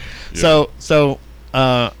thinking. Yeah.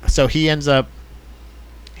 So he ends up.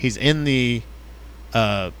 He's in the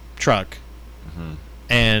truck, mm-hmm.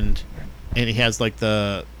 and he has like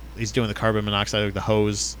he's doing the carbon monoxide, like the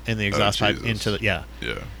hose in the exhaust pipe into the yeah.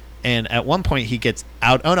 And at one point he gets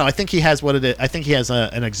out. Oh no, I think he has what it is. I think he has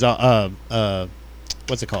an exhaust.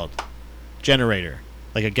 What's it called? Generator,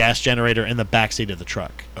 like a gas generator in the backseat of the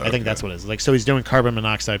truck. Okay. I think that's what it is. Like, so he's doing carbon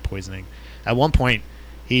monoxide poisoning. At one point,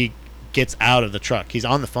 he gets out of the truck. He's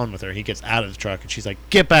on the phone with her. He gets out of the truck, and she's like,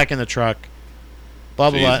 "Get back in the truck." Blah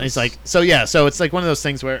blah blah. And he's like, so it's like one of those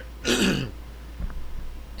things where,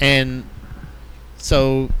 and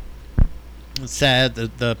so it's sad.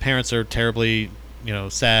 The parents are terribly,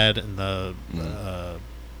 sad, and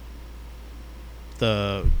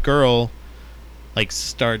the girl like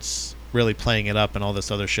starts really playing it up and all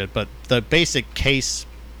this other shit. But the basic case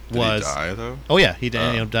was, did he die though? Oh yeah, he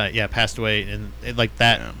did. Died. Yeah, passed away, and like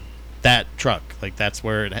that. That truck, like that's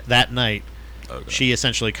where that night, she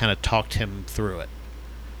essentially kind of talked him through it.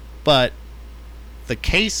 But the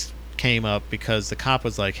case came up because the cop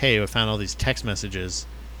was like, hey, I found all these text messages.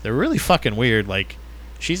 They're really fucking weird. Like,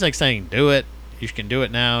 she's like saying, do it. You can do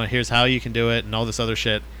it now. Here's how you can do it, and all this other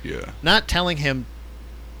shit. Yeah. Not telling him,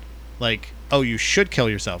 like, oh, you should kill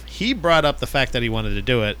yourself. He brought up the fact that he wanted to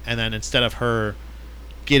do it, and then instead of her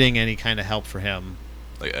getting any kind of help for him.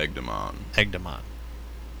 Like egged him on.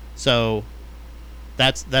 So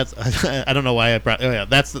that's I don't know why I brought. Oh yeah,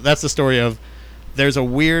 that's the story of. There's a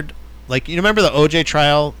weird, like, you remember the OJ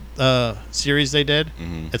trial series they did?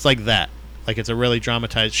 Mm-hmm. It's like that. Like, it's a really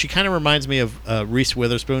dramatized. She kind of reminds me of Reese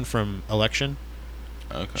Witherspoon from Election.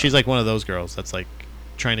 Okay. She's like one of those girls that's like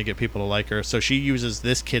trying to get people to like her. So she uses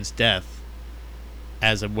this kid's death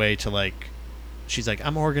as a way to, like, she's like,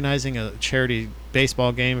 I'm organizing a charity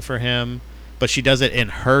baseball game for him, but she does it in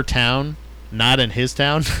her town, not in his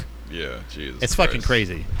town. Yeah, Jesus. It's fucking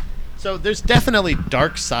crazy. So there's definitely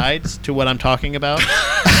dark sides to what I'm talking about.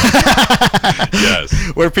 Yes.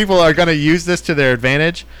 Where people are going to use this to their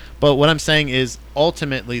advantage. But what I'm saying is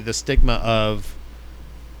ultimately the stigma of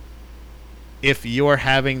if you're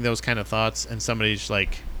having those kind of thoughts and somebody's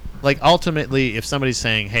like ultimately if somebody's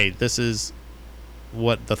saying, hey, this is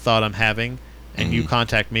what the thought I'm having, and you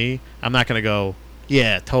contact me, I'm not going to go,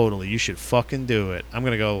 yeah, totally, you should fucking do it. I'm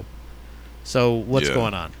going to go, so what's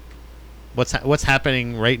going on? What's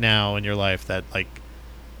happening right now in your life that, like,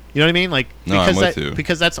 you know what I mean? Like,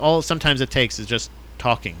 because that's all sometimes it takes is just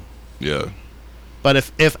talking. Yeah. But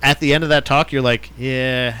if at the end of that talk you're like,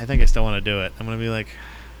 yeah, I think I still want to do it, I'm gonna be like,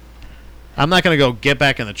 I'm not gonna go get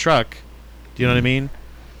back in the truck. Do you know what I mean?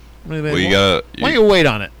 I'm gonna be like, why don't you wait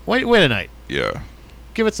on it? Wait a night. Yeah.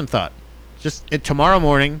 Give it some thought. Just tomorrow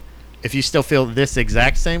morning, if you still feel this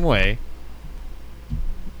exact same way,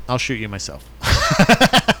 I'll shoot you myself.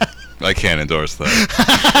 I can't endorse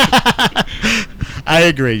that. I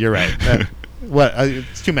agree. You're right. What?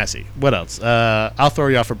 It's too messy. What else? I'll throw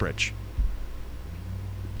you off a bridge.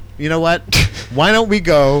 You know what? Why don't we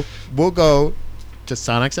go? We'll go to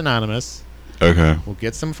Sonic's Anonymous. Okay. We'll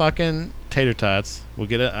get some fucking tater tots. We'll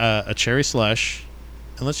get a cherry slush,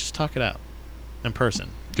 and let's just talk it out in person.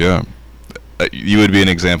 Yeah. You would be an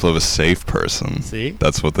example of a safe person. See?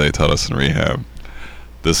 That's what they taught us in rehab.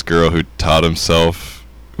 This girl who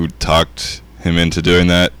talked him into doing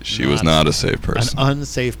that, she was not a safe person. An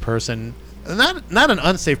unsafe person. Not an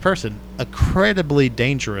unsafe person, a credibly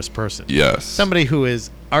dangerous person. Yes. Somebody who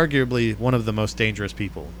is arguably one of the most dangerous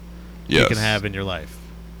people you can have in your life.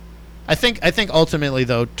 I think ultimately,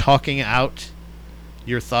 though, talking out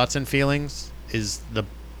your thoughts and feelings is the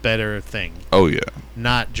better thing. Oh yeah.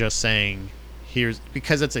 Not just saying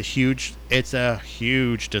because it's a huge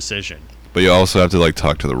decision. But you also have to, like,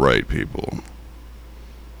 talk to the right people.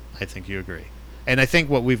 I think you agree. And I think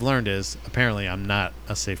what we've learned is apparently I'm not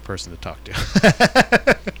a safe person to talk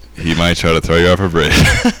to. He might try to throw you off a bridge.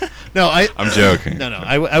 No, I'm joking. No,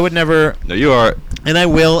 I would never. No, you are. And I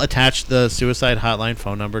will attach the suicide hotline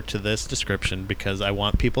phone number to this description because I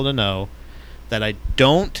want people to know that I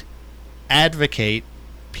don't advocate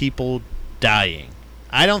people dying.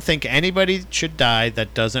 I don't think anybody should die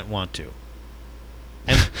that doesn't want to.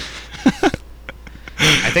 And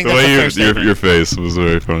I think the that's way a fair statement. Your face was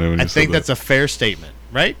very funny when you said that. I think that's a fair statement,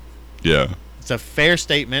 right? Yeah. It's a fair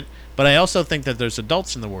statement, but I also think that there's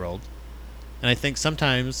adults in the world, and I think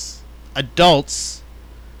sometimes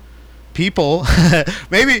people,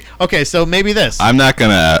 maybe, okay, so maybe this. I'm not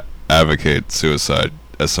going to advocate suicide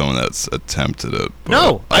as someone that's attempted it.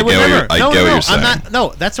 No, I would never. I get what you're saying. No,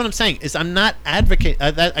 that's what I'm saying, is I'm not advocating,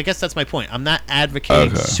 I guess that's my point. I'm not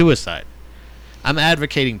advocating suicide. I'm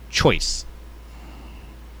advocating choice.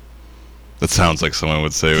 That sounds like someone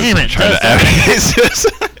would say trying to advocate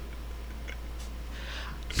suicide.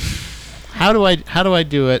 How do I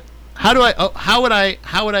do it? How would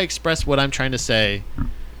I express what I'm trying to say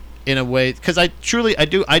in a way? Because I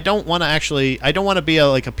don't want to be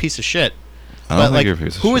like a piece of shit. I don't think you're a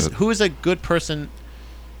piece of shit. Who is a good person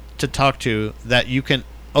to talk to that you can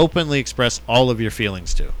openly express all of your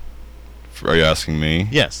feelings to? Are you asking me?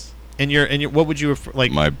 Yes. And your what would you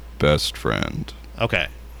like? My best friend. Okay.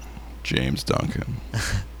 James Duncan.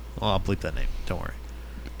 Well, I'll bleep that name. Don't worry.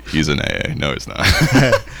 He's an AA. No, he's not.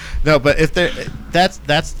 No, but if that's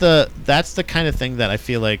the kind of thing that I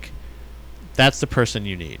feel like that's the person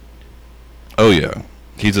you need. Oh yeah,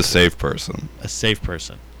 he's a safe person. A safe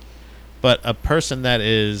person, but a person that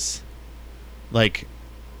is like.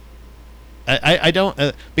 I don't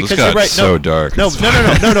because you're right. So dark. No,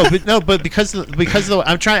 but because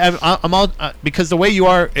I'm trying. I'm all because the way you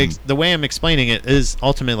are, the way I'm explaining it is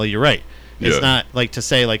ultimately you're right. It's not like to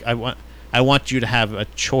say like I want you to have a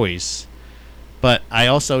choice, but I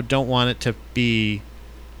also don't want it to be.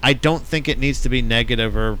 I don't think it needs to be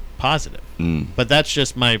negative or positive. But that's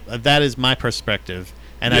just that is my perspective.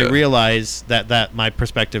 And I realize that my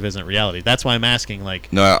perspective isn't reality. That's why I'm asking,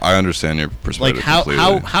 like... No, I understand your perspective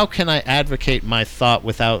completely. How can I advocate my thought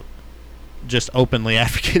without just openly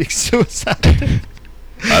advocating suicide?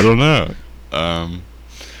 I don't know.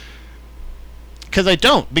 Because I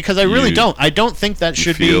don't. Because I really don't. I don't think that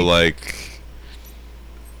should be... feel like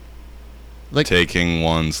taking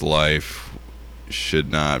one's life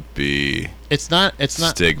should not be... It's not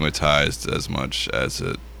stigmatized as much as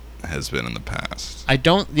it has been in the past. I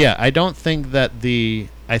don't think that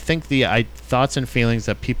I think the thoughts and feelings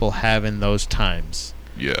that people have in those times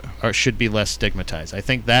should be less stigmatized. I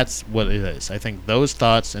think that's what it is. I think those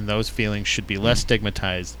thoughts and those feelings should be less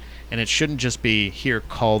stigmatized, and it shouldn't just be, here,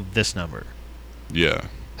 call this number. Yeah.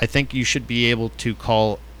 I think you should be able to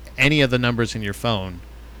call any of the numbers in your phone,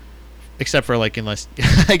 except for, like, unless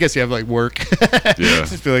I guess you have, like, work. Yeah.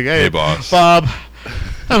 Just be like, hey, boss. Bob,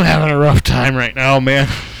 I'm having a rough time right now, man.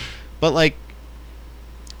 But, like,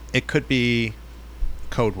 it could be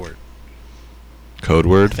code word. Code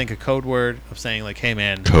word? I think a code word of saying, like, hey,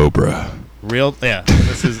 man. Cobra.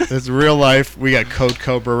 This is real life. We got Code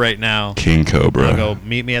Cobra right now. King Cobra. I'll go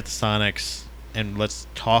meet me at the Sonics, and let's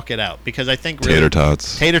talk it out. Because I think really...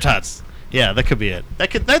 Tater tots. Yeah, that could be it.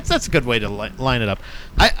 That's a good way to line it up.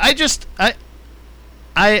 I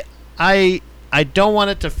don't want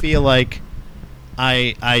it to feel like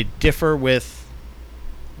I differ with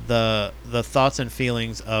the thoughts and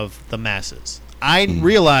feelings of the masses. I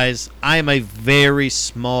realize I am a very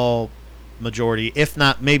small majority, if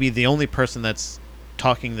not maybe the only person that's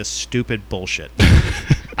talking this stupid bullshit.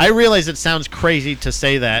 I realize it sounds crazy to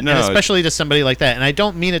say that, and especially to somebody like that. And I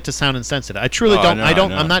don't mean it to sound insensitive. I truly don't.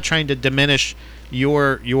 I'm not trying to diminish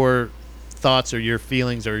your thoughts or your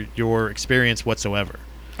feelings or your experience whatsoever.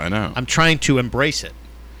 I know. I'm trying to embrace it.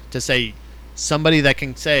 To say somebody that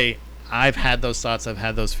can say, I've had those thoughts, I've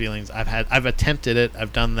had those feelings, I've attempted it,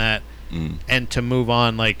 I've done that, and to move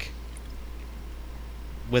on, like,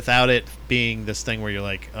 without it being this thing where you're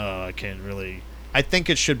like, oh, I can't really. I think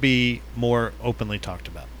it should be more openly talked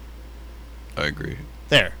about. I agree.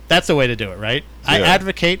 There. That's the way to do it, right? Yeah. I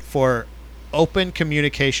advocate for open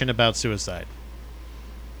communication about suicide.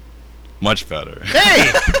 Much better.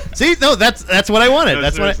 Hey! See? No, that's what I wanted. No,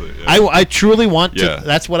 that's what I truly want to...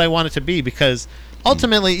 That's what I want it to be, because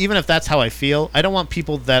ultimately, even if that's how I feel, I don't want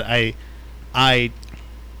people that I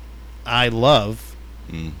love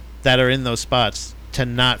that are in those spots to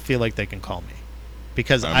not feel like they can call me.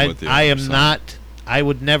 Because I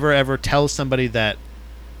would never ever tell somebody that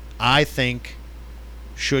I think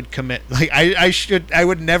should commit, like, I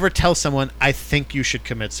would never tell someone I think you should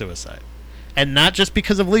commit suicide. And not just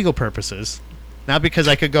because of legal purposes, not because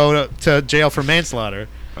I could go to jail for manslaughter,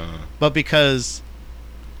 but because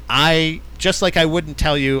just like I wouldn't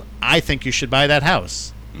tell you I think you should buy that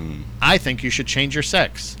house. I think you should change your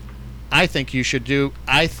sex. I think you should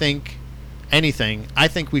anything. I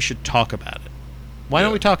think we should talk about it. Why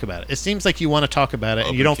don't we talk about it? It seems like you want to talk about it,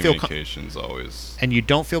 and you don't feel communication's always. And you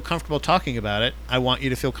don't feel comfortable talking about it. I want you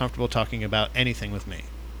to feel comfortable talking about anything with me.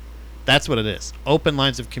 That's what it is. Open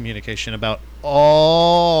lines of communication about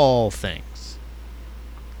all things.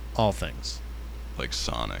 All things. Like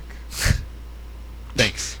Sonic.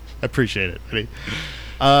 Thanks. I appreciate it, buddy.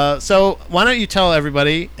 So why don't you tell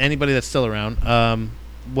everybody, anybody that's still around,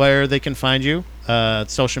 where they can find you,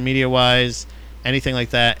 social media wise, anything like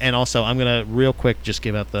that. And also, I'm gonna real quick just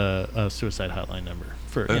give out the suicide hotline number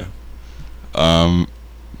for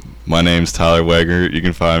my name's Tyler Wegert. You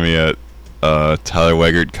can find me at Tyler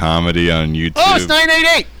Wegert Comedy on YouTube. Oh, it's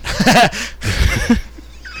 988.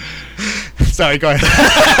 Sorry, go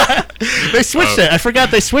ahead. They switched it. I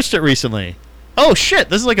forgot they switched it recently. Oh shit!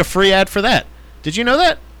 This is like a free ad for that. Did you know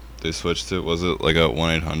that? They switched it. Was it like a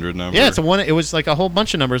 1-800 number? Yeah, it was like a whole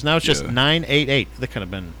bunch of numbers. Now it's just 988. That could have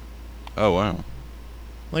been. Oh wow!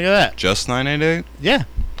 Look at that. Just 988? Yeah.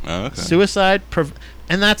 Oh, okay. Suicide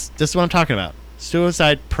and this is what I'm talking about.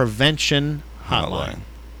 Suicide prevention hotline.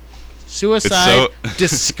 Suicide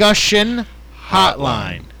discussion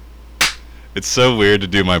hotline. It's so weird to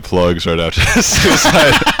do my plugs right after the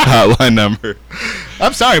suicide hotline number.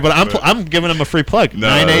 I'm sorry, but I'm giving them a free plug. No,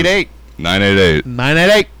 988. 988.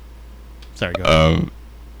 988. Sorry, go ahead.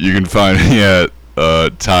 You can find me at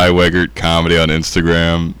Ty Wegert Comedy on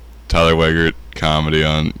Instagram, Tyler Wegert Comedy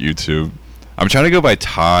on YouTube. I'm trying to go by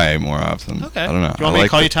Ty more often. Okay. I don't know. Do you want me to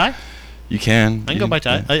call you Ty? You can. I can go by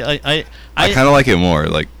Ty. Yeah. I kind of like it more.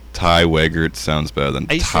 Like Ty Wegert sounds better than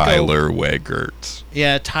Tyler Wegert.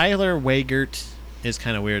 Yeah, Tyler Wegert is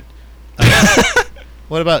kind of weird.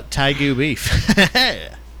 What about Taigu beef?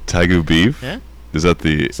 Taigu beef? Yeah. Is that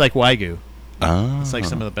the? It's like Wagyu. Oh. It's like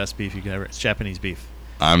some of the best beef you could ever. It's Japanese beef.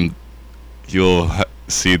 You'll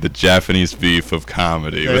see the Japanese beef of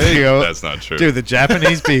comedy. There you go. That's not true. Dude, the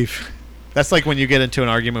Japanese beef. That's like when you get into an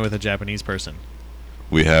argument with a Japanese person.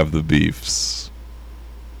 We have the beefs.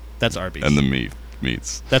 That's our beef. And the meat.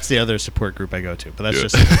 meats. That's the other support group I go to, but that's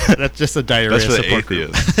just a diarrhea that's for support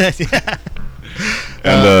atheists. group. Yeah.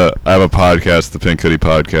 And I have a podcast, the Pink Hoodie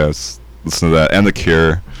Podcast. Listen to that, and The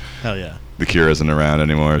Cure. Hell yeah. The Cure isn't around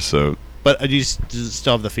anymore, so. But do you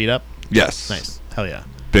still have the feed up? Yes. Nice. Hell yeah.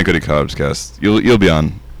 Pink Hoodie Podcast. You'll be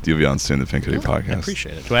on. You'll be on soon. The Pink Hoodie Podcast. I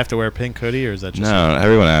appreciate it. Do I have to wear a pink hoodie, or is that just? No,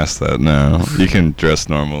 everyone asks that. No, you can dress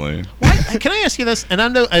normally. Can I ask you this? And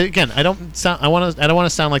again, I don't want to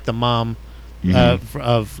sound like the mom of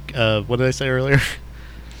what did I say earlier?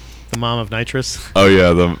 The mom of nitrous. Oh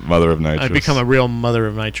yeah, the mother of nitrous. I'd become a real mother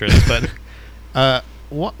of nitrous, but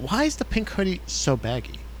why is the pink hoodie so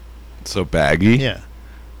baggy? So baggy? Yeah.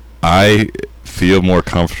 I feel more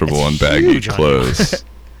comfortable in baggy clothes.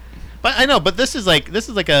 But I know, but this is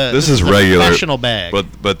regular professional bag.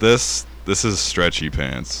 But this is stretchy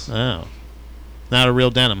pants. Oh, not a real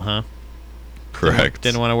denim, huh? Correct.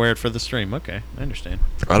 Didn't want to wear it for the stream. Okay, I understand.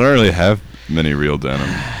 I don't really have many real denim.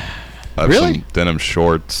 I have some denim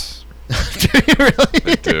shorts. Do you really?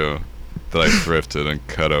 I do. That I thrifted and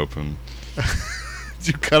cut open. Did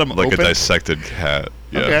you cut them like open? a dissected cat.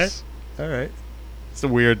 Yes. Okay. All right. It's a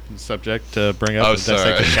weird subject to bring up. Oh,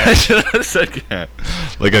 sorry. I should have said cat.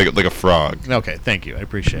 Like a frog. Okay, thank you. I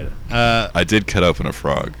appreciate it. I did cut open a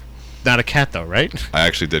frog. Not a cat, though, right? I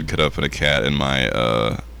actually did cut open a cat in my,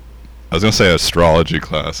 I was going to say astrology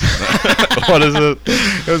class. What is it?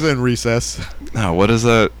 It was in recess. No, what is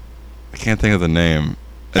that? I can't think of the name.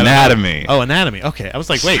 Anatomy. Oh, anatomy. Okay. I was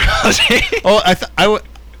like, wait. Oh, I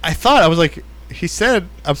thought, I was like, he said,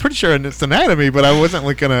 I'm pretty sure it's anatomy, but I wasn't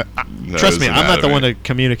like gonna. Trust me, I'm not the one to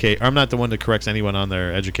communicate. Or I'm not the one to correct anyone on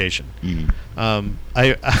their education.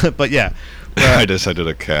 But yeah. I decided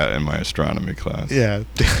a cat in my astronomy class. Yeah.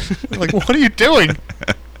 Like, what are you doing?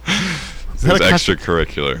 It was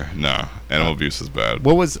extracurricular. No, animal abuse is bad.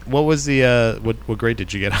 What was the what grade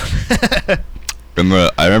did you get on?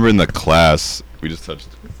 I remember in the class we just touched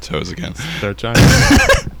toes again. Third charm.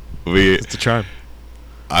 It's a charm.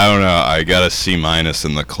 I don't know. I got a C- in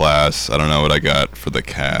the class. I don't know what I got for the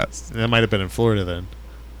cat. That might have been in Florida then.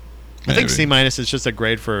 Maybe. I think C- is just a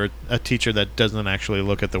grade for a teacher that doesn't actually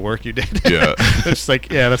look at the work you did. Yeah. It's like,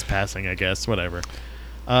 yeah, that's passing, I guess. Whatever.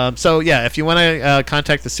 So, yeah, if you want to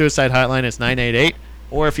contact the suicide hotline, it's 988.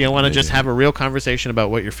 Or if you want to just have a real conversation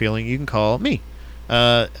about what you're feeling, you can call me.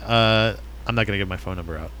 I'm not going to give my phone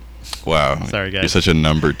number out. Wow. Sorry, guys. You're such a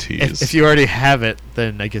number tease. If you already have it,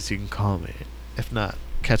 then I guess you can call me. If not,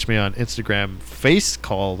 catch me on Instagram face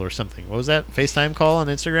call or something. What was that? FaceTime call on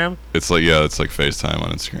Instagram? It's like FaceTime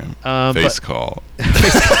on Instagram. Face call.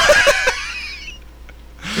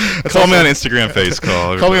 Call me on Instagram face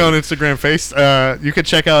call. Call me on Instagram face. You can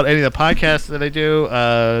check out any of the podcasts that I do.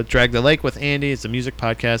 Drag the Lake with Andy. It's a music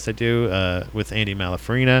podcast I do with Andy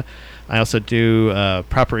Malafarina. I also do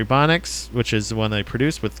Proper Ebonics, which is the one that I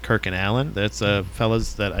produce with Kirk and Alan. That's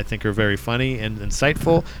fellas that I think are very funny and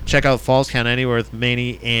insightful. Check out Falls Count Anywhere with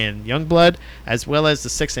Manny and Youngblood, as well as the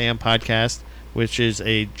 6 a.m. podcast, which is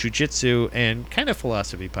a jiu-jitsu and kind of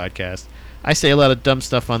philosophy podcast. I say a lot of dumb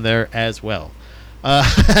stuff on there as well.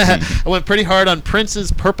 I went pretty hard on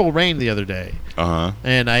Prince's Purple Rain the other day.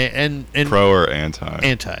 And pro or anti?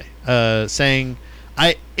 Anti. Saying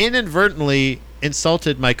I inadvertently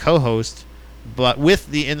insulted my co-host, but with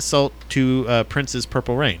the insult to Prince's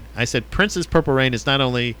Purple Rain. I said Prince's Purple Rain is not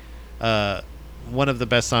only one of the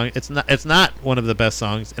best songs. It's not one of the best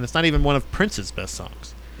songs, and it's not even one of Prince's best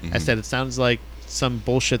songs. I said it sounds like some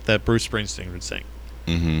bullshit that Bruce Springsteen would sing.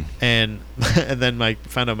 And then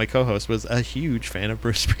found out my co-host was a huge fan of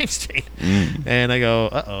Bruce Springsteen. And I go,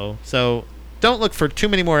 uh-oh. So don't look for too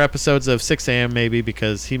many more episodes of 6 a.m. maybe,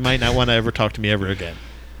 because he might not want to ever talk to me ever again.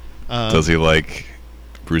 Does he like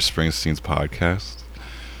Bruce Springsteen's podcast?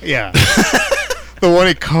 Yeah. The one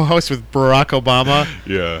he co-hosts with Barack Obama.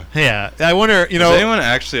 Yeah. Yeah. I wonder, Does anyone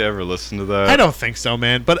actually ever listen to that? I don't think so,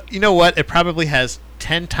 man. But you know what? It probably has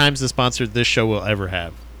 10 times the sponsor this show will ever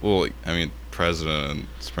have. Well, I mean, President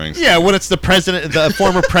Springsteen. Yeah, when it's the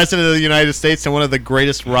former president of the United States and one of the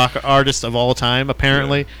greatest rock artists of all time,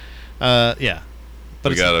 apparently. Yeah.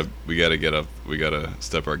 But we gotta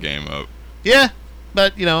step our game up. Yeah,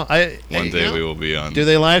 but one day we will be on. Do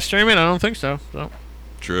they live stream it? I don't think so.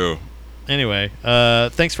 True. Anyway,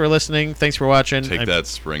 thanks for listening. Thanks for watching. Take that,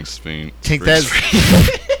 Springsteen. Take that.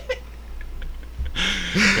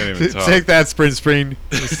 Can't even talk. Take that, Springsteen.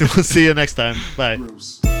 We'll see you next time. Bye.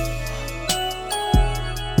 Bruce.